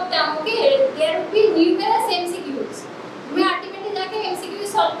tip of tongue. Okay, there will be numerous MCQs. तुम्हें ultimately जाके MCQ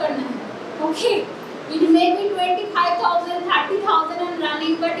solve करना है. Okay, it may be 25,000, 30,000 and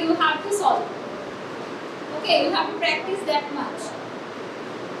running, but you have to solve. Okay, you have to practice that much.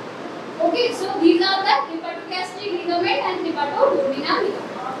 Okay, so these are the hepatogastric ligament and hepatoduodenal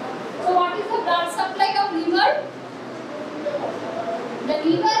ligament. So what is the blood supply of liver? The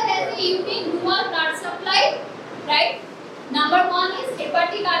liver has a unique dual blood supply, right? Number one is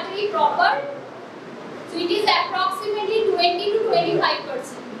hepatic artery proper. So it is approximately 20 to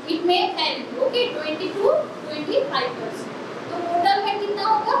 25%. It may vary, okay, 20 to 25%. तो total में कितना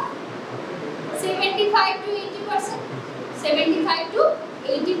होगा? 75 to 80%. 75 to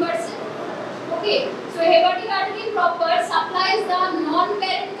 80%. Okay, so hepatic artery proper supplies the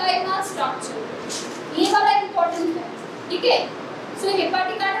non-parenchymal structure. ये वाला important है, ठीक है? So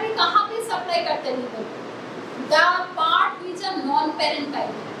hepatic artery कहाँ पे supply करते हैं liver? The part which are non-parenchymal.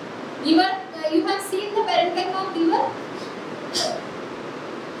 Liver, you have seen the parenchyma of liver.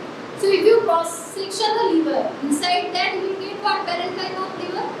 So if you cross section the liver, inside that you will get what parenchyma of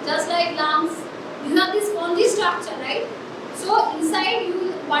liver, just like lungs. These are the spongy structure, right? So inside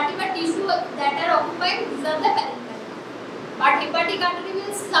you whatever tissue that are occupied, these are the parenchyma. But hepatic artery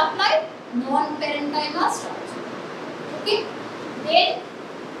will supply non-parenchymal structure. Okay. Then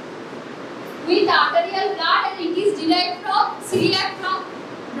with arterial blood and it is derived from celiac from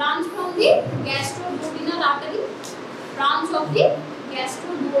branch from the gastroduodenal artery, branch of the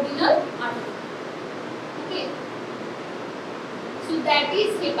gastroduodenal artery. Okay, so that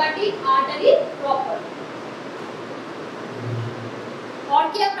is hepatic artery proper. और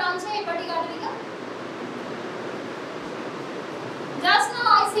क्या branch है hepatic artery का? Just now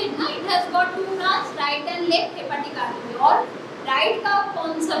I said ना, it has got two branch, right and left hepatic artery. और right का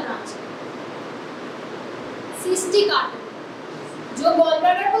कौन सा branch है? सिस्टिक आर्टरी, जो गॉल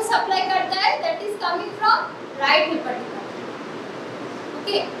ब्लैडर को सप्लाई करता है, that is coming from right hepatic artery.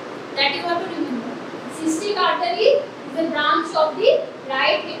 Okay, that you have to remember. Cystic artery is a branch of the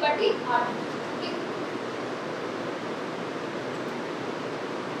right hepatic artery.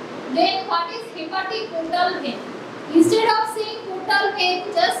 Then what is hepatic portal vein? Instead of saying portal vein,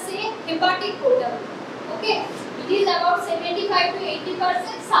 just say hepatic portal. Okay, it is about 75 to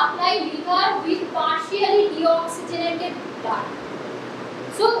 80% supply liver with partially deoxygenated blood.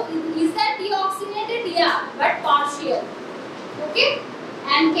 So is that deoxygenated? Yeah, but partial. Okay,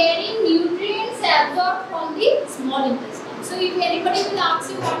 and carrying nutrients absorbed from the small intestine. So if anybody will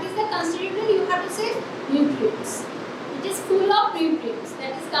ask you what is the constituent, you have to say nutrients. It is full of nutrients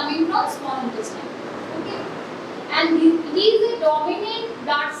that is coming from small intestine. Okay, and it is a dominant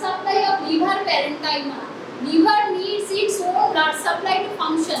blood supply of liver parenchyma. Liver needs its own blood supply to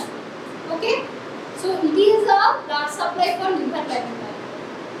function. Okay, so it is a blood supply for liver parenchyma.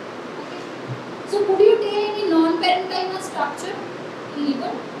 Okay, so could you tell any non-parenchymal structure in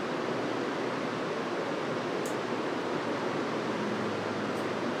liver?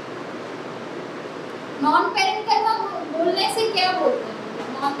 Non-parenchyma बोलने से क्या बोलते हैं?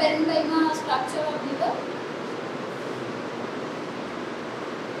 Non-parenchyma structure of liver.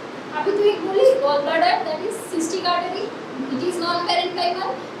 अभी तो एक बोली gall bladder, that is cystic artery. it is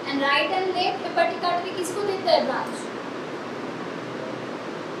non-parenchymal, and right and left hepatic artery किसको देता है branch?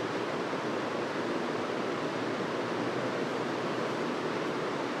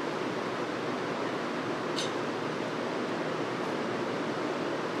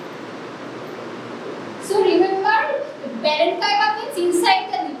 So remember, parenchyma means inside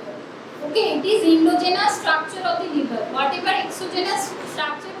the liver. Okay, it is endogenous structure of the liver. Whatever exogenous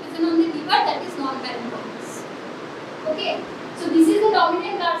structure present on the liver, that is non-parenchyma. Okay, so this is the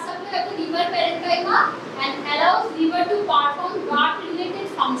dominant blood supply of the liver parenchyma and allows liver to perform gut-related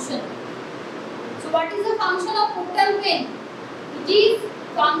function. So what is the function of portal vein? It is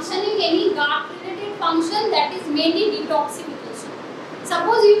functioning any gut-related function, that is mainly detoxification.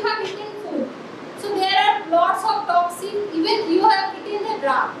 Suppose you have eaten food. So there are lots of toxin, even you have eaten the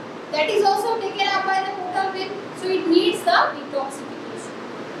drug, that is also taken up by the portal vein, so it needs the detoxification.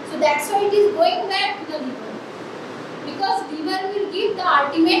 So that's why it is going back to the liver, because liver will give the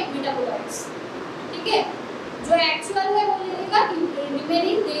ultimate metabolites. Okay, जो actual है वो ले लेगा,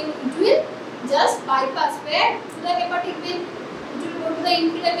 remaining it will just bypass where to the hepatic vein, it will go to the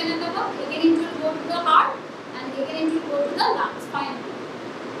inferior vena cava, again it will go to the heart, and again it will go to the lungs finally.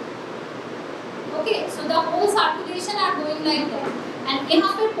 Okay, so the whole circulation are going like that. And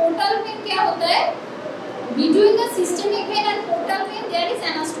यहाँ पे portal vein क्या होता है? Between the systemic vein and portal vein there is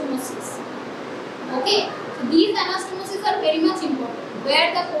anastomosis. Okay, so these anastomosis are very much important, where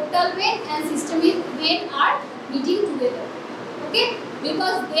the portal vein and systemic vein are meeting together. Okay,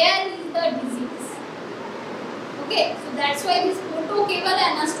 because there is the disease. Okay, so that's why this portocaval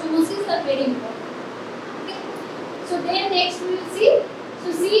anastomosis are very important. Okay, so then next we will see.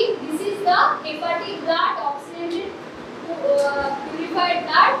 So see, this is the hepatic blood, oxygenated purified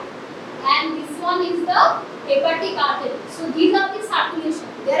blood, and this one is the hepatic artery. So these are the circulation.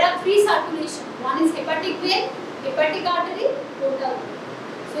 There are three circulation. One is hepatic vein, hepatic artery, portal vein.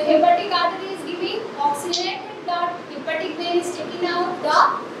 So hepatic artery is giving oxygenated blood, hepatic vein is taking out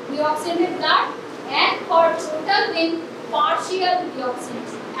the deoxygenated blood, and for portal vein partial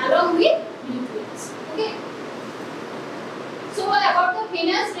deoxygenation along with nutrients. Okay. So about the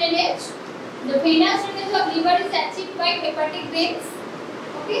venous drainage, the venous drainage of liver is achieved by hepatic veins.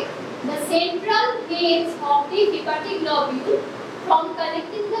 Okay, the central veins of the hepatic globule from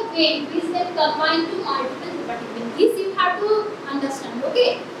connecting the vein which then combine to multiple hepatic veins. This you have to understand.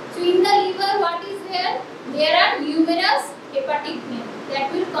 Okay, so in the liver what is there? There are numerous hepatic veins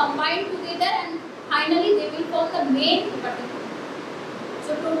that will combine together and finally they will form the main hepatic vein.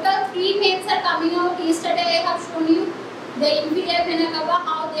 So total 3 veins are coming out. Yesterday I have shown you the inferior vena cava,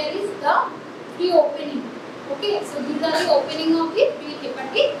 how there is the 3 opening. Okay, so these are the opening of the 3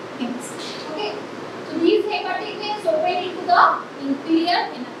 hepatic veins. Okay, so these hepatic veins open into the inferior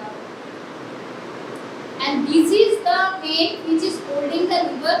vena cava, and this is the vein which is holding the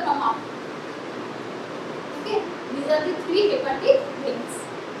liver from up. Okay, these are the 3 hepatic veins.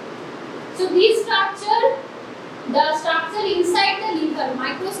 So this structure, the structure inside the liver,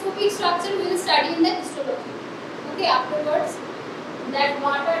 microscopic structure we will study in the histology. Okay, afterwards, that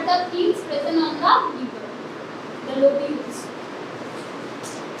what are the things present on the liver, the lobules.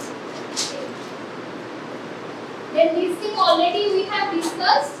 Okay. Then this thing already we have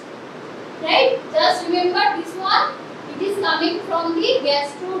discussed, right? Just remember this one, it is coming from the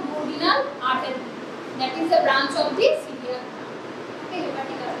gastroduodenal artery, that is the branch of the celiac. Okay,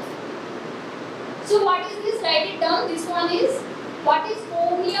 hepatic artery. So what is this? Write it down. This one is, what is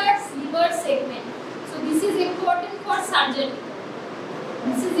Fournier's liver segment? So this is important for surgery.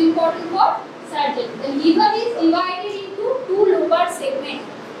 This is important for surgery. The liver is divided into 2 lobar segments,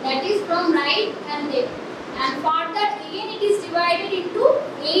 that is from right and left. And further again it is divided into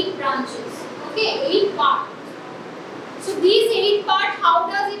 8 branches. Okay, 8 parts. So these 8 parts, how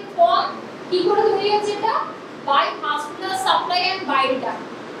does it form? By vascular supply and bile duct.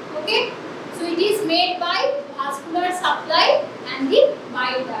 Okay, so it is made by vascular supply and the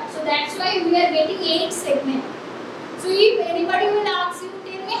bile duct. So that's why we are getting 8 segments. So if anybody will ask you,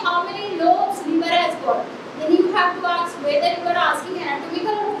 tell me how many lobes liver has got, then you have to ask whether you are asking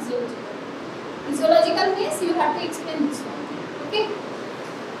anatomical or physiological. Physiological means you have to explain this one. Okay.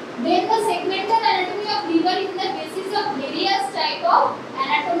 Then the segmental anatomy of liver is the basis of various type of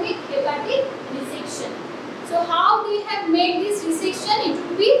anatomic hepatic resection. So how we have made this resection? It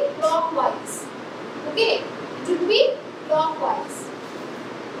would be clockwise. Okay, it would be clockwise.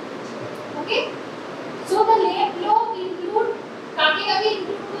 Okay. So the left lobe include, কাকে আগে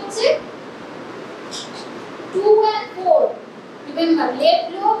include করছে 2 and 4. Remember, left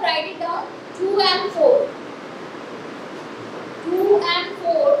lobe, write it down, 2 and 4. 2 and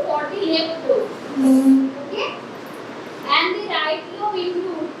 4 for the left lobe. Okay. and the right lobe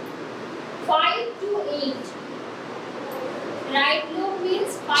include 5 to 8. Right lobe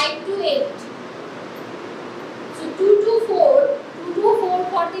means 5 to 8. So 2 to 4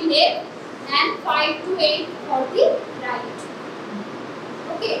 for the left and 5 to 8 for the right.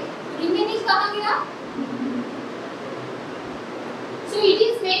 Okay, remaining कहाँ गया? So it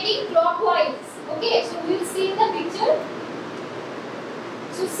is making clockwise. Okay, so we will see in the picture.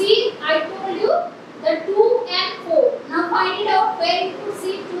 So see, I told you the 2 and 4. Now find it out where you could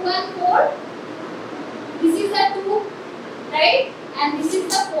see 2 and 4. This is the 2, right? And this is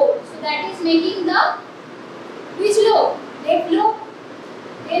the 4. So that is making the which lobe? Left lobe.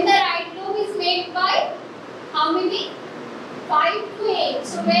 Then the right lobe is made by how many? 5 to 8.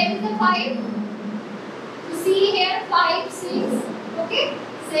 So where is the 5? You see here 5, 6, okay,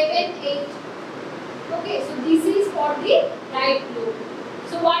 7, 8. Okay, so this is for the right lobe.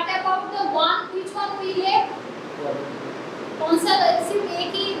 So what about the one? Which one we left? कौन सा सिर्फ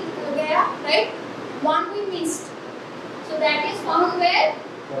एक ही गया, right? One we missed. So that is found where?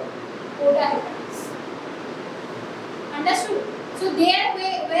 Porta hepatis. Understood? So there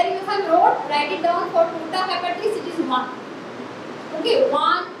where you have wrote, write it down for porta hepatis. It is 1. Okay,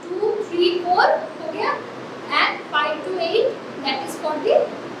 1, 2, 3, 4. Okay, and 5 to 8. That is for the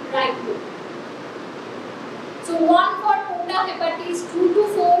right lobe. So 1 for porta hepatis, 2 to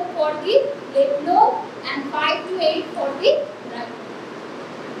 4 for the left lobe, and 5 to 8 for the right lobe.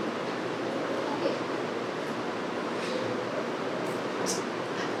 Okay.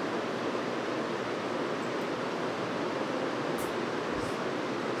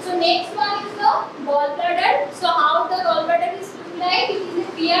 So next one is the gallbladder. So how the gallbladder is look like? It is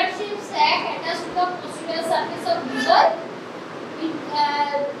a pear-shaped sac attached to the posterior surface of liver. It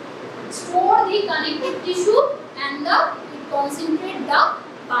store the connective tissue and it concentrate the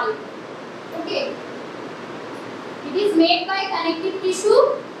bile. Okay. It is made by connective tissue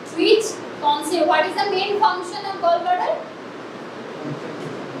which concentrate. What is the main function of gallbladder?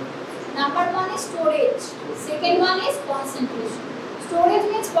 Number 1 is storage. Second one is concentration. Storage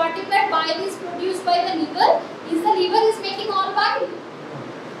means whatever bile is produced by the liver, is the liver is making all bile?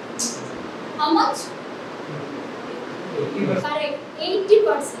 How much? 80%. Correct.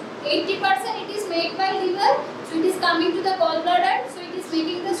 80%. 80% it is made by liver, so it is coming to the gallbladder, so it is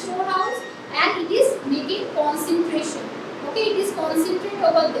making the storehouse and it is making concentration. Okay, it is concentrate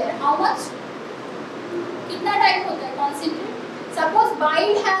over there. How much? कितना time होता है concentrate? Suppose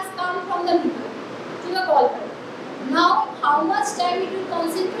bile has come from the liver to the gallbladder. Now, how much time it will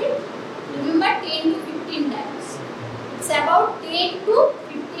concentrate? Remember 10 to 15 times. It's about 10 to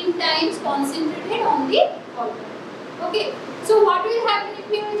 15 times concentrated on the gallbladder. Okay. So what will happen if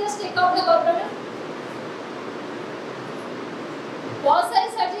you just take out the gallbladder? बहुत सारी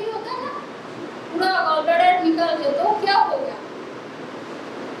surgery होता है ना, पूरा gallbladder निकाल दे तो क्या हो गया?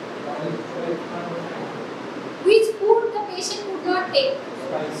 Which food the patient would not take?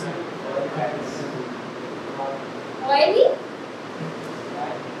 Oily?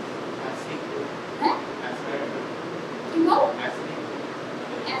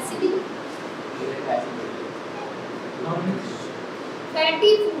 Acidic?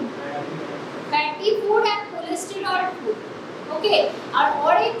 Fatty food and cholesterol food. Okay.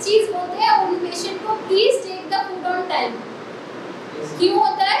 और एक चीज बोलते हैं उन पेशेंट को please take the food on time. क्यों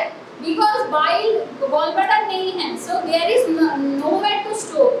होता है? Because bile gallbladder नहीं है, so there is nowhere to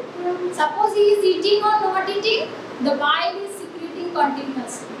store. Suppose he is eating or not eating, the bile is secreting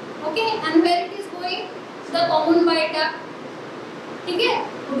continuously. Okay, and where it is going? The common bile duct. ठीक है?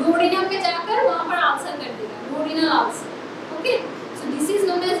 duodenum में जाकर वहाँ पर ulcer कर देगा, duodenal ulcer. Okay, so this is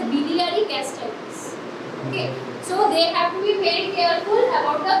known as biliary gastritis. Okay, so they have to be very careful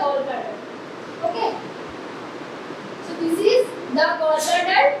about the gallbladder. Okay, so this is the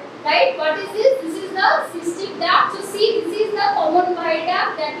gallbladder, right? What is this? This is the cystic duct. So see, this is the common bile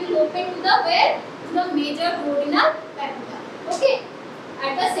duct that will open to the where? To the major duodenal papilla. Okay,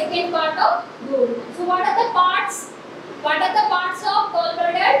 at the second part of duodenum. So what are the parts? What are the parts of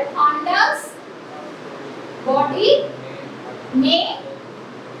gallbladder? Fundus, body, neck.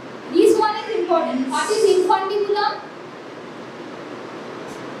 This one is important. What is infundibulum?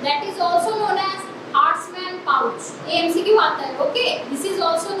 That is also known as Hartmann pouch. AMCQ आता है. Okay. This is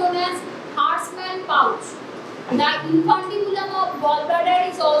also known as Hartmann pouch. The infundibulum of gallbladder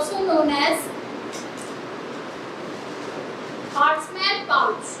is also known as Hartmann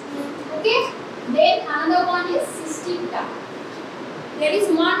pouch. Okay. Then another one is cystic duct. There is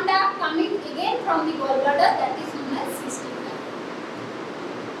one duct coming again from the gallbladder, that is known as cystic duct.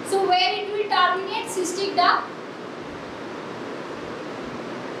 So where it will terminate? Cystic duct.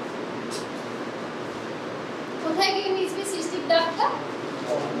 কোথায় গিয়ে মিশবে cystic ডাক্টটা?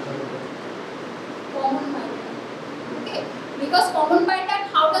 Common bile duct. Okay, because common bile duct,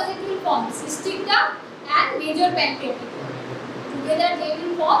 how does it will form? Cystic duct and major pancreatic duct. Together they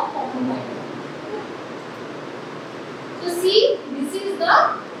will form common bile duct. So see, this is the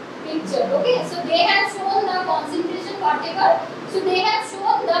picture. Okay, so they have shown the concentration whatever. So they have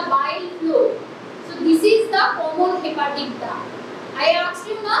shown the bile flow. So this is the common hepatic duct. I asked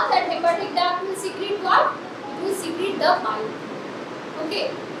you now that hepatic duct will secrete what? It will secrete the bile. Okay.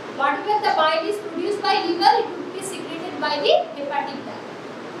 Whatever the bile is produced by liver, it will be secreted by the hepatic duct.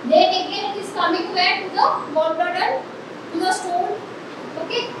 Then again it is coming where? To the gallbladder, to the stone.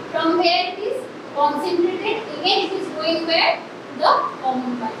 Okay, from where it is concentrated, again it is going where? To the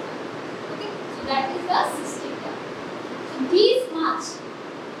common bile duct. Okay, so that is the cystic duct. So this much.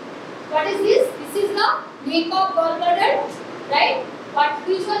 What is this? This is the neck of gallbladder, right? But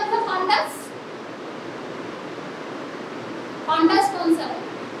which one is the fundus? Fundus concept.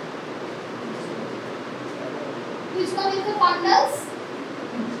 Which one is the fundus?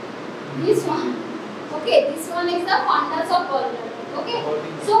 This one. Okay, this one is the fundus of gallbladder. Okay.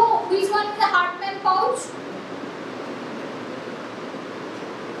 So which one is the Hartmann pouch?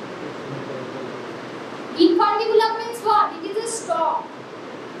 Infundibulum means what? It is a stalk.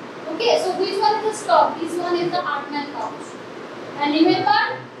 Okay, so which one is the stalk? This one is the Hartmann pouch. And remember,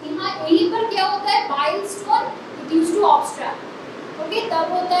 यहीं पर क्या होता है? Bile stone it used to obstruct. Okay, तब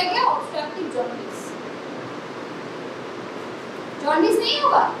होता है क्या? Obstructive jaundice. Jaundice नहीं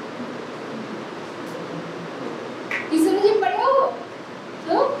होगा? Physiology पढ़े हो?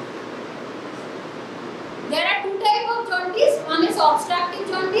 So there are two types of jaundice. One is obstructive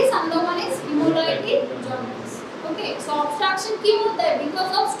jaundice, another one is hemolytic jaundice. Okay, so obstruction क्यों होता है?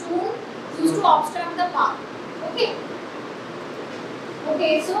 Because of stone used to obstruct the path. Okay.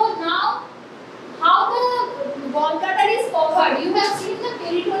 Okay, so now how the gallbladder is covered? You have seen the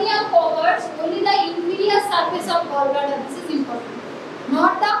peritoneum covers only the inferior surface of gallbladder. This is important.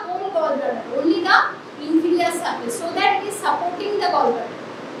 Not the whole gallbladder, only the inferior surface, so that it is supporting the gallbladder.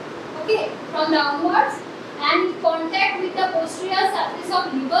 Okay, from downwards and in contact with the posterior surface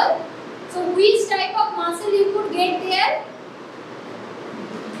of liver. So which type of muscle you could get there?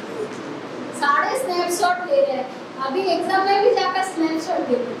 सारे snapshot ले रहे हैं. अभी exam में भी जाकर snapshot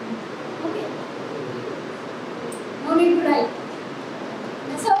दे देंगे. Okay, no need to right.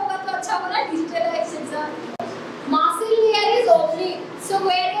 ऐसा होगा तो अच्छा होगा ना, digitalised exam. Muscle here is oblique. So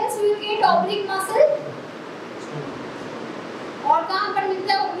where else we will get oblique muscle? और कहाँ पर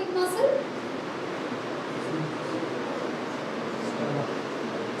मिलता है oblique muscle?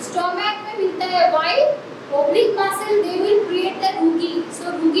 Stomach में मिलता है. Why? Oblique muscle they will create the rugi. So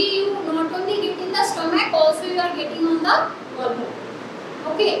rugi you not only get in the stomach, also you are getting on the gallbladder.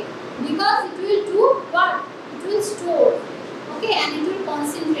 Okay, because it will do what? It will store. Okay, and it will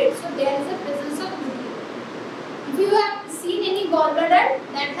concentrate. So there is a presence of rugi. If you have seen any gallbladder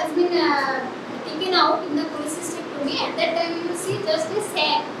that has been taken out in the cholecystectomy, at that time you will see just a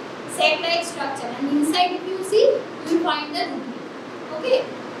sac-like structure, and inside if you see, you will find the rugi. Okay,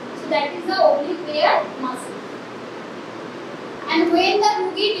 so that is the oblique layer muscle. And when the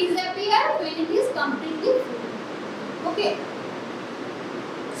rugi disappear, when it is completely full. Okay,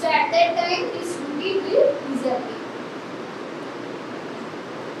 so at that time this rugi will disappear.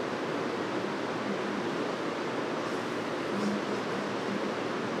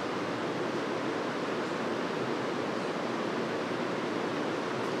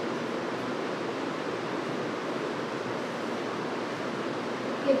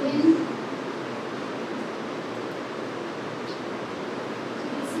 Then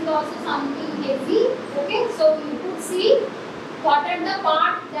this is also something heavy. Okay, so you could see what are the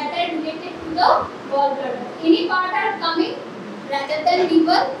parts that are related to the gallbladder. Any part are coming rather than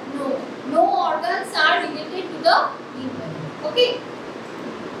liver? No, no organs are related to the liver. Okay.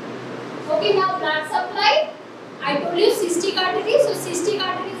 Okay, now blood supply. I told you cystic artery. So cystic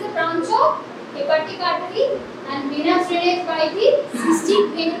artery is a branch of hepatic artery, and venous drainage by the cystic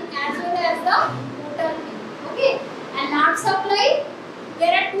vein as well as the portal vein. Okay, and nerve supply,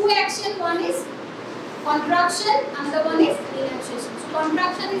 there are two actions. One is contraction, another one is relaxation. So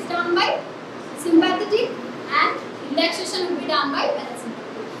contraction is done by sympathetic and relaxation will be done by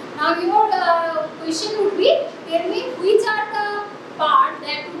parasympathetic. Now your question would be, tell me which are the part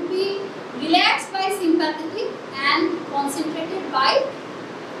that would be relaxed by sympathetic and concentrated by,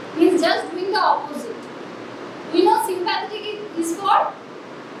 means just doing the opposite. We know sympathetic is for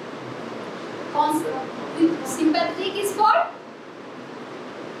sympathetic is for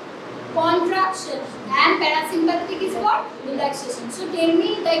contraction and parasympathetic is for relaxation. So tell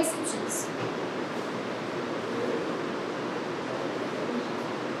me the exceptions.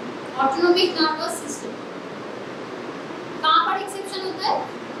 Autonomic nervous system. कहाँ पर exception होता है?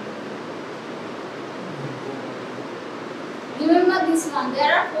 Remember this one.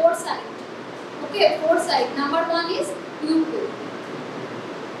 There are 4 sides. Okay, 4 sides. Number 1 is pupil.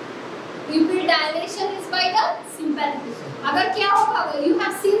 Pupil dilation is by the sympathetic. अगर क्या होगा? You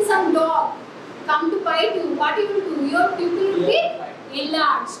have seen some dog come to bite you. What you will do? Your pupil will be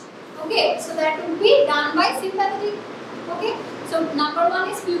enlarged. Okay, so that will be done by sympathetic. Okay, so number 1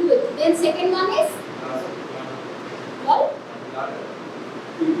 is pupil. Then second one is what?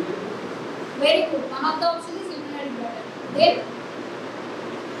 Very good. One of the option is urinary bladder. Then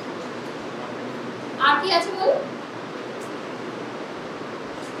are की আছে বলো?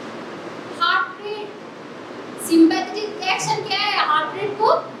 Heart rate. Sympathetic action क्या है? Heart rate को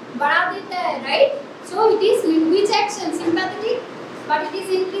बढ़ा देता है, right? So it is which action? Sympathetic, but it is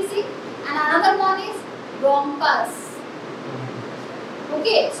increasing. And another one is bronchus.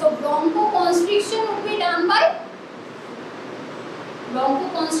 Okay, so bronchoconstriction would be done by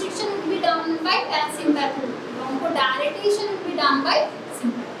parasympathetic. Bronchodilation would be done by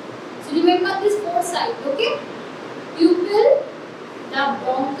sympathetic. So remember this 4 sides. Okay, pupil, the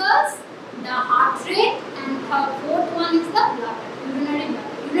bronchus, the heart rate, and the 4th one is the bladder, urinary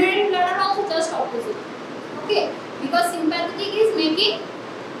bladder. Urinary bladder also just opposite. Okay, because sympathetic is making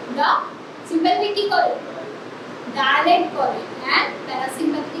the sympathetic dilate current and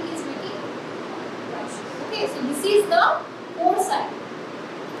parasympathetic is making rush. Okay, so this is the 4 side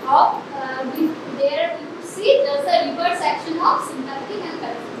of there you see there's a reverse action of sympathetic and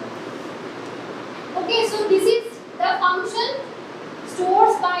parasympathetic. Okay, so this is the function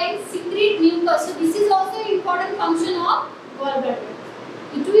stores by secrete mucus. So this is also an important function of gallbladder.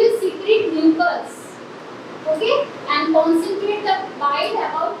 It will secrete mucus. Okay, and concentrate the bile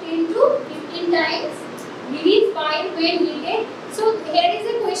about 10 to 15 times. Release bile when needed. So here is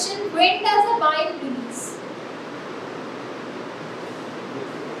a question: when does the bile release?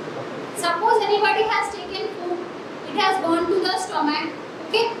 Suppose anybody has taken food, it has gone to the stomach.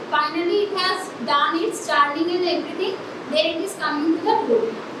 Okay, finally it has done its churning and everything. Then it is coming to the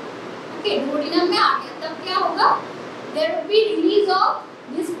duodenum. Okay, duodenum में आ गया. तब क्या होगा? There will be release of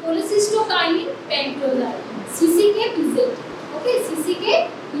this cholecystokinin pancreas. CCK PZ. Okay, CCK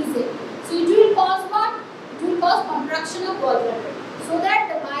PZ. So it will cause what? It will cause contraction of gallbladder, so that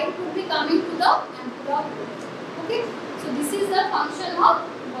the bile could be coming to the ampulla. Okay, so this is the function of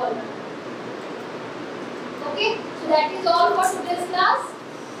gallbladder. Okay, so that is all for today's class.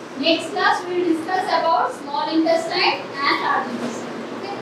 Next class we will discuss about small intestine and large intestine.